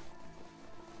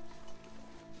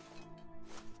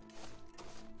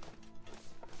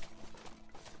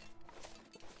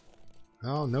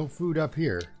 oh, no food up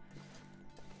here.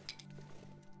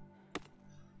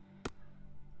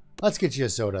 Let's get you a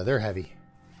soda. They're heavy.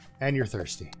 And you're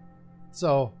thirsty.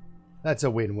 So, that's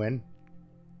a win-win.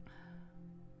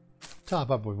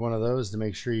 Top up with one of those to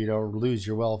make sure you don't lose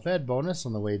your well-fed bonus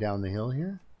on the way down the hill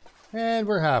here. And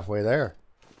we're halfway there.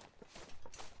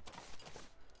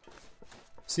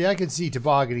 See, I could see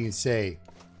tobogganing and say,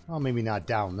 well, maybe not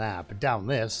down that, but down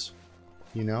this.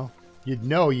 You know? You'd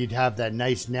know you'd have that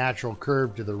nice natural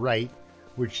curve to the right,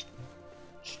 which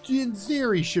in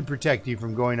theory should protect you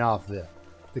from going off the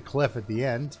cliff at the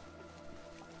end.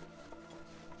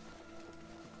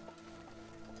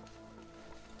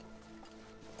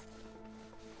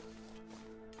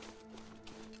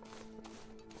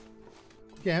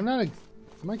 Okay, am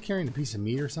I carrying a piece of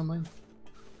meat or something?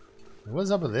 What's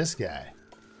up with this guy?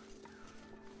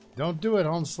 Don't do it,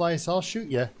 Home Slice. I'll shoot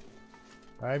you.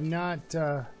 I'm not,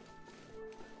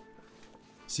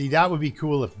 See, that would be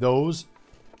cool if those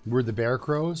were the bear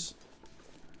crows.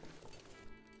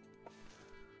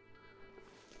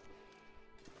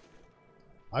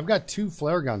 I've got 2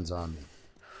 flare guns on me.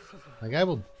 Like, I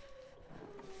will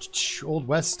Old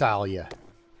West style you.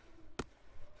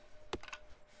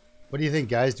 What do you think,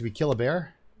 guys? Do we kill a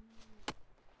bear?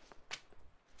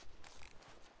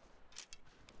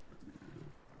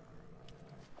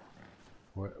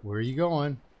 Where are you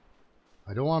going?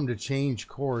 I don't want him to change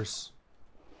course.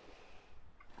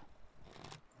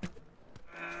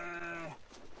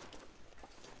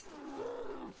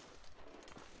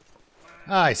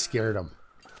 I scared him.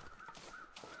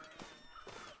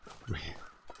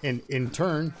 And in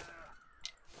turn,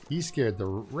 he scared the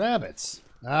rabbits.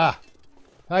 Ah,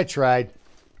 I tried.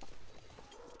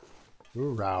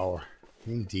 Hoorah.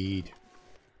 Indeed.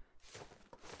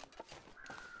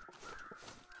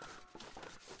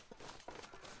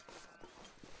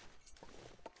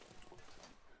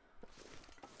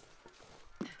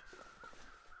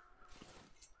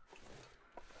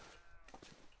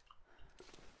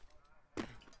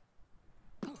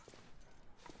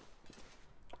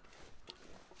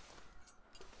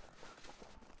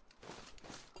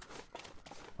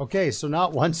 Okay, so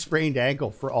not one sprained ankle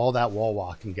for all that wall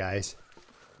walking, guys.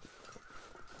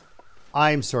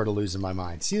 I'm sort of losing my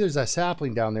mind. See, there's a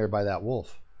sapling down there by that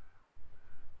wolf.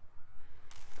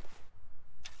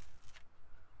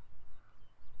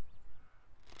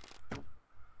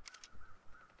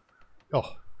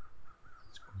 Oh,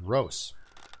 it's gross.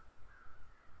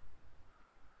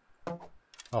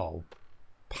 Oh.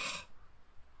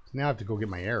 Now I have to go get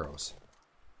my arrows.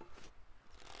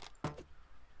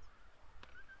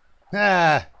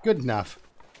 Ah, good enough.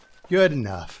 Good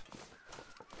enough.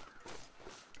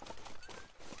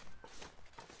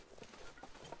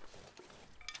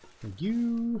 Thank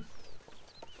you.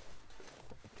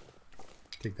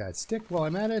 Take that stick while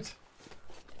I'm at it.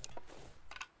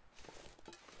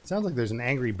 Sounds like there's an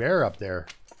angry bear up there.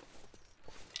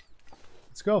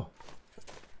 Let's go.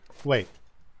 Wait.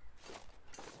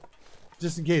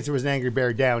 Just in case there was an angry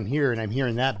bear down here and I'm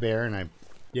hearing that bear and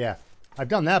yeah, I've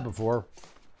done that before.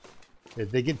 If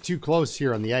they get too close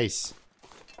here on the ice,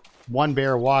 one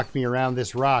bear walked me around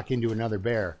this rock into another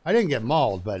bear. I didn't get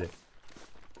mauled, but it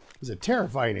was a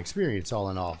terrifying experience all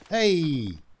in all.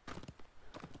 Hey!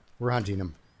 We're hunting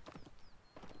him.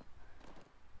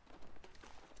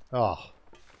 Oh.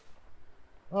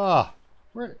 Oh.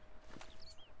 Where?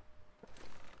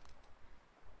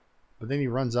 But then he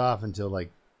runs off until,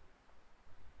 like,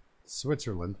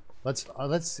 Switzerland.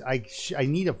 I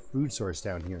need a food source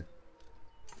down here.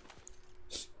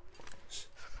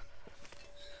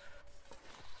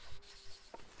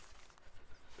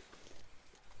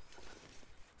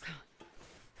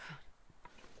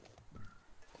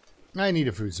 I need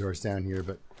a food source down here,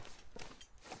 but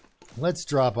let's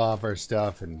drop off our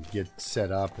stuff and get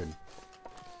set up. And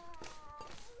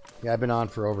yeah, I've been on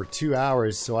for over 2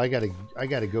 hours, so I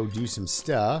gotta go do some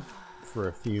stuff for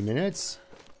a few minutes.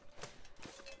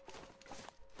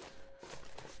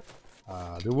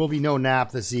 There will be no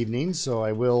nap this evening, so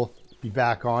I will be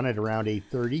back on at around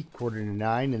 8:30,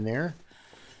 8:45 in there.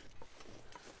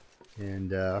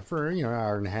 And for, you know, an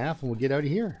hour and a half, and we'll get out of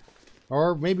here.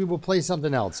 Or maybe we'll play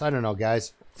something else. I don't know,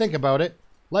 guys. Think about it.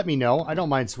 Let me know. I don't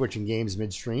mind switching games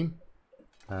midstream.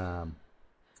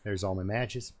 There's all my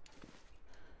matches.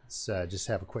 Let's just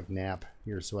have a quick nap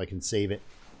here so I can save it.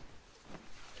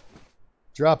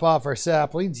 Drop off our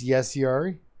saplings. Yes,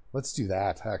 Yari. Let's do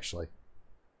that, actually.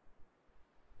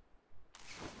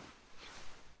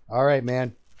 All right,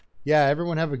 man. Yeah,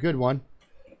 everyone have a good one.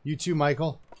 You too,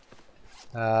 Michael.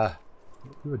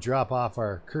 We would drop off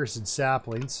our cursed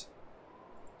saplings.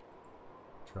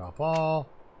 Drop all.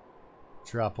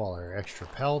 Drop all our extra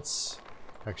pelts.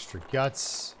 Extra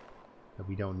guts that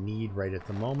we don't need right at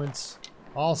the moment.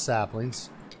 All saplings,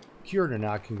 cured or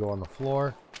not, can go on the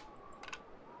floor.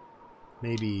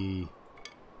 Maybe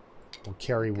we'll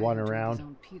carry one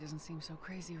around. Pee doesn't seem so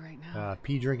crazy right now.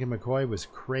 Pee drinking McCoy was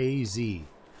crazy.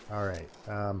 All right.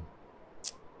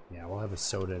 Yeah, we'll have a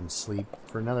soda and sleep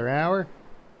for another hour.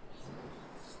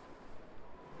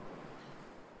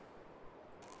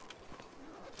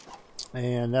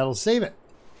 And that'll save it.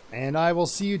 And I will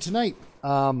see you tonight.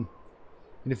 In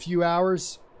a few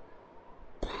hours.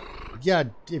 Yeah,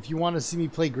 if you want to see me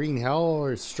play Green Hell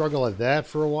or struggle at that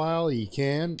for a while, you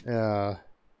can.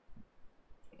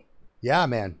 Yeah,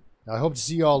 man. I hope to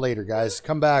see you all later, guys.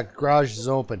 Come back. Garage is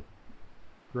open.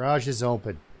 Garage is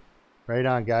open. Right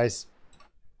on, guys.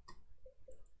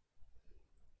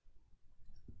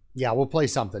 Yeah, we'll play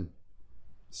something.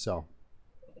 So.